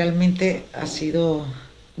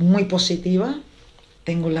muy positiva.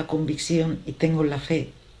 Tengo la convicción y tengo la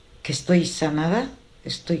fe que estoy sanada,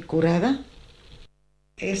 estoy curada.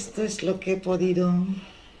 Esto es lo que he podido.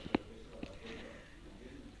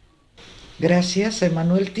 Gracias a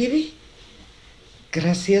Emmanuel TV,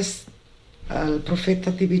 gracias al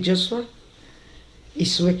profeta TV Joshua y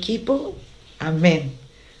su equipo. Amén.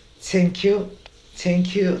 Thank you, thank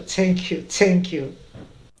you, thank you, thank you.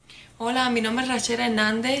 Hola, mi nombre es Rachel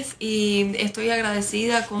Hernández y estoy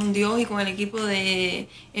agradecida con Dios y con el equipo de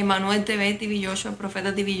Emmanuel TV, TV Joshua,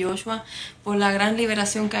 Profeta TV Joshua, por la gran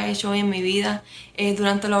liberación que ha hecho hoy en mi vida.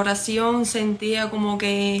 Durante la oración sentía como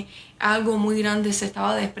que algo muy grande se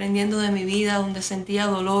estaba desprendiendo de mi vida, donde sentía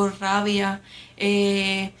dolor, rabia.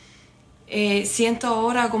 Siento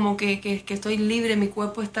ahora como que estoy libre, mi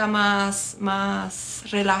cuerpo está más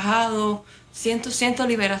relajado. Siento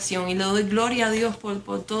liberación y le doy gloria a Dios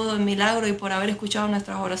por todo el milagro y por haber escuchado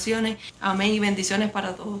nuestras oraciones. Amén y bendiciones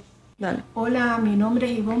para todos. Dale. Hola, mi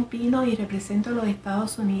nombre es Ivonne Pino y represento a los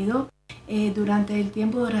Estados Unidos. Durante el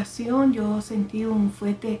tiempo de oración yo sentí un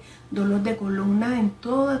fuerte dolor de columna en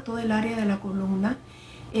toda el área de la columna.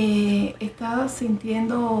 Estaba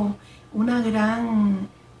sintiendo una gran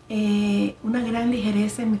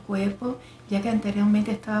ligereza en mi cuerpo, ya que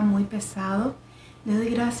anteriormente estaba muy pesado. Le doy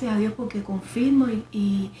gracias a Dios porque confirmo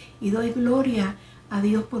y doy gloria a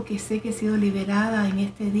Dios porque sé que he sido liberada en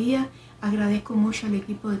este día. Agradezco mucho al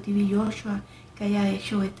equipo de TV Joshua que haya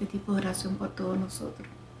hecho este tipo de oración por todos nosotros.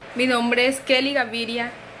 Mi nombre es Kelly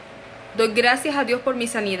Gaviria. Doy gracias a Dios por mi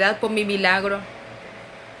sanidad, por mi milagro.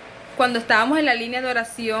 Cuando estábamos en la línea de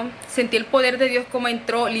oración, sentí el poder de Dios como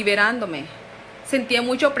entró liberándome. Sentía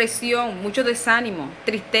mucha opresión, mucho desánimo,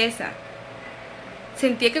 tristeza.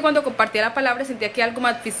 Sentía que cuando compartía la palabra sentía que algo me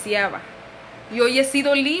asfixiaba. Y hoy he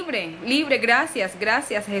sido libre. Gracias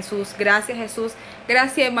Jesús,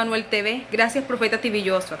 gracias Emmanuel TV, gracias Profeta TV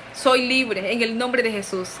Joshua. Soy libre en el nombre de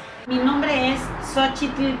Jesús. Mi nombre es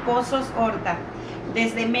Xochitl Pozos Horta,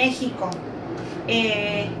 desde México.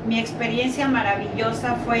 Mi experiencia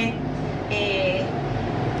maravillosa fue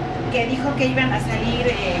que dijo que iban a salir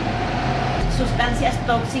sustancias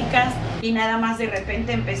tóxicas y nada más de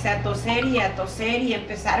repente empecé a toser y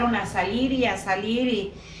empezaron a salir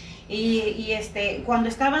y cuando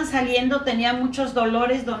estaban saliendo tenía muchos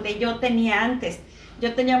dolores donde yo tenía antes.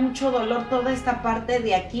 Yo tenía mucho dolor toda esta parte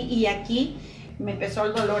de aquí y aquí, me empezó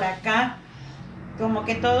el dolor acá, como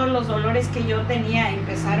que todos los dolores que yo tenía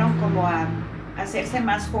empezaron como a hacerse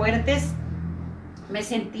más fuertes. Me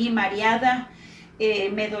sentí mareada,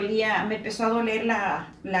 me empezó a doler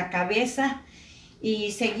la cabeza.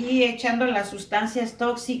 Y seguí echando las sustancias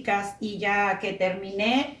tóxicas y ya que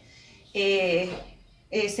terminé,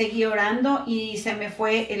 seguí orando y se me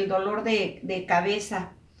fue el dolor de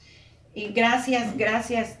cabeza. Y gracias,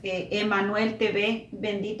 Emmanuel TV,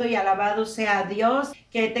 bendito y alabado sea Dios,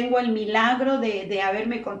 que tengo el milagro de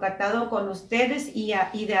haberme contactado con ustedes y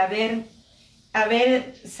de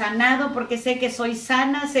haber sanado, porque sé que soy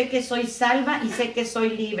sana, sé que soy salva y sé que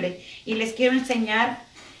soy libre. Y les quiero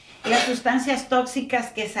enseñar las sustancias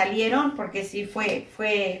tóxicas que salieron, porque sí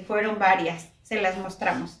fueron varias, se las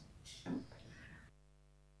mostramos.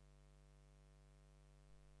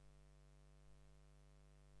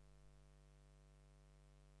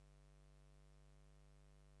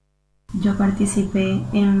 Yo participé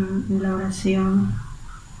en la oración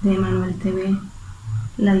de Emmanuel TV.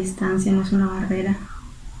 La distancia no es una barrera.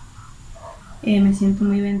 Me siento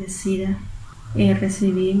muy bendecida.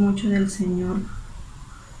 Recibí mucho del Señor.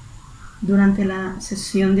 Durante la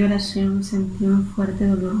sesión de oración sentí un fuerte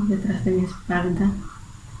dolor detrás de mi espalda.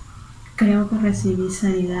 Creo que recibí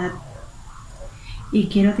sanidad y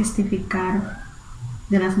quiero testificar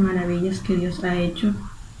de las maravillas que Dios ha hecho.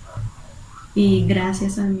 Y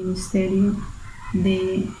gracias al ministerio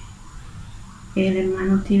de el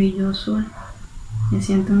hermano TV Joshua, me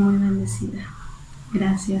siento muy bendecida.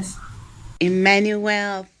 Gracias.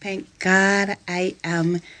 Emmanuel, thank God I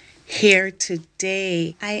am here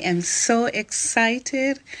today. I am so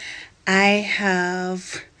excited. I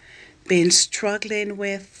have been struggling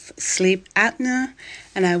with sleep apnea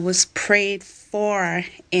and I was prayed for,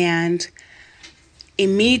 and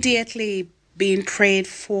immediately being prayed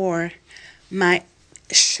for, my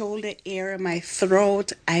shoulder area, my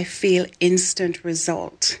throat, I feel instant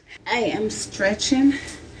result. I am stretching.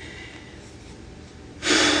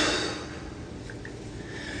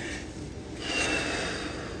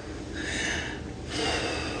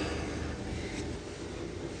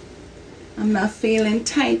 I'm not feeling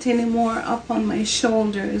tight anymore up on my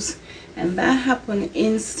shoulders. And that happened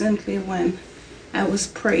instantly when I was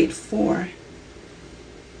prayed for.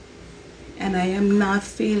 And I am not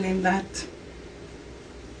feeling that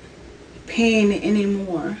pain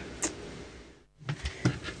anymore.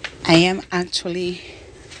 I am actually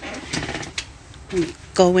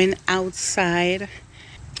going outside,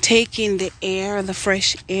 taking the air, the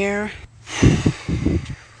fresh air.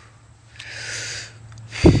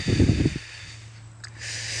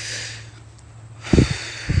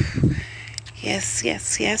 Yes,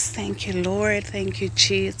 yes, yes. Thank you, Lord. Thank you,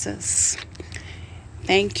 Jesus.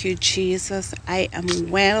 Thank you, Jesus. I am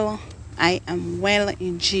well. I am well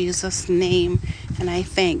in Jesus' name. And I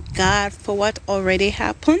thank God for what already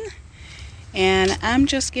happened. And I'm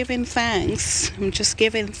just giving thanks. I'm just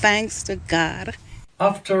giving thanks to God.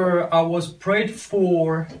 After I was prayed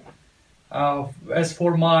for, as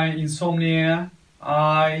for my insomnia,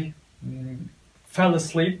 I fell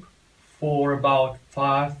asleep for about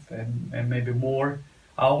 5 and maybe more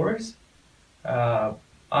hours.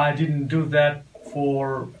 I didn't do that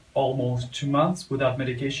for almost 2 months without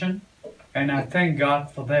medication, and I thank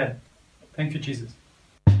God for that. Thank you, Jesus.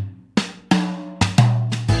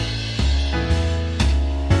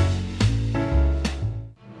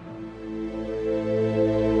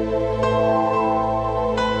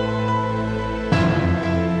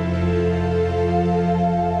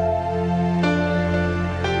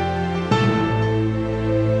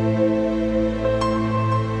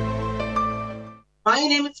 My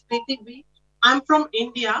name is Preeti B. I'm from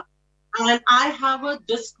India and I have a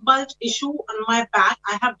disc bulge issue on my back.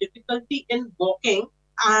 I have difficulty in walking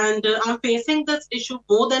and I'm facing this issue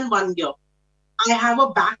more than 1 year. I have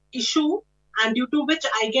a back issue and due to which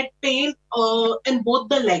I get pain in both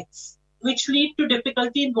the legs, which lead to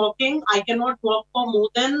difficulty in walking. I cannot walk for more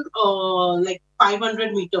than like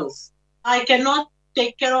 500 meters. I cannot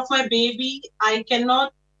take care of my baby. I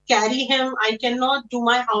cannot carry him. I cannot do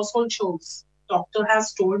my household chores. Doctor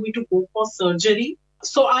has told me to go for surgery.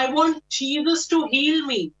 So I want Jesus to heal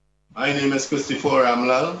me. My name is Christopher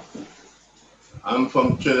Amlal. I'm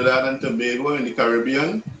from Trinidad and Tobago in the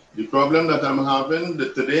Caribbean. The problem that I'm having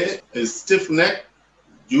today is stiff neck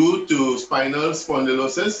due to spinal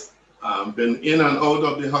spondylosis. I've been in and out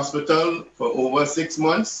of the hospital for over 6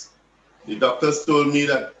 months. The doctors told me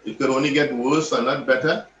that it could only get worse and not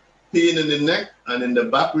better. Pain in the neck and in the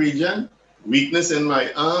back region, weakness in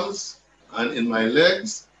my arms and in my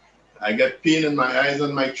legs. I get pain in my eyes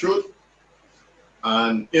and my throat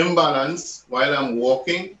and imbalance while I'm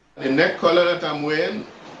walking. The neck collar that I'm wearing,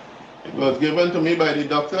 it was given to me by the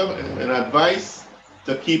doctor an advice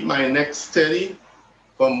to keep my neck steady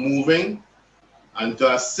from moving and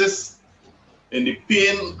to assist in the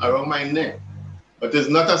pain around my neck. But it's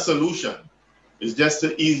not a solution. It's just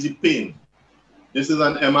to ease the pain. This is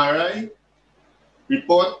an MRI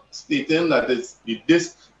report stating that the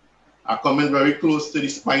disc are coming very close to the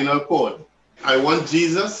spinal cord. I want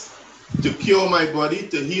Jesus to cure my body,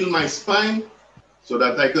 to heal my spine, so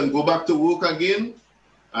that I can go back to work again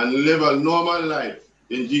and live a normal life.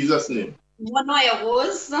 In Jesus' name. Mon nom est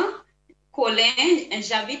Rose Colin,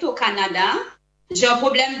 j'habite au Canada. J'ai un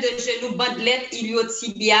problème de genou bandelette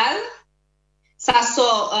iliotibial. Ça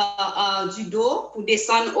sort du dos pour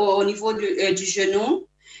descendre au niveau du genou.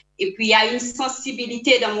 Et puis, il y a une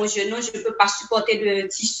sensibilité dans mon genou. Je ne peux pas supporter de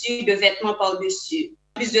tissu, de vêtements par-dessus.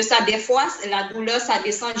 Plus de ça, des fois, la douleur, ça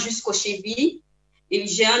descend jusqu'aux chevilles. Et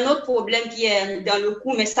j'ai un autre problème qui est dans le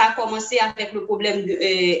cou, mais ça a commencé avec le problème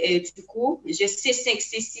du cou. J'ai C5,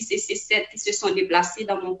 C6 et C7 qui se sont déplacés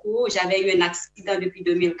dans mon cou. J'avais eu un accident depuis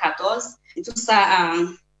 2014. Et tout ça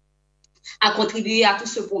a contribué à tout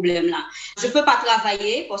ce problème-là. Je ne peux pas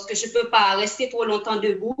travailler parce que je ne peux pas rester trop longtemps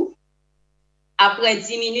debout. Après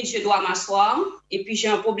 10 minutes, je dois m'asseoir. Et puis, j'ai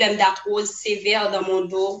un problème d'arthrose sévère dans mon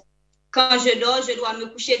dos. Quand je dors, je dois me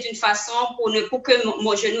coucher d'une façon pour que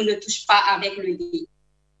mon genou ne touche pas avec le lit.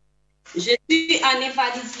 Je suis en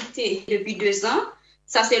invalidité depuis 2 ans.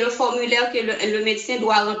 Ça, c'est le formulaire que le médecin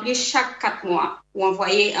doit remplir chaque 4 mois pour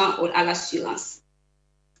envoyer à l'assurance.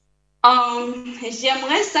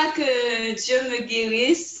 J'aimerais ça que Dieu me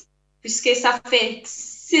guérisse, puisque ça fait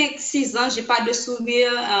 5-6 ans, je n'ai pas de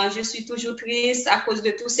sourire, je suis toujours triste à cause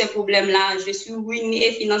de tous ces problèmes-là. Je suis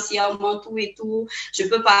ruinée financièrement, tout et tout. Je ne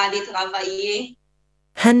peux pas aller travailler.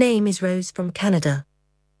 Her name is Rose from Canada.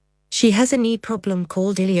 She has a knee problem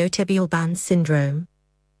called iliotibial band syndrome.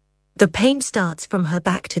 The pain starts from her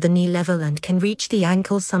back to the knee level and can reach the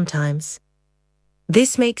ankle sometimes.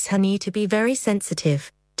 This makes her knee to be very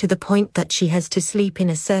sensitive, to the point that she has to sleep in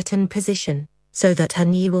a certain position, so that her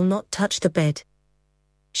knee will not touch the bed.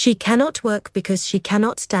 She cannot work because she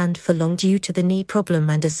cannot stand for long due to the knee problem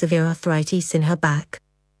and a severe arthritis in her back.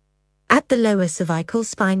 At the lower cervical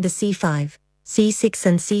spine, the C5, C6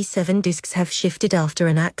 and C7 discs have shifted after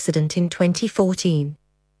an accident in 2014.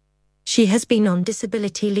 She has been on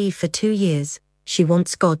disability leave for 2 years. She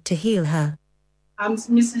wants God to heal her. I'm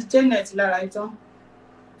Mrs. Janet Laraiton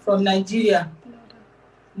from Nigeria,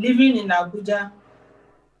 living in Abuja.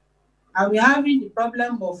 I'm having the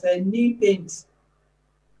problem of knee pains,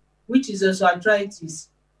 which is also arthritis.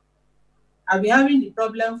 I've been having the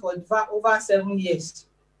problem for over 7 years.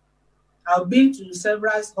 I've been to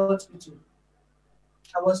several hospitals.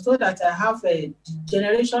 I was told that I have a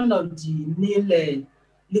degeneration of the knee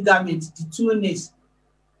ligament, the two knees,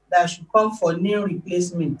 that should come for knee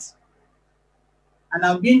replacement. And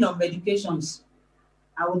I've been on medications.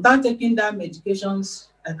 And without taking that medications,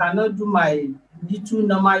 I cannot do my little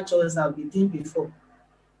normal chores I've been doing before.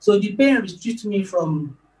 So the pain restricts me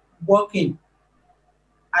from walking.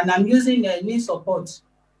 And I'm using a knee support.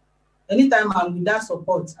 Anytime I'm with that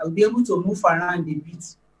support, I'll be able to move around a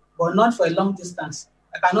bit, but not for a long distance.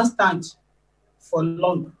 I cannot stand for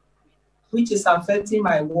long, which is affecting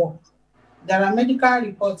my work. There are medical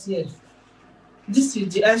reports here. This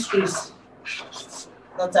is the X-rays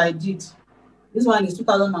that I did. This one is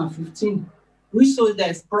 2015, which shows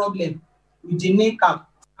there's problem with the kneecap.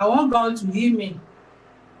 I want God to heal me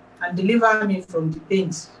and deliver me from the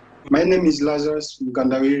pains. My name is Lazarus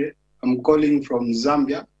Mugandawire. I'm calling from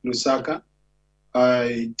Zambia, Lusaka.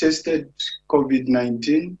 I tested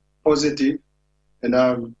COVID-19 positive, and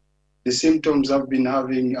the symptoms I've been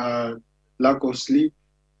having are lack of sleep,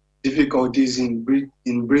 difficulties in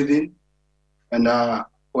breathing. And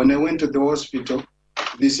when I went to the hospital,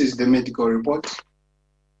 this is the medical report,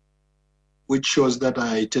 which shows that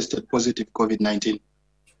I tested positive COVID-19.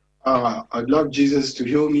 I'd love Jesus to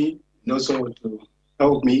heal me and also to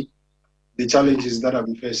help me the challenges that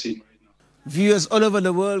I'm facing. Viewers all over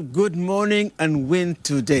the world, good morning and win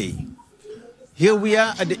today. Here we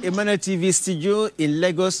are at the Emmanuel TV studio in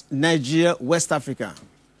Lagos, Nigeria, West Africa.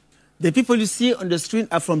 The people you see on the screen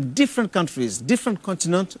are from different countries, different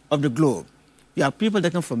continents of the globe. You have people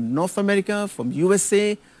that come from North America, from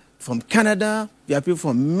USA, from Canada. You have people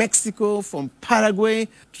from Mexico, from Paraguay,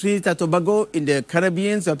 Trinidad and Tobago in the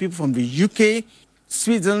Caribbean. You have people from the UK,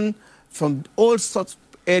 Sweden, from all sorts of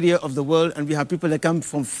areas of the world. And we have people that come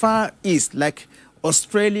from far east, like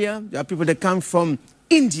Australia. There are people that come from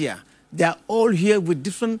India. They are all here with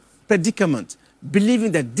different predicaments,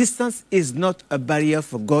 believing that distance is not a barrier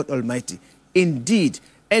for God Almighty. Indeed,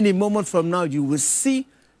 any moment from now, you will see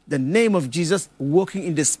the name of Jesus walking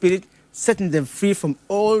in the Spirit, setting them free from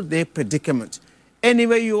all their predicament.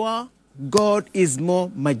 Anywhere you are, God is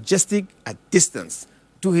more majestic at distance.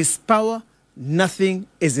 To his power, nothing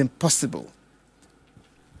is impossible.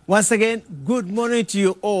 Once again, good morning to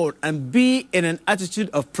you all, and be in an attitude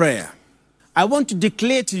of prayer. I want to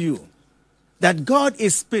declare to you that God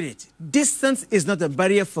is Spirit. Distance is not a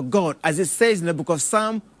barrier for God, as it says in the book of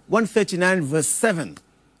Psalm 139, verse 7.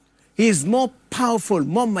 He is more powerful,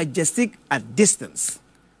 more majestic at distance.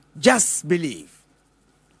 Just believe.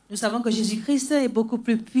 Nous savons que Jésus-Christ est beaucoup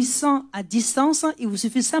plus puissant à distance. Il vous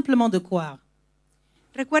suffit simplement de croire.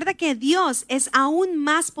 Recuerda que Dios es aún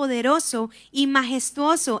más poderoso y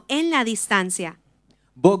majestuoso en la distancia.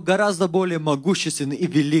 Бог гораздо более могуществен и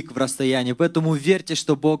велик в расстоянии, поэтому верьте,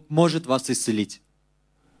 что Бог может вас исцелить.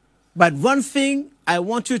 But one thing I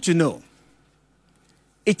want you to know,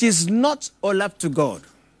 it is not all up to God,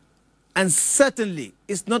 and certainly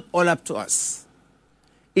it's not all up to us.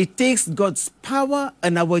 It takes God's power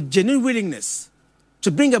and our genuine willingness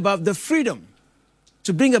to bring about the freedom,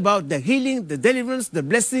 to bring about the healing, the deliverance, the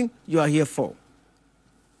blessing you are here for.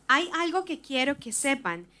 Hay algo que quiero que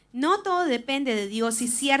sepan. No todo depende de Dios y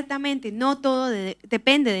ciertamente no todo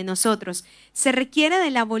depende de nosotros. Se requiere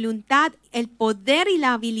de la voluntad, el poder y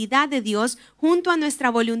la habilidad de Dios junto a nuestra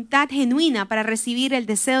voluntad genuina para recibir el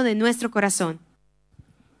deseo de nuestro corazón.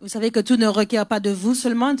 Vous savez que tout ne requiert pas de vous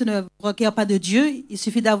seulement, tout ne requiert pas de Dieu. Il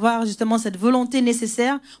suffit d'avoir justement cette volonté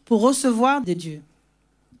nécessaire pour recevoir de Dieu.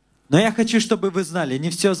 Но я хочу, чтобы вы знали, не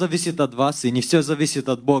все зависит от вас и не все зависит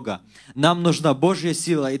от Бога. Нам нужна Божья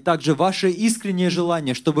сила и также ваше искреннее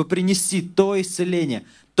желание, чтобы принести то исцеление,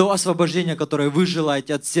 то освобождение, которое вы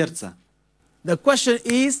желаете от сердца. The question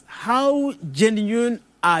is, how genuine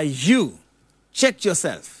are you? Check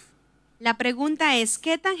yourself. La pregunta es,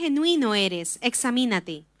 ¿qué tan genuino eres?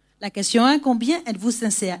 Examínate. La question est, combien êtes-vous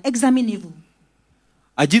sincère? Examinez-vous.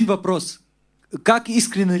 Один вопрос. Как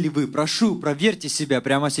искренны ли вы? Прошу, проверьте себя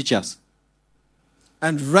прямо сейчас.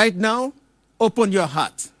 And right now, open your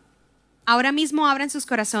heart. Ahora mismo abran sus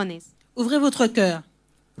corazones. Ouvrez votre cœur.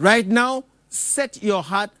 Right now, set your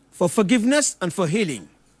heart for forgiveness and for healing.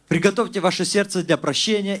 Приготовьте ваше сердце для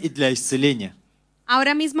прощения и для исцеления.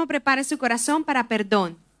 Ahora mismo prepare su corazón para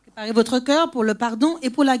perdón. Préparez votre cœur pour le pardon et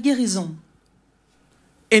pour la guérison.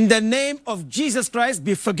 In the name of Jesus Christ,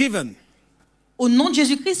 be forgiven. Au nom de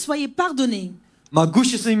Jésus-Christ, soyez pardonnés.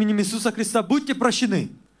 Могущественным именем Иисуса Христа будьте прощены.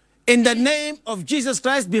 In the name of Jesus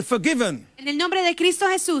Christ, be forgiven. En el nombre de Cristo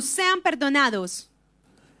Jesús, sean perdonados.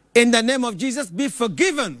 In the name of Jesus, be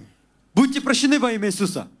forgiven. Будьте прощены во имя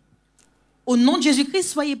Иисуса. Au nom de Jésus-Christ,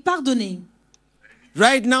 soyez pardonnés.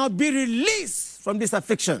 Right now, be released from this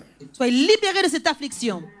affliction. Soyez libérés de cette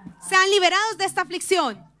affliction. Sean liberados de esta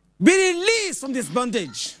aflicción. Be released from this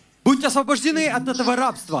bondage. Будьте освобождены от этого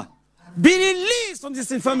рабства. Be released from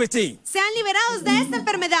this infirmity. Sean liberados de esta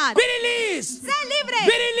enfermedad. Be released. Sea libre.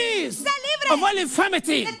 Be released. Sea libre. Of all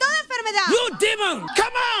infirmity. De toda enfermedad. You demon,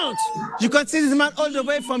 come out. You can see this man all the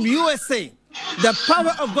way from USA. The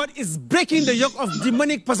power of God is breaking the yoke of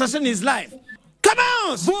demonic possession in his life. Come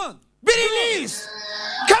out. Be released.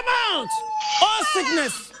 Come out. All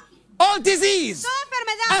sickness, all disease. Toda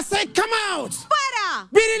enfermedad. I say, come out. Fuera.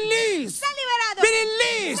 Be released. Sea liberado. Be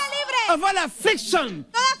released. Sea libre. Of all affliction.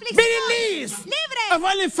 Toda aflicción. Be released. Libre. Of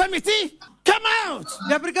all infirmity. Come out.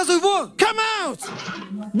 Я приказываю вон. Come out.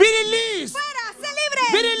 Be released. Fuera. Sea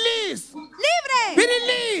libre. Be released. Libre. Be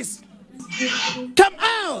released. Come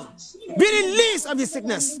out. Be released of his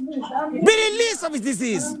sickness. Be released of his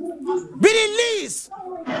disease. Be released.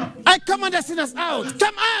 I command the sinners out.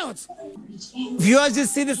 Come out. Viewers, you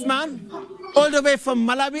see this man all the way from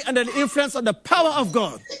Malawi under the influence of the power of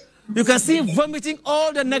God. You can see him vomiting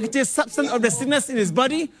all the negative substance of the sickness in his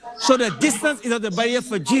body. So the distance is not the barrier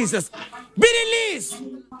for Jesus. Be released.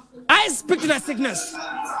 I speak to that sickness.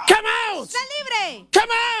 Come out. Sea libre. Come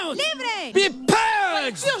out. Libre. Be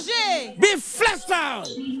purged. Purgé. Be fleshed out.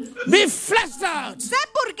 Be fleshed out. Sea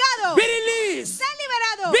purgado. Be released. Sea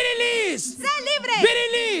liberado. Be released. Sea libre. Be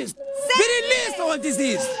released. Be released from all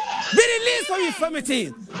disease. Be released from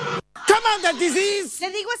infirmity. Come out that disease. Le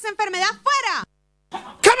digo esa enfermedad fuera.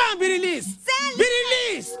 Come on, be released. Sea Be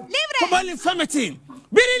released libre. from all infirmity.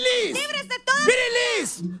 Be released. Libres de toda. Be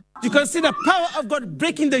released. You can see the power of God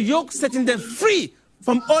breaking the yoke, setting them free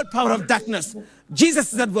from all power of darkness.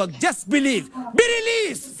 Jesus is at work. Just believe. Be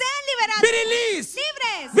released. Sean liberados. Be released.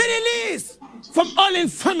 Libres. Be released from all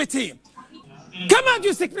infirmity. Come out,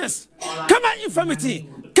 you sickness. Come out, infirmity.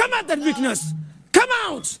 Come out, that weakness. Come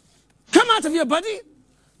out. Come out of your body.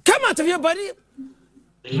 Come out of your body.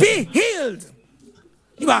 Be healed.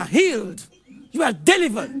 You are healed. You are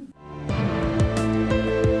delivered.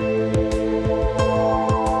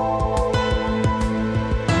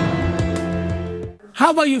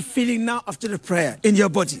 How are you feeling now after the prayer in your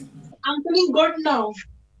body? I'm feeling good now.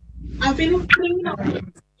 I'm feeling free now.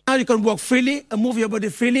 Now you can walk freely and move your body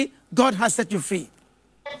freely. God has set you free.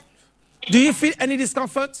 Do you feel any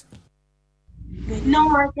discomfort? No,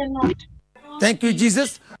 I cannot. Thank you,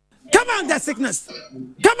 Jesus. Come out that sickness.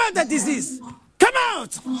 Come out that disease. Come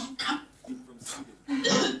out.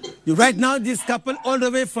 You right now, this couple all the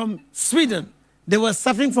way from Sweden, they were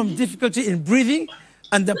suffering from difficulty in breathing,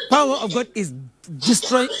 and the power of God is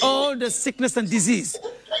destroying all the sickness and disease.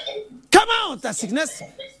 Come out that sickness.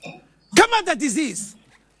 Come out that disease.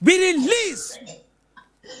 Be released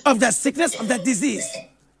of that sickness, of that disease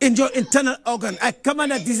in your internal organ. I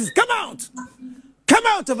command that disease. Come out. Come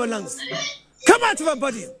out of our lungs. Come out of our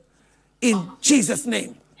body. In Jesus'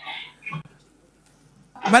 name.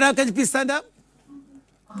 Madam, can you please stand up?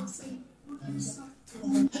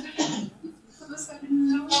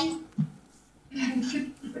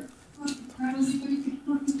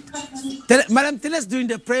 Madam, tell us during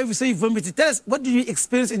the prayer, we saw you vomited. Tell us, what did you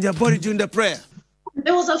experience in your body during the prayer?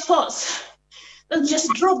 There was a force that just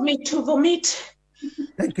drove me to vomit.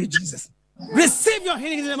 Thank you, Jesus. Receive your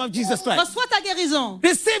healing in the name of Jesus Christ. Reçois ta guérison.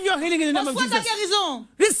 Receive your healing in the name of Reçois ta Jesus. guérison.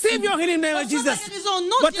 Receive your healing in the name of Reçois ta Jesus. guérison au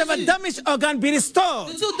nom de Whatever Jésus. damaged organ be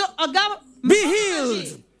restored. Tout organe Be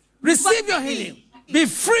healed. Receive your healing. Be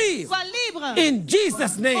free. Sois libre. In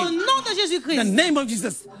Jesus' Au name. nom de In Jésus-Christ. the name of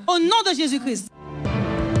Jesus. Au nom de Jésus-Christ.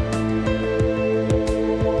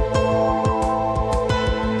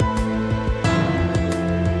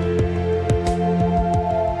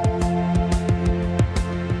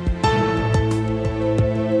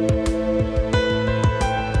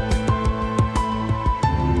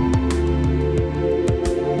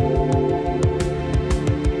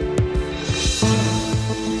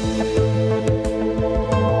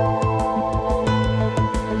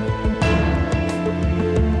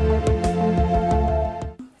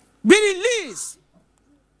 Be released.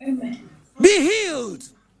 Be healed.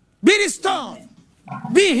 Be restored.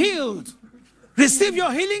 Be healed. Receive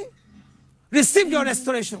your healing. Receive your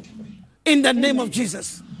restoration. In the name of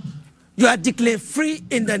Jesus. You are declared free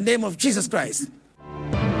in the name of Jesus Christ.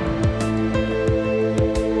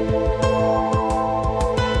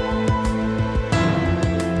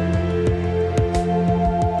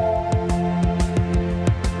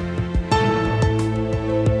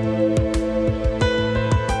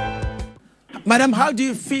 Madam, how do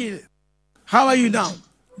you feel? How are you now?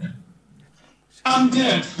 I'm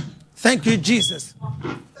good. Thank you, Jesus.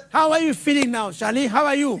 How are you feeling now, Charlie? How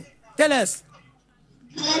are you? Tell us.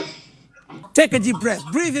 Take a deep breath.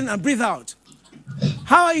 Breathe in and breathe out.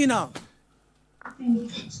 How are you now?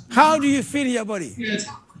 How do you feel in your body? Good.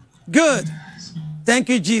 Good. Thank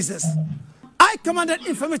you, Jesus. I command that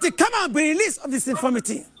infirmity. Come on, be released of this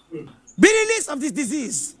infirmity. Be released of this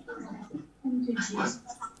disease.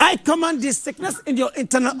 I command this sickness in your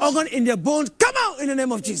internal organ, in your bones. Come out in the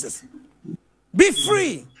name of Jesus. Be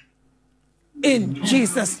free in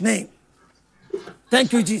Jesus' name.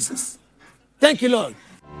 Thank you, Jesus. Thank you, Lord.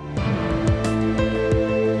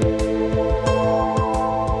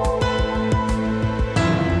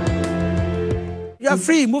 You are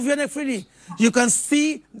free. Move your neck freely. You can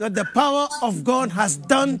see that the power of God has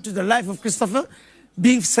done to the life of Christopher,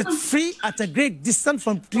 being set free at a great distance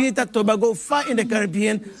from Trinidad and Tobago, far in the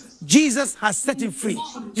Caribbean. Jesus has set him free.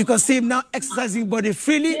 You can see him now exercising body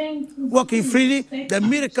freely, walking freely. The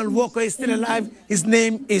miracle worker is still alive. His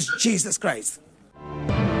name is Jesus Christ.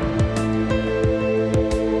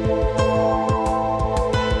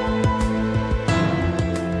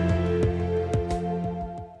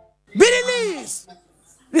 Be released.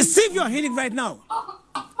 Receive your healing right now.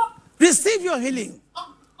 Receive your healing.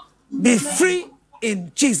 Be free in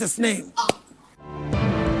Jesus' name.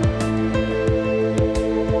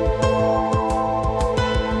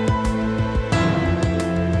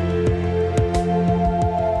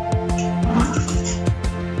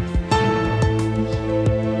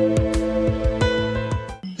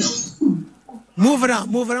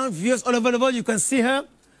 Move around, viewers all over the world. You can see her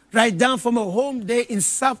right down from her home there in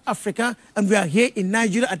South Africa, and we are here in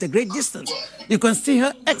Nigeria at a great distance. You can see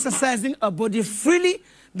her exercising her body freely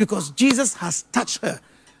because Jesus has touched her.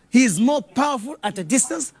 He is more powerful at a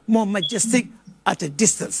distance, more majestic at a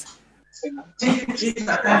distance. Jesus,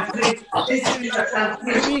 I'm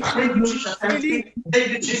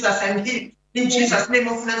healed. In Jesus' name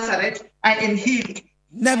of Nazareth, I am healed.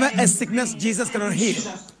 Never a sickness Jesus cannot heal.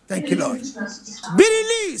 Thank you, Lord. Be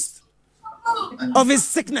released of his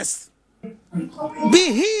sickness.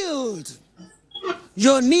 Be healed.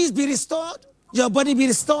 Your knees be restored. Your body be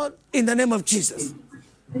restored in the name of Jesus.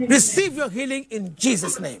 Receive your healing in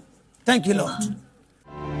Jesus' name. Thank you, Lord.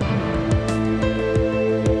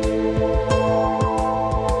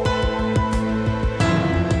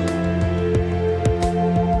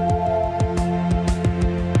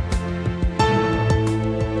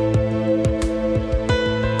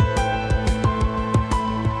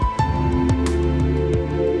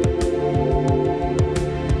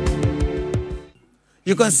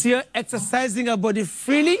 You can see her exercising her body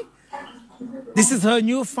freely. This is her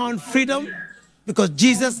newfound freedom because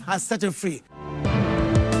Jesus has set her free.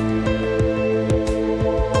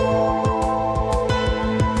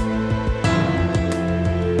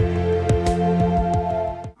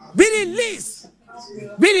 Be released.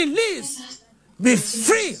 Be released. Be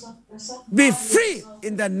free. Be free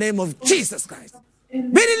in the name of Jesus Christ. Be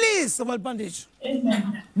released of all bondage. Be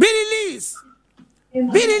released. Be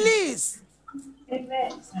released. Be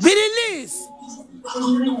released.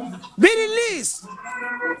 Be released.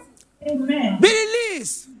 Be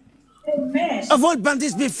released. Of all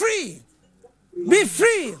bondage, be free. Be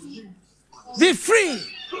free. Be free.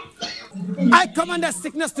 I command that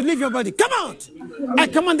sickness to leave your body. Come out. I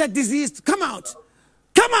command that disease to come out.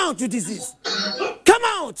 Come out, you disease. Come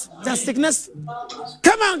out, that sickness.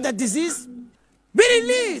 Come out, that disease. Be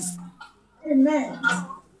released.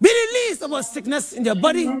 Be released of all sickness in your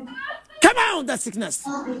body. Come out, that sickness.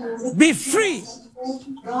 Be free.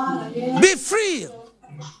 Be free.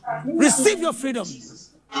 Receive your freedom.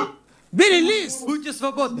 Be released. Be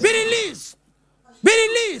released. Be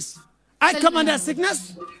released. I command that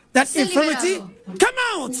sickness, that infirmity, come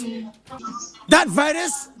out. That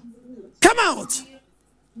virus, come out.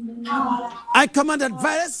 I command that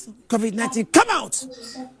virus, COVID-19, come out.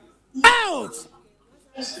 Out.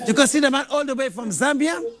 You can see the man all the way from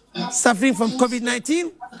Zambia, suffering from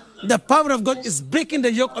COVID-19. The power of God is breaking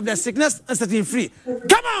the yoke of their sickness and setting free.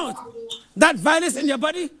 Come out. That virus in your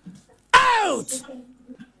body, out.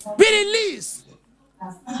 Be released.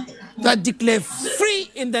 That declare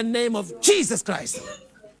free in the name of Jesus Christ.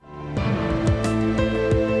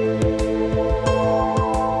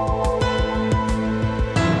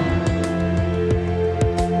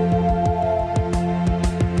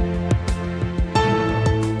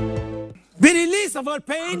 all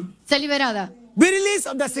pain. Sé liberada. Be released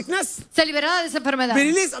of that sickness. Sé liberada de esa enfermedad. Be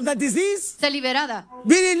released of that disease. Sé liberada.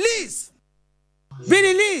 Be released. Be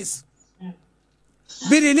released.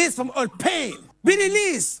 Be released from all pain. Be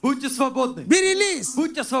released. Будьте свободны. Be released.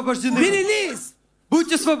 Будьте освобождены. Be released.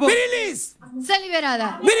 Будьте свободны. Be released. Sé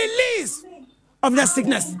liberada. Be released of that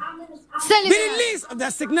sickness. Sé Be liberada. released of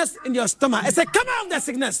that sickness in your stomach. I say, come out of that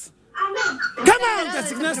sickness. Come out of that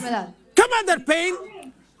sickness. Come out of that pain.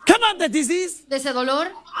 Come out of that disease. De ese dolor.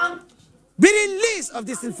 Be released of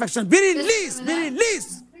this infection. Be released. Be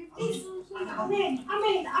released. Amen.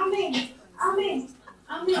 Amen. Amen. Amen.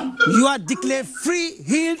 Amen. You are declared free,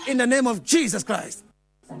 healed in the name of Jesus Christ.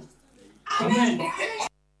 Amen.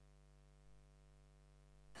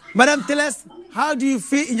 Madam, tell us, how do you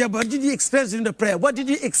feel in your body? What did you experience during the prayer? What did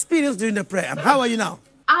you experience during the prayer? How are you now?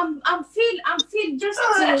 I'm feel just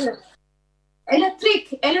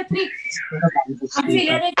electric. I feel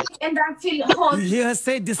electric and I feel hot. You hear her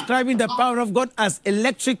say, describing the power of God as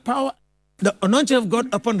electric power. The anointing of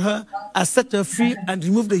God upon her has set her free and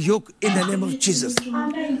removed the yoke in the name of Jesus.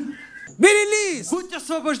 Amen. Be released Будьте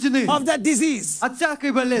освобождены of that disease. от всякой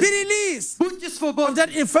Be болезни. released Будьте of свободны that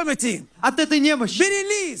infirmity. от этой Be немощи.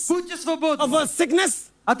 released Будьте of свободны a sickness,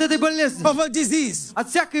 от этой болезни. of a disease. От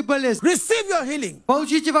всякой болезни. Receive your healing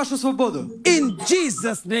Получите вашу свободу. in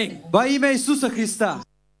Jesus' name. Во имя Иисуса Христа.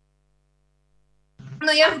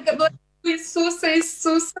 No, я говорю Иисуса,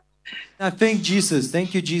 Иисуса. I thank Jesus.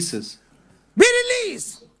 Thank you, Jesus. Be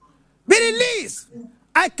released. Be released.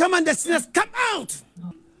 I command the sinners, come out.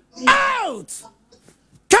 Out.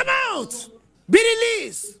 Come out. Be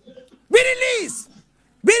released. Be released.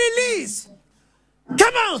 Be released.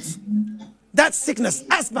 Come out. That sickness,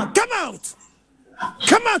 asthma, come out.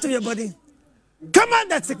 Come out of your body. Come out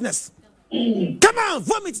that sickness. Come out.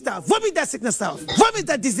 Vomit it out. Vomit that sickness out. Vomit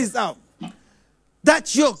that disease out.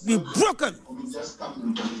 That yoke be broken.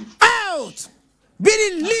 Out. Be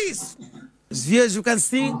released. Here, as you can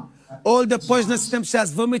see, all the poisonous symptoms she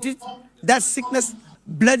has vomited, that sickness,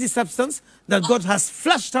 bloody substance that God has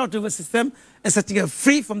flushed out of her system and setting her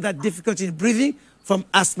free from that difficulty in breathing, from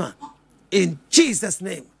asthma. In Jesus'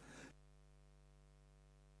 name.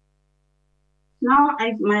 Now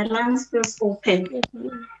my lungs feel open.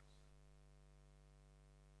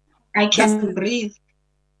 I can breathe.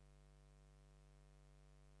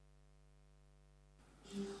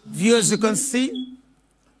 Viewers, you can see,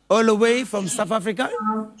 all the way from South Africa,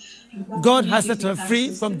 God has set her free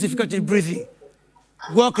from difficulty in breathing.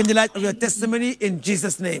 Walk in the light of your testimony in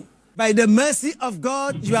Jesus' name. By the mercy of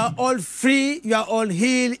God, you are all free, you are all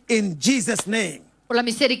healed in Jesus' name. Por la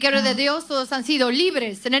misericordia de Dios, todos han sido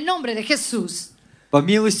libres en el nombre de Jesús. По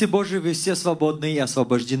милости Божией вы все свободны и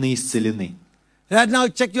освобождены, исцелены. Right now,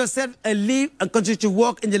 check yourself and live and continue to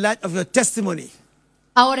walk in the light of your testimony.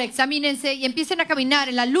 Ahora examínense y empiecen a caminar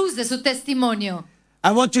en la luz de su testimonio.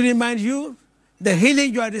 I want to remind you, the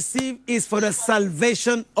healing you have received is for the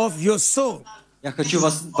salvation of your soul. Я хочу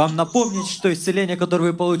вам напомнить, что исцеление,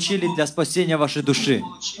 которое вы получили, для спасения вашей души.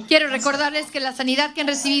 Quiero recordarles que la sanidad que han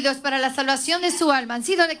recibido es para la salvación de su alma. Han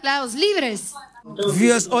sido declarados libres.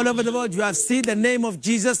 Viewers all over the world, you have seen the name of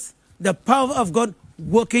Jesus, the power of God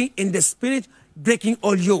working in the Spirit, breaking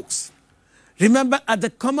all yokes. Remember, at the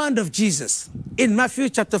command of Jesus, in Matthew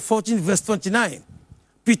chapter 14, verse 29,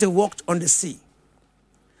 Peter walked on the sea.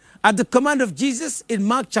 At the command of Jesus, in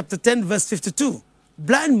Mark chapter 10, verse 52,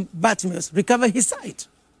 blind Bartimaeus recovered his sight.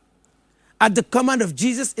 At the command of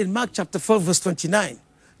Jesus, in Mark chapter 4, verse 29,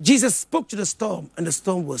 Jesus spoke to the storm, and the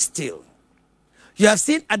storm was still. You have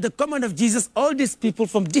seen at the command of Jesus, all these people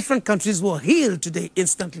from different countries were healed today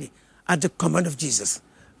instantly at the command of Jesus.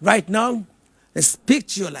 Right now, let's speak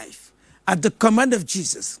to your life. At the command of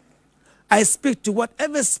Jesus, I speak to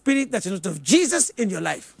whatever spirit that is not of Jesus in your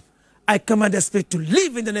life. I command the spirit to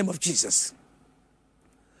live in the name of Jesus.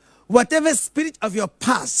 Whatever spirit of your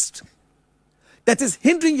past that is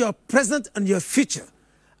hindering your present and your future,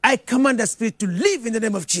 I command the spirit to live in the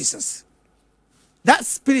name of Jesus. That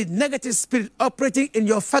spirit, negative spirit operating in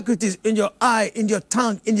your faculties, in your eye, in your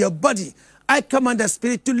tongue, in your body, I command the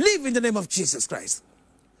spirit to live in the name of Jesus Christ.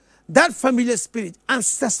 That familiar spirit,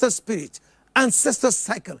 ancestor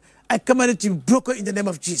cycle, I command it to be broken in the name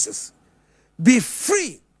of Jesus. Be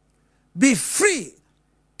free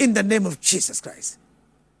in the name of Jesus Christ.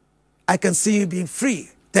 I can see you being free.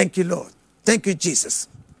 Thank you, Lord. Thank you, Jesus.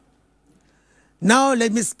 Now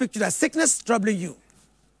let me speak to that sickness troubling you.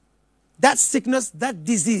 That sickness, that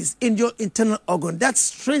disease in your internal organ, that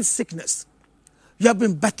strange sickness you have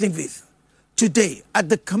been battling with. Today, at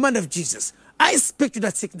the command of Jesus, I speak to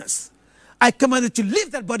that sickness. I command you to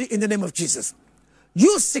leave that body in the name of Jesus.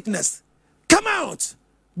 You sickness, come out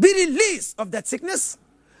Be released of that sickness.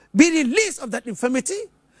 Be released of that infirmity.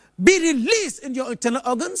 Be released in your internal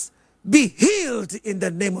organs. Be healed in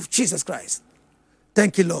the name of Jesus Christ.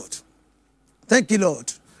 Thank you, Lord. Thank you,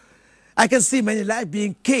 Lord. I can see many lives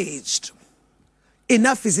being caged.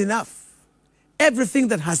 Enough is enough. Everything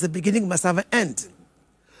that has a beginning must have an end.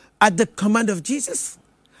 At the command of Jesus,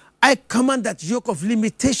 I command that yoke of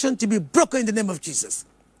limitation to be broken in the name of Jesus.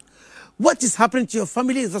 What is happening to your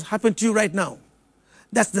family is what happened to you right now.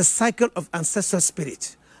 That's the cycle of ancestral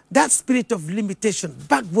spirit. That spirit of limitation,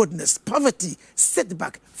 backwardness, poverty,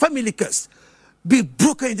 setback, family curse, be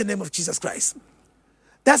broken in the name of Jesus Christ.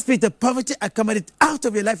 That spirit of poverty, I command it out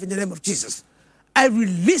of your life in the name of Jesus. I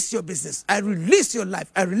release your business. I release your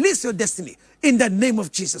life. I release your destiny in the name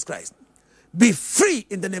of Jesus Christ. Be free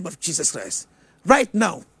in the name of Jesus Christ. Right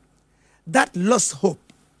now, that lost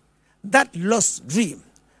hope, that lost dream,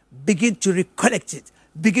 begin to recollect it.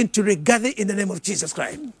 Begin to regather in the name of Jesus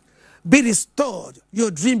Christ. Be restored.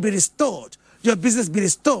 Your dream be restored. Your business be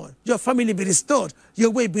restored. Your family be restored.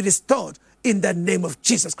 Your way be restored in the name of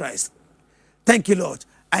Jesus Christ. Thank you, Lord.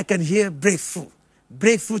 I can hear breakthrough.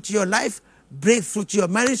 Breakthrough to your life, breakthrough to your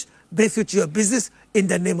marriage, breakthrough to your business in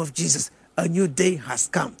the name of Jesus. A new day has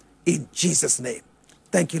come in Jesus' name.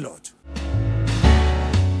 Thank you, Lord.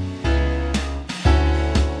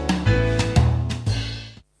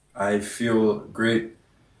 I feel great.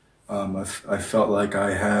 I felt like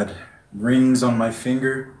I had rings on my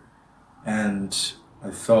finger, and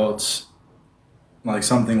I felt like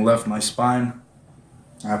something left my spine.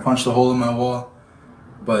 I punched a hole in my wall,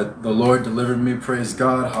 but the Lord delivered me. Praise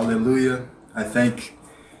God. Hallelujah. I thank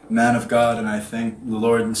man of God, and I thank the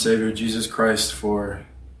Lord and Savior Jesus Christ for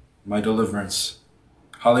my deliverance.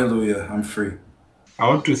 Hallelujah. I'm free. I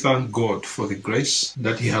want to thank God for the grace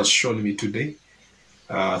that He has shown me today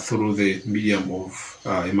through the medium of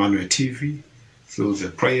Emmanuel TV, through the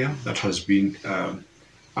prayer that has been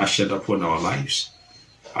ushered upon our lives.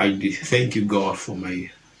 I thank you, God, for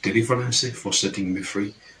my deliverance, for setting me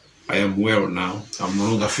free. I am well now. I'm no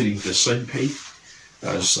longer feeling the same pain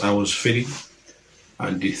as I was feeling.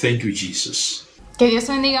 And thank you, Jesus. Que Dios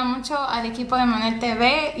bendiga mucho al equipo de Emmanuel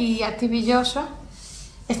TV y a TV Joshua.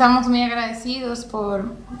 Estamos muy agradecidos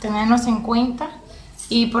por tenernos en cuenta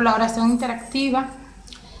y por la oración interactiva.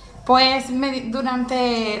 Pues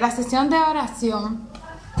durante la sesión de oración,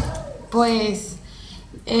 pues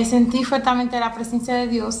sentí fuertemente la presencia de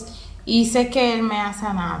Dios y sé que Él me ha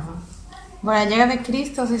sanado. Por la llegada de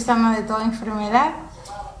Cristo soy sana de toda enfermedad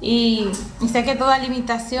y sé que toda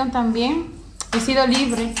limitación también he sido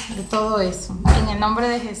libre de todo eso. En el nombre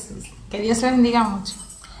de Jesús. Que Dios les bendiga mucho.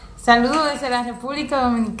 Saludos desde la República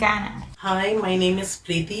Dominicana. Hi, my name is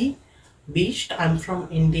Preeti Bisht. I'm from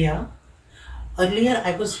India. Earlier,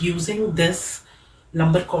 I was using this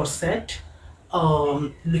lumbar corset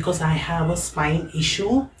because I have a spine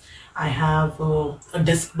issue. I have a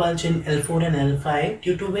disc bulge in L4 and L5,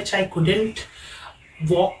 due to which I couldn't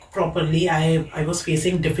walk properly. I was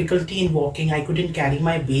facing difficulty in walking. I couldn't carry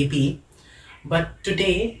my baby. But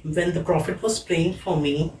today, when the prophet was praying for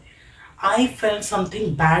me, I felt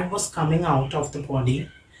something bad was coming out of the body.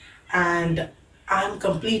 And I'm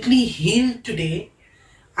completely healed today.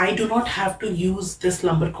 I do not have to use this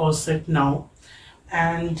lumbar corset now.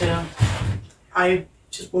 And I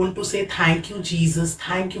just want to say thank you, Jesus.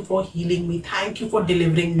 Thank you for healing me. Thank you for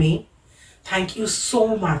delivering me. Thank you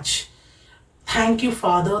so much. Thank you,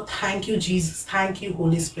 Father. Thank you, Jesus. Thank you,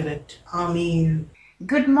 Holy Spirit. Amen.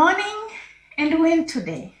 Good morning and win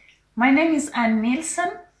today. My name is Ann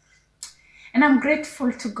Nielsen, and I'm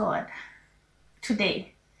grateful to God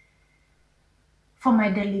today for my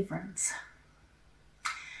deliverance.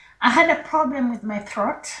 I had a problem with my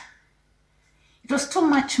throat. It was too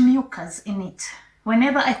much mucus in it.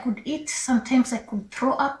 Whenever I could eat, sometimes I could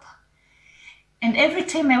throw up. And every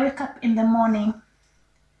time I wake up in the morning,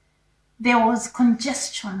 there was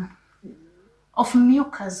congestion of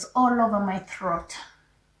mucus all over my throat.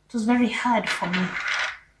 It was very hard for me.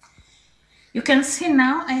 You can see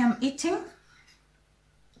now I am eating.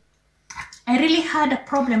 I really had a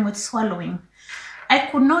problem with swallowing. I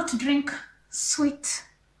could not drink sweet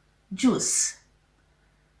juice,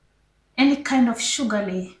 any kind of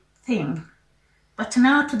sugary thing. But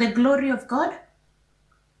now, to the glory of God,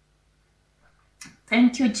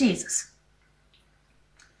 thank you, Jesus.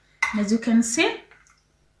 As you can see,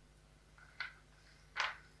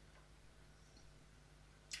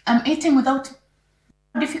 I'm eating without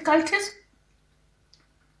difficulties.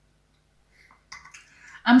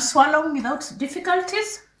 I'm swallowing without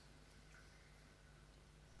difficulties.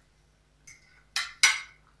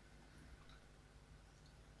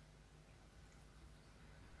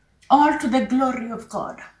 all to the glory of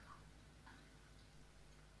God.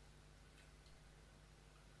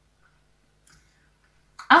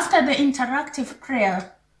 After the interactive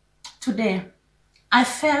prayer today, I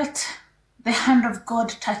felt the hand of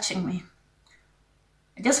God touching me.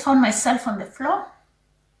 I just found myself on the floor,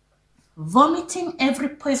 vomiting every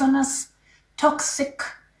poisonous, toxic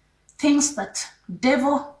things that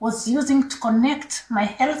devil was using to connect my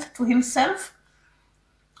health to himself.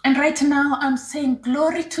 And right now I'm saying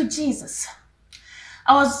glory to Jesus.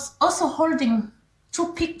 I was also holding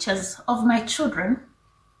 2 pictures of my children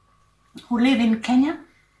who live in Kenya.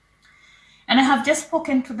 And I have just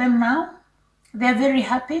spoken to them now. They're very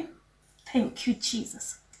happy. Thank you,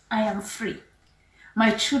 Jesus. I am free.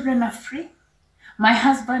 My children are free. My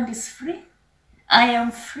husband is free. I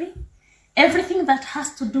am free. Everything that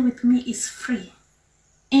has to do with me is free.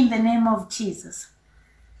 In the name of Jesus.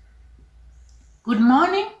 Good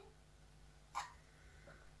morning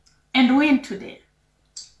and win today.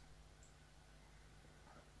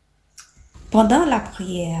 Pendant la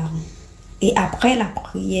prière et après la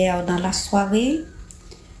prière dans la soirée,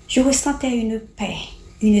 je ressentais une paix,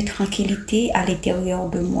 une tranquillité à l'intérieur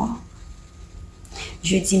de moi.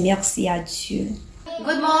 Je dis merci à Dieu.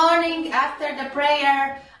 Good morning. After the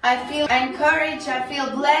prayer, I feel encouraged, I feel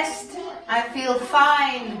blessed, I feel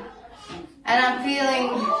fine, and I'm feeling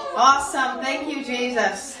awesome. Thank you,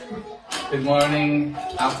 Jesus. Good morning.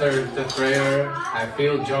 After the prayer, I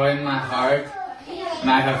feel joy in my heart, and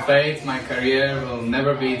I have faith my career will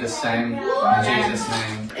never be the same. In Jesus'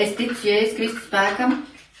 name. Es ticu Jēzus Kristus spēkam,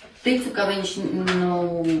 ticu,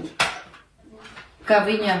 ka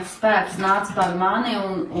viņa spēks nāca par mani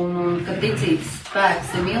un ka ticības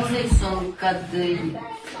spēks ir milzīgs un kad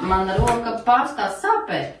mana roka pārstās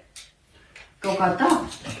sāpēt. Kaut kā tā.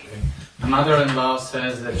 My mother-in-law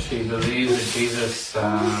says that she believes that Jesus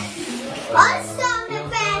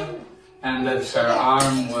and that her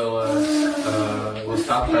arm will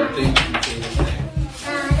stop hurting in Jesus' name.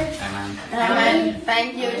 Amen. Amen.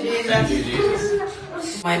 Thank you, Jesus. Thank you,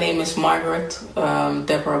 Jesus. My name is Margaret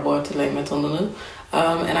Deborah Bortele Metonunu,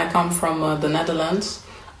 and I come from the Netherlands.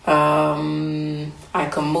 I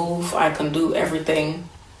can move, I can do everything.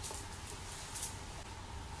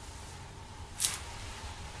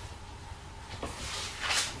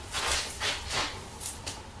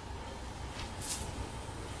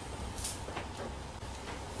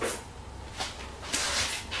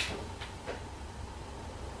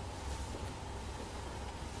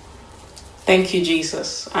 Thank you,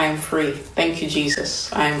 Jesus. I am free. Thank you,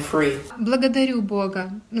 Jesus. I am free. Благодарю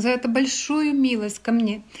Бога за эту большую милость ко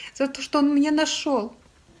мне, за то, что Он меня нашел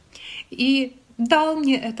и дал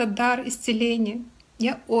мне этот дар исцеления.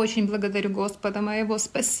 Я очень благодарю Господа, моего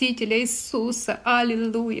Спасителя Иисуса.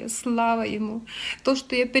 Аллилуйя, слава Ему. То,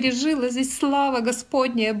 что я пережила, здесь слава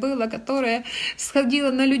Господня была, которая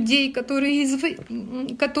сходила на людей, которые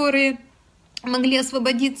могли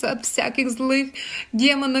освободиться от всяких злых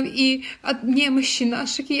демонов и от немощи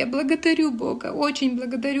наших. И я благодарю Бога, очень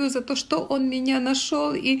благодарю за то, что Он меня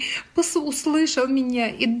нашел и услышал меня,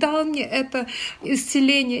 и дал мне это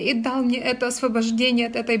исцеление, и дал мне это освобождение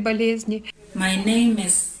от этой болезни. My name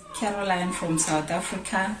is Caroline from South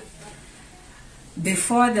Africa.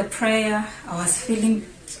 Before the prayer, I was feeling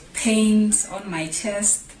pains on my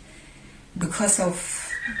chest because of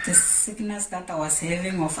the sickness that I was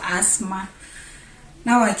having of asthma.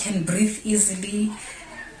 Now I can breathe easily.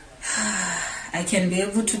 I can be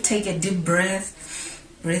able to take a deep breath,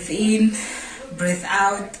 breathe in, breathe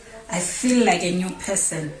out. I feel like a new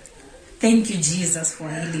person. Thank you, Jesus, for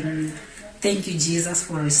healing me. Thank you, Jesus,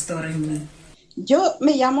 for restoring me. Yo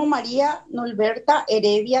me llamo María Norberta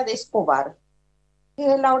Heredia de Escobar.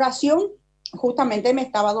 En la oración justamente me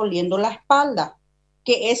estaba doliendo la espalda,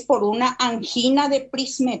 que es por una angina de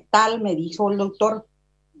prismetal, me dijo el doctor.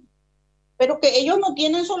 Pero que ellos no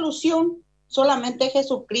tienen solución, solamente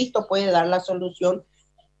Jesucristo puede dar la solución.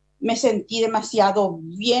 Me sentí demasiado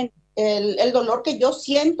bien. El dolor que yo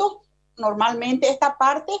siento, normalmente esta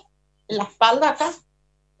parte, en la espalda acá,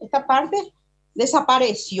 esta parte,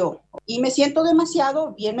 desapareció. Y me siento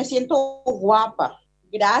demasiado bien, me siento guapa.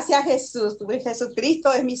 Gracias, Jesús.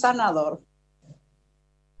 Jesucristo es mi sanador.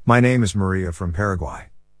 My name is Maria from Paraguay.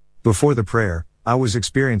 Before the prayer, I was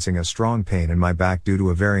experiencing a strong pain in my back due to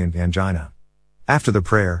a variant angina. After the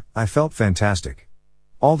prayer, I felt fantastic.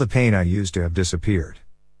 All the pain I used to have disappeared.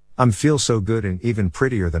 I feel so good and even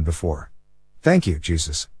prettier than before. Thank you,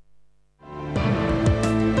 Jesus.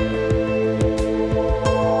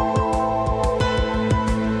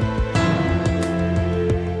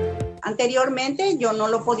 Anteriormente yo no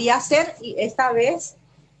lo podía hacer y esta vez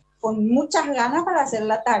con muchas ganas para hacer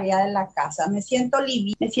la tarea de la casa. Me siento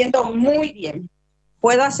me siento muy bien.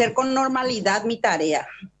 Puedo hacer con normalidad mi tarea.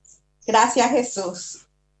 Gracias, Jesús.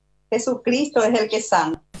 Jesucristo es el que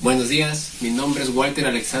sana. Buenos días, mi nombre es Walter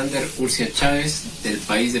Alexander Urcia Chávez, del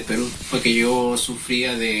país de Perú. Fue que yo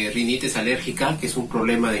sufría de rinitis alérgica, que es un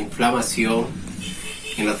problema de inflamación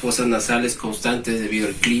en las fosas nasales constantes debido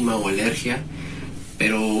al clima o alergia,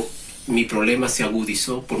 pero mi problema se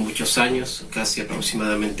agudizó por muchos años, casi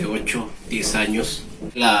aproximadamente 8, 10 años.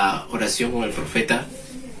 La oración con el profeta,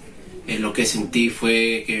 lo que sentí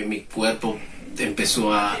fue que mi cuerpo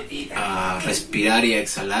empezó a respirar y a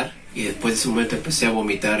exhalar, y después de ese momento empecé a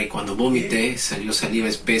vomitar, y cuando vomité salió saliva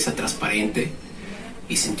espesa, transparente,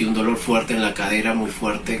 y sentí un dolor fuerte en la cadera, muy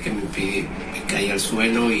fuerte, que me caí al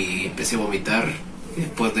suelo y empecé a vomitar, y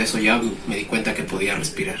después de eso ya me di cuenta que podía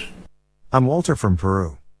respirar. I'm Walter from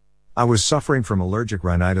Peru. I was suffering from allergic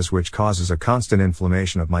rhinitis which causes a constant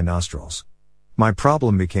inflammation of my nostrils. My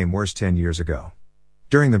problem became worse 10 years ago.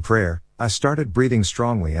 During the prayer, I started breathing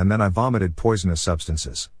strongly and then I vomited poisonous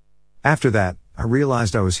substances. After that, I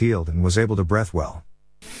realized I was healed and was able to breathe well.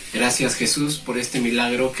 Gracias, Jesús, por este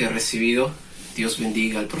milagro que he recibido. Dios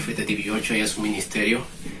bendiga al profeta TV8 y a su ministerio.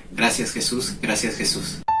 Gracias, Jesús. Gracias,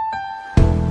 Jesús.